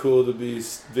would be cool to be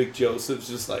Vic Joseph's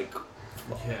just like...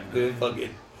 dude,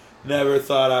 fucking... Never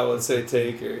thought I would say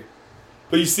Taker.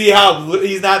 But you see how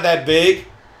he's not that big?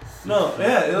 No,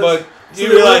 yeah. But you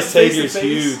realize Taker's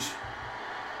huge.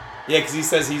 Yeah, because he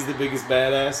says he's the biggest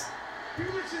badass. You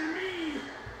listen to me,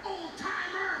 old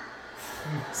timer.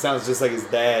 Sounds just like his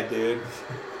dad, dude.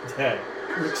 Dad.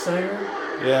 Rick Steiner?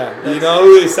 Yeah. You know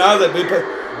who he sounds like?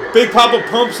 Big Papa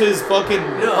Pump's his fucking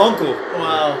uncle.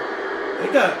 Wow.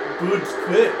 They got booed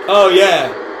quick. Oh, yeah.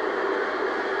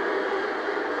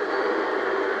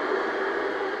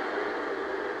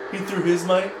 He threw his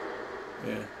mic.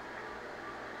 Yeah.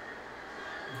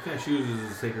 What kind of shoes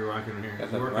is Taker rocking here? Got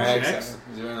He's them working racks. Shaqs?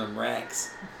 He's wearing them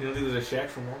racks. You don't think there's a Shaq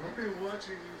from Walmart? I've been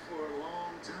watching you for a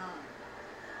long time.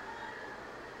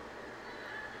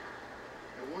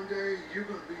 And one day you're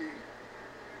going to be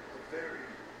a very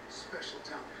special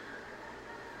talent.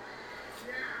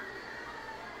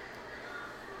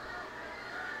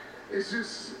 It's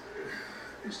just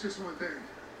one thing.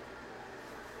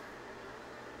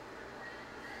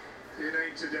 It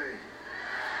ain't today.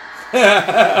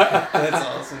 That's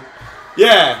awesome.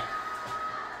 Yeah.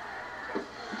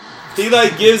 He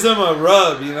like gives him a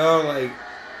rub, you know, like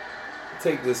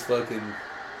take this fucking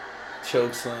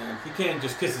choke slam. You can't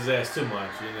just kiss his ass too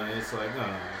much, you know. It's like,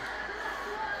 no.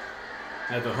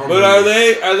 But are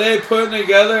they putting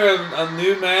together a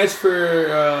new match for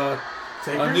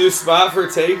a new spot for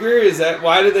Taker? Is that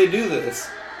why did they do this?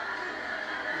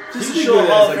 Just to show a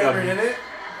Hall of Famer in it.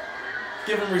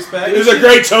 Give him respect. It was a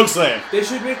great choke slam. They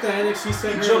should make the NXT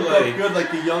segment like good, like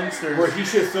the youngsters. Where he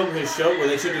should film his show, where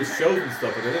they should do shows and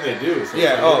stuff. But I think they do. So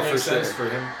yeah, it makes sense for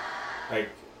him. Like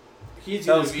he's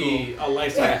going to be a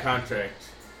lifetime contract.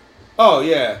 Oh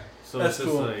yeah. So that's it's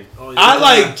cool. Like, I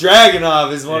like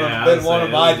Dragunov is one of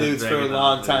my dudes for a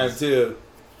long time too.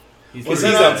 Because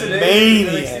he's a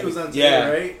maniac. It was on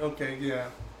today, right? Okay, yeah.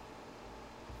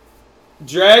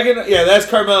 That's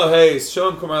Carmelo Hayes. Show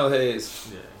him Carmelo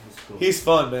Hayes. Yeah, he's cool. He's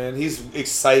fun, man. He's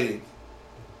exciting.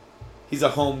 He's a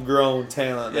homegrown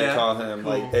talent, they call him.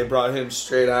 Cool. Like, they brought him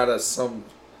straight out of some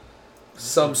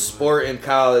sport in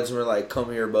college and were like, come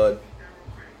here, bud.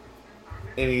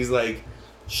 And he's like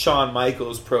Shawn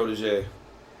Michaels' protege.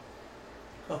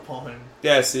 Upon him.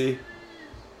 Yeah, see?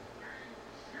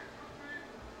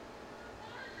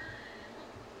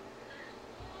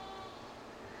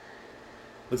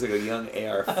 Looks like a young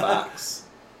AR Fox.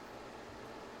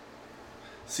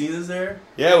 Cena's there?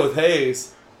 Yeah, with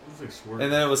Hayes. Like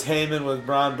and then it was Heyman with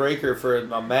Braun Breaker for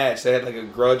a match. They had like a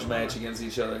grudge match against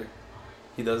each other.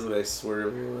 He does look like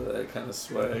Swerve with that kind of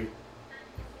swag.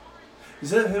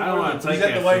 Is that him? I don't want to He's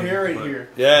got the white hair right here.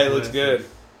 Yeah, he looks good.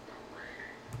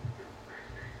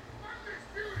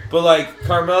 But like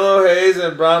Carmelo Hayes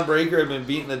and Braun Breaker have been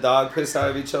beating the dog piss out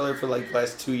of each other for like the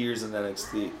last 2 years in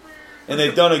NXT. And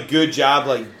they've done a good job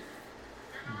like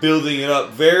building it up.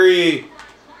 Very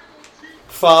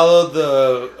followed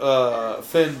the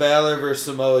Finn Balor versus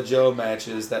Samoa Joe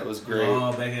matches. That was great.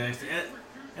 Oh, back in NXT.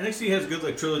 NXT has good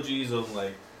like trilogies of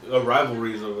like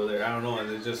rivalries over there. I don't know, and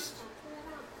they just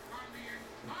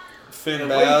Finn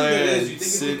Balor. You think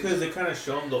it's because they kind of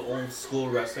show them the old school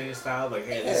wrestling style, like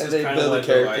hey, this is kind of build like a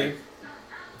character.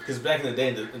 Because back in the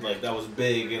day, like that was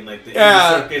big and like the indie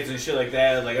circuits and shit like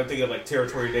that. Like I'm thinking of like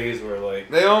Territory Days where like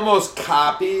they almost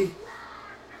copy.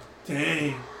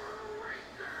 Dang.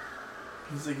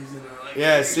 He's like he's in a, like.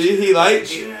 Yeah,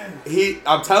 see,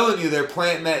 I'm telling you, they're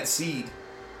planting that seed.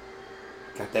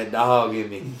 Got that dog in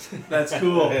me. That's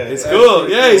cool. It's cool.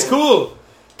 Yeah, he's cool.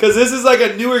 Because this is like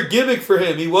a newer gimmick for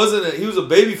him. He was a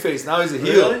baby face. Now he's a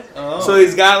heel. Really? Oh. So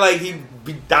he's got like he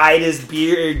dyed his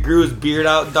beard, grew his beard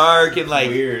out dark, and like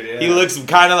weird, yeah. he looks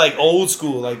kind of like old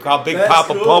school, like how Big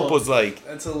Papa Pump was like.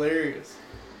 That's hilarious.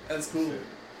 That's cool.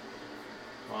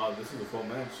 Wow, this is a full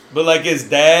match. But like his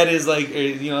dad is like,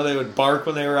 they would bark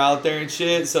when they were out there and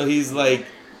shit. So he's like,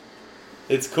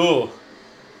 it's cool.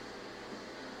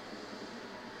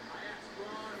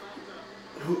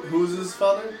 Who's his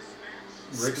father?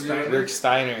 Rick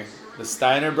Steiner. The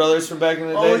Steiner brothers from back in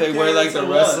the day. They wear like the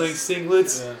wrestling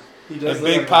singlets. Yeah. He does. And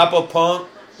Big Papa Pump.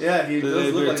 Yeah, he does.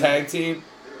 They look were a like tag team.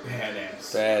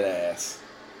 Badass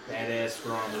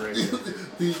for on the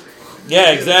radio.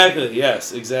 Yeah, exactly.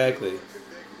 Yes, exactly.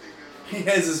 He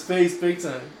has his face big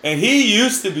time. And he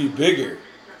used to be bigger.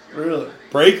 Really?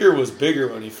 Breaker was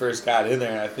bigger when he first got in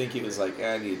there, and I think he was like,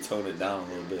 I need to tone it down a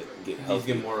little bit and get healthy. He's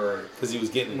getting more because he was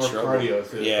getting more in trouble.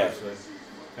 Cardio too. Yeah,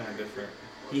 kind of different.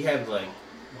 He had like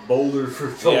boulders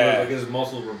for shoulders, like his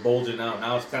muscles were bulging out.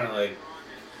 Now it's kind of like.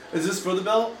 Is this for the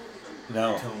belt?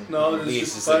 No,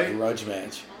 it's just a grudge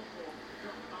match.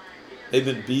 They've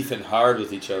been beefing hard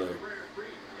with each other.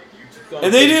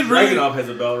 And they did really. Dragunov has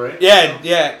a belt, right?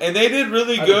 Yeah, and they did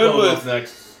really good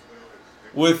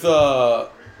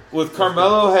with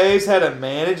Carmelo Hayes had a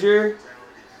manager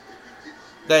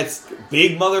that's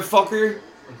big motherfucker.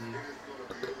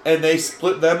 And they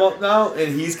split them up now,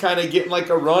 and he's kind of getting like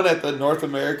a run at the North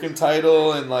American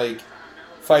title and like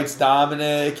fights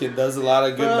Dominic and does a lot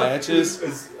of good matches.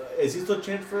 Is he still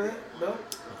champ for that? No?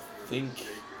 I think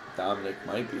Dominic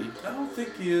might be. I don't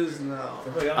think he is now.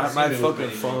 My fucking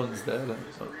phone's dead.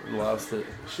 I lost it. You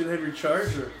should have your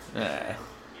charger. Nah.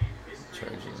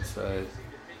 Charging inside.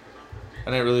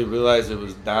 I didn't really realize it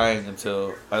was dying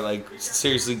until I like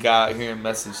seriously got here and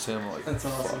messaged him. Like, that's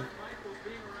awesome. Fuck.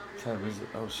 What time is it?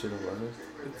 Oh shit, 11.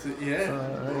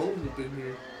 We're rolling up in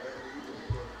here.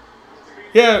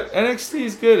 Yeah, NXT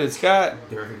is good. It's got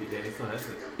Dirty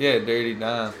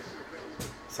Dom.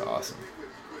 It's awesome.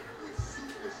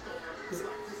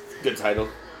 Good title.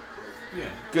 Yeah.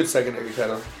 Good secondary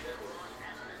title.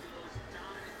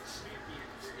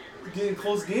 We're getting a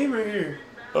close game right here.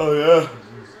 Oh yeah.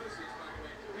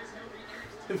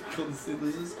 If Golden State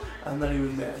loses, I'm not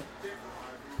even mad.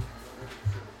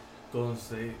 Golden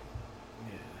State.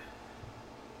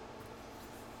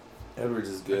 Yeah. Edwards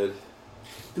is good.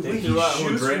 The way he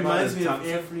shoots reminds me of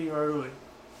Anthony Hardaway.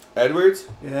 Edwards?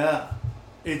 Yeah.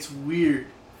 It's weird.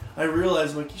 I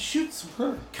realized like he shoots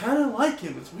kind of like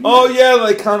him. It's weird. Oh yeah,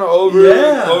 like kind of over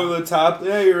the top.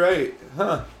 Yeah, you're right.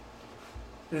 Huh.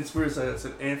 And it's weird. I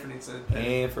said Anthony instead of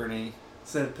Penny. Anthony.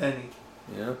 Instead of Penny.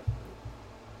 Yeah.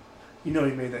 You know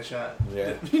he made that shot.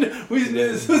 Yeah. It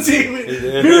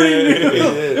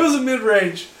was a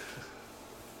mid-range.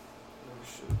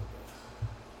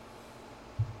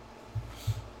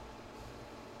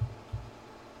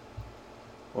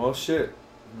 Well, shit.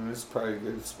 This is probably a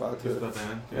good spot to it.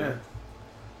 Yeah.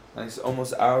 Nice,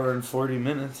 almost hour and 40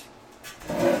 minutes.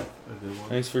 A good one.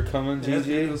 Thanks for coming, Yeah, GG.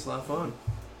 it was a lot of fun.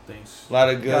 Thanks. A lot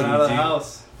of good. Got out of the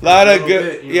house. A lot of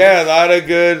good, a lot of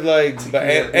good, like,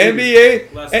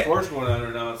 NBA. Less sports going on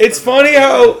right now. It's funny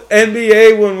how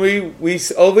NBA, when we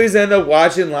always end up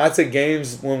watching lots of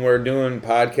games when we're doing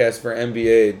podcasts for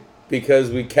NBA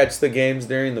because we catch the games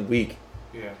during the week.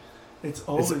 Yeah. It's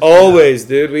always,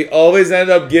 dude. We always end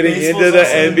up getting into the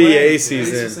NBA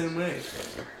season. It's the same way.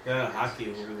 Yeah, hockey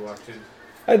we'll be watching.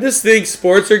 I just think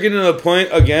sports are getting to the point,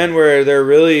 again, where they're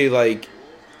really, like,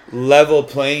 level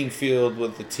playing field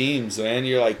with the teams, and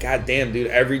you're like, God damn, dude,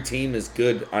 every team is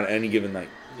good on any given night.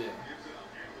 Yeah.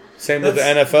 Same with the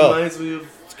NFL. Reminds me of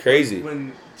it's crazy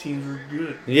when teams were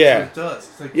good. Yeah. That's what it does.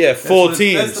 It's like, yeah, full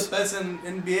teams. That's the best in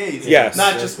NBA. Yes.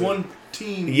 Not just one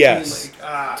team. Yes.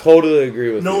 Like, totally agree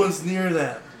with you. No one's near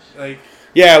them. Like.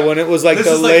 Yeah, when it was like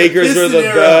the Lakers were the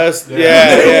best.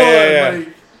 Yeah.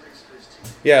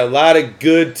 Yeah, a lot of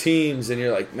good teams, and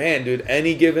you're like, man, dude,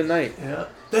 any given night. Yeah.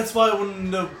 That's why when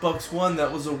the Bucks won,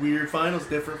 that was a weird finals,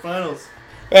 different finals.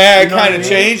 Yeah, it kind of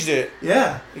changed it.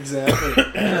 Yeah, exactly.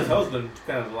 NFL's been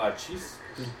kind of a lot of Chiefs.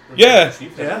 Yeah.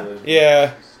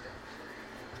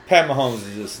 Pat Mahomes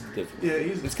is just different. Yeah,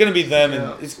 it's going to be them,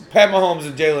 and Pat Mahomes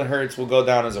and Jalen Hurts will go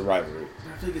down as a rivalry.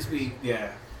 I think it's be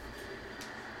it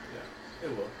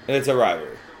will. It's a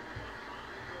rivalry.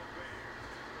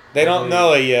 They don't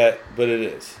know it yet, but it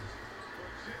is.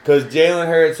 Because Jalen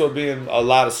Hurts will be in a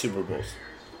lot of Super Bowls.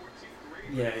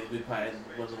 Yeah, we probably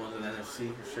one of the ones in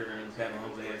NFC for sure, and Pat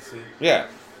Mahomes AFC. Yeah.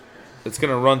 It's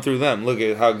going to run through them. Look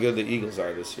at how good the Eagles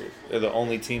are this year. They're the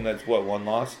only team that's, one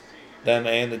loss? Them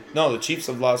and the Chiefs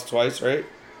have lost twice, right?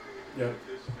 Yeah.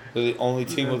 They're the only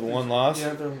team with one loss?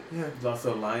 Yeah. Lost to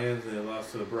the Lions and they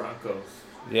lost to the Broncos.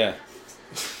 Yeah.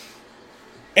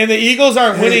 And the Eagles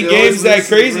aren't winning games that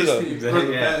crazy, though.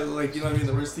 Like, you know what I mean?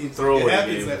 The worst teams. Throwaway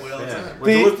happens games. that way all the time.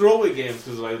 They were throwaway games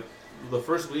because, like, the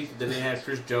first week, they didn't have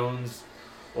Chris Jones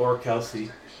or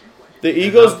Kelsey. The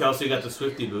Eagles. Kelsey got the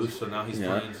Swifty boost, so now he's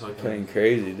playing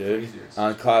crazy, dude.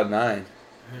 On Cloud 9.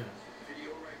 Yeah.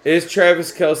 Is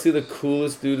Travis Kelsey the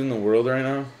coolest dude in the world right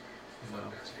now? No.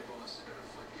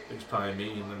 It's probably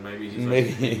me, and then maybe he's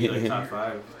like top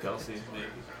 5. Kelsey, maybe.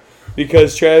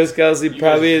 Because Travis Kelsey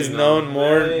probably is known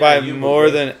more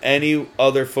than any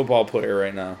other football player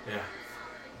right now. Yeah.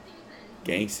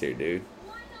 Gangster, dude.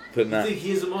 You think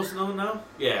he's the most known now?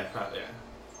 Yeah, probably.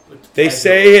 Yeah. They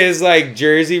say his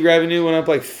jersey revenue went up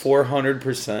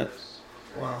 400%.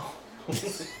 Wow.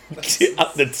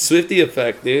 The Swifty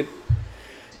effect, dude.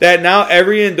 That now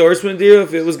every endorsement deal,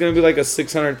 if it was going to be a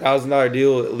 $600,000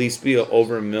 deal, will at least be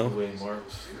over $1 million. Way more.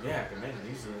 Yeah, man,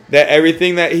 easily. That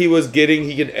everything that he was getting,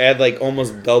 he could add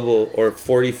almost double or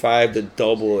 45 to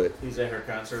double it. He's at her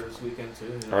concert this weekend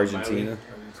too. Argentina.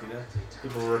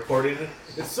 People were recording it.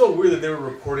 It's so weird that they were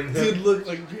recording him. Dude looked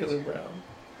like Jaylen Brown.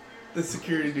 The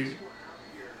security dude.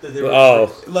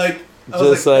 Just like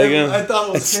him. I thought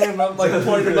it was him. I'm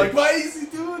pointing why is he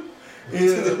doing?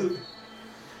 Yeah.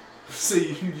 So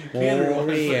you can realize it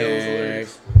was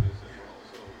hilarious.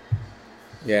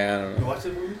 Yeah, I don't You know. watch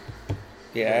that movie?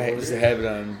 Yeah, I used to have it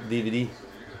on DVD.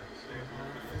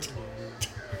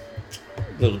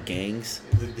 Little gangs.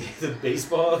 The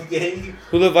baseball gang?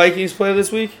 Who the Vikings play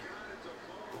this week?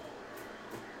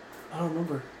 I don't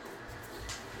remember.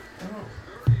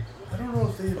 I don't know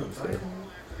if they have a bye.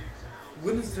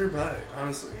 When is their bye,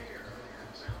 honestly?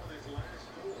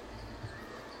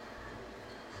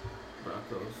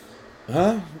 Broncos.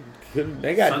 Huh?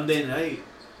 They got Sunday night.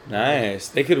 nice.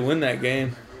 They could win that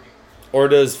game. Or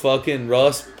does fucking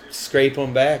Russ scrape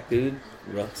them back, dude?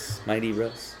 Russ, mighty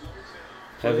Russ.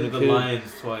 Having a Played the coup.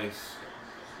 Lions twice.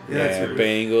 Yeah,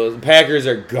 Bengals. Packers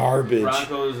are garbage.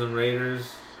 Broncos and Raiders.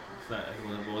 It's not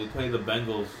winnable. We played the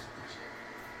Bengals.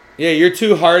 Yeah, your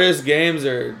two hardest games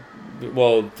are,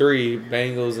 well, 3,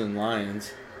 Bengals and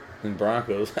Lions. And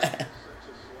Broncos.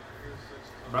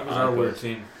 Broncos are a weird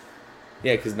team.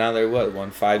 Yeah, because now they're what,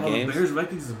 won 5 games? The Bears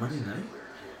Vikings is Monday night?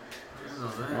 I didn't know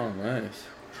that. Oh, nice.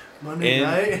 Monday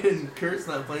night and Kurt's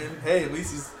not playing. Hey, at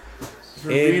least he's for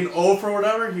being old for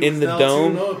whatever. He in was the now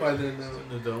dome? 2-0 by then. In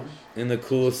the dome? In the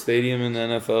coolest stadium in the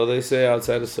NFL, they say,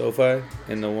 outside of SoFi,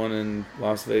 and the one in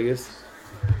Las Vegas.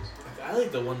 I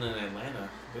like the one in Atlanta.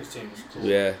 This team is cool.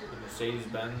 Yeah. The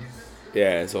Mercedes-Benz.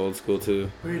 Yeah, it's old school too.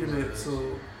 Wait a minute,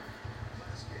 so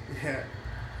yeah,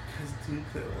 because do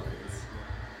play the Lions.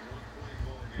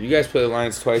 You guys play the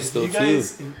Lions twice still you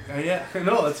guys, too. Yeah, I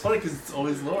know that's funny because it's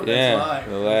always lower. Yeah, That's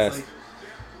why. the last. It's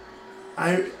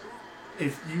like,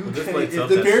 if up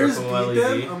the that Bears beat circle LED.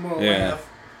 them, I'm gonna Yeah.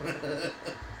 laugh.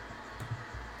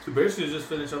 The Bears should just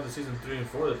finish up the season 3 and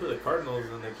 4. They play the Cardinals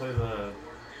and they play the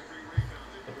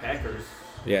Packers.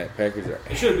 Yeah, Packers are.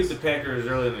 They should have beat the Packers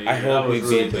early in the year. I hope we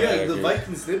beat Yeah, Packers. the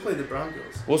Vikings they play the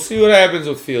Broncos. We'll see what happens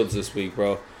with Fields this week,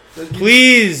 bro.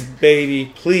 Please,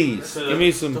 baby, please. Give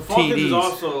me some the Falcons is TDs.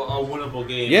 also a winnable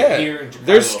game. Yeah, Here in Chicago.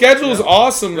 their schedule's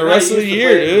awesome the They're rest not of the used to year,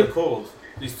 playing in dude. the cold.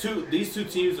 These two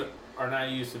teams are not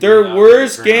used to. Their being out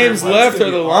worst in the games Grand left West.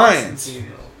 are the Lions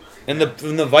and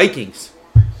the Vikings.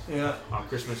 Yeah. On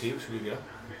Christmas Eve, should we go?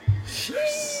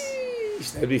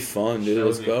 Sheesh, that'd be fun, dude. That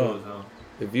Let's would be go. cool as hell.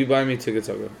 If you buy me tickets,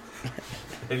 I'll go.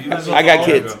 If you I got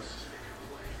kids.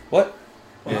 What?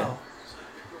 Wow. Yeah.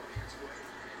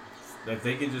 If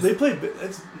they can just. They play.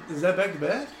 Is that back to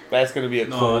back? That's gonna be a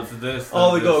No, cold. it's this.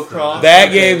 Oh, they this, go across.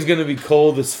 That game's gonna be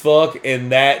cold as fuck,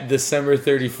 and that December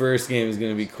 31st game is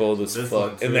gonna be cold as This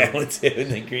one, fuck, too. and that one's in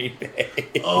the Green Bay.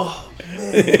 Oh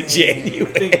man. I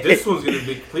January. think this one's gonna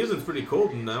be. Cleveland's pretty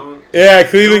cold now. Yeah,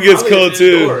 Cleveland gets I'll leave cold it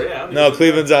too. indoor, yeah, I'll leave No, it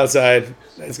Cleveland's outside.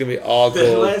 That's gonna be all The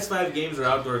cold. last 5 games are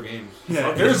outdoor games. Yeah,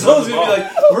 Okay, Arizona's gonna be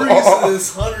like, we're used to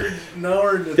this 100 an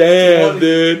hour. To Damn, 20.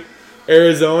 dude.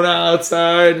 Arizona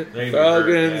outside. They're gonna be Falcons,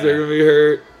 hurt, yeah. they're gonna be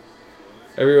hurt.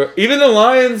 Everywhere. Even the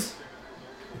Lions.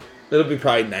 It'll be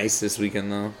probably nice this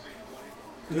weekend though.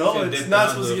 No, Dip it's down not to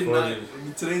supposed to the get 40s.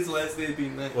 nice. Today's the last day of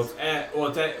being nice. Well,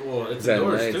 it's Is that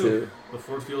indoors night, too. too? The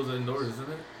Ford Field's indoors, isn't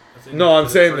it? I think No, I'm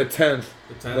it's saying the right. 10th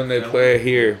The 10th, when they that play one.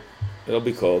 here. It'll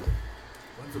be cold.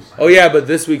 When's the bye Oh yeah, but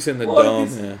this week's in the Well, dome.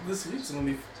 it's- Yeah. This week's gonna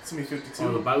be 52.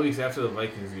 Oh, the bye week's after the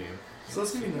Vikings game. So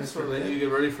it's gonna be nice So for then you that.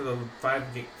 get ready for the 5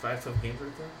 tough games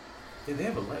right there. Dude, they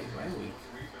have a late bye week.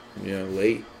 Yeah,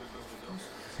 late.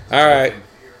 All right.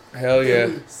 Hell yeah.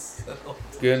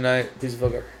 Good night. Peace the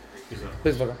fuck up. Peace out.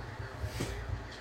 Peace the fuck up.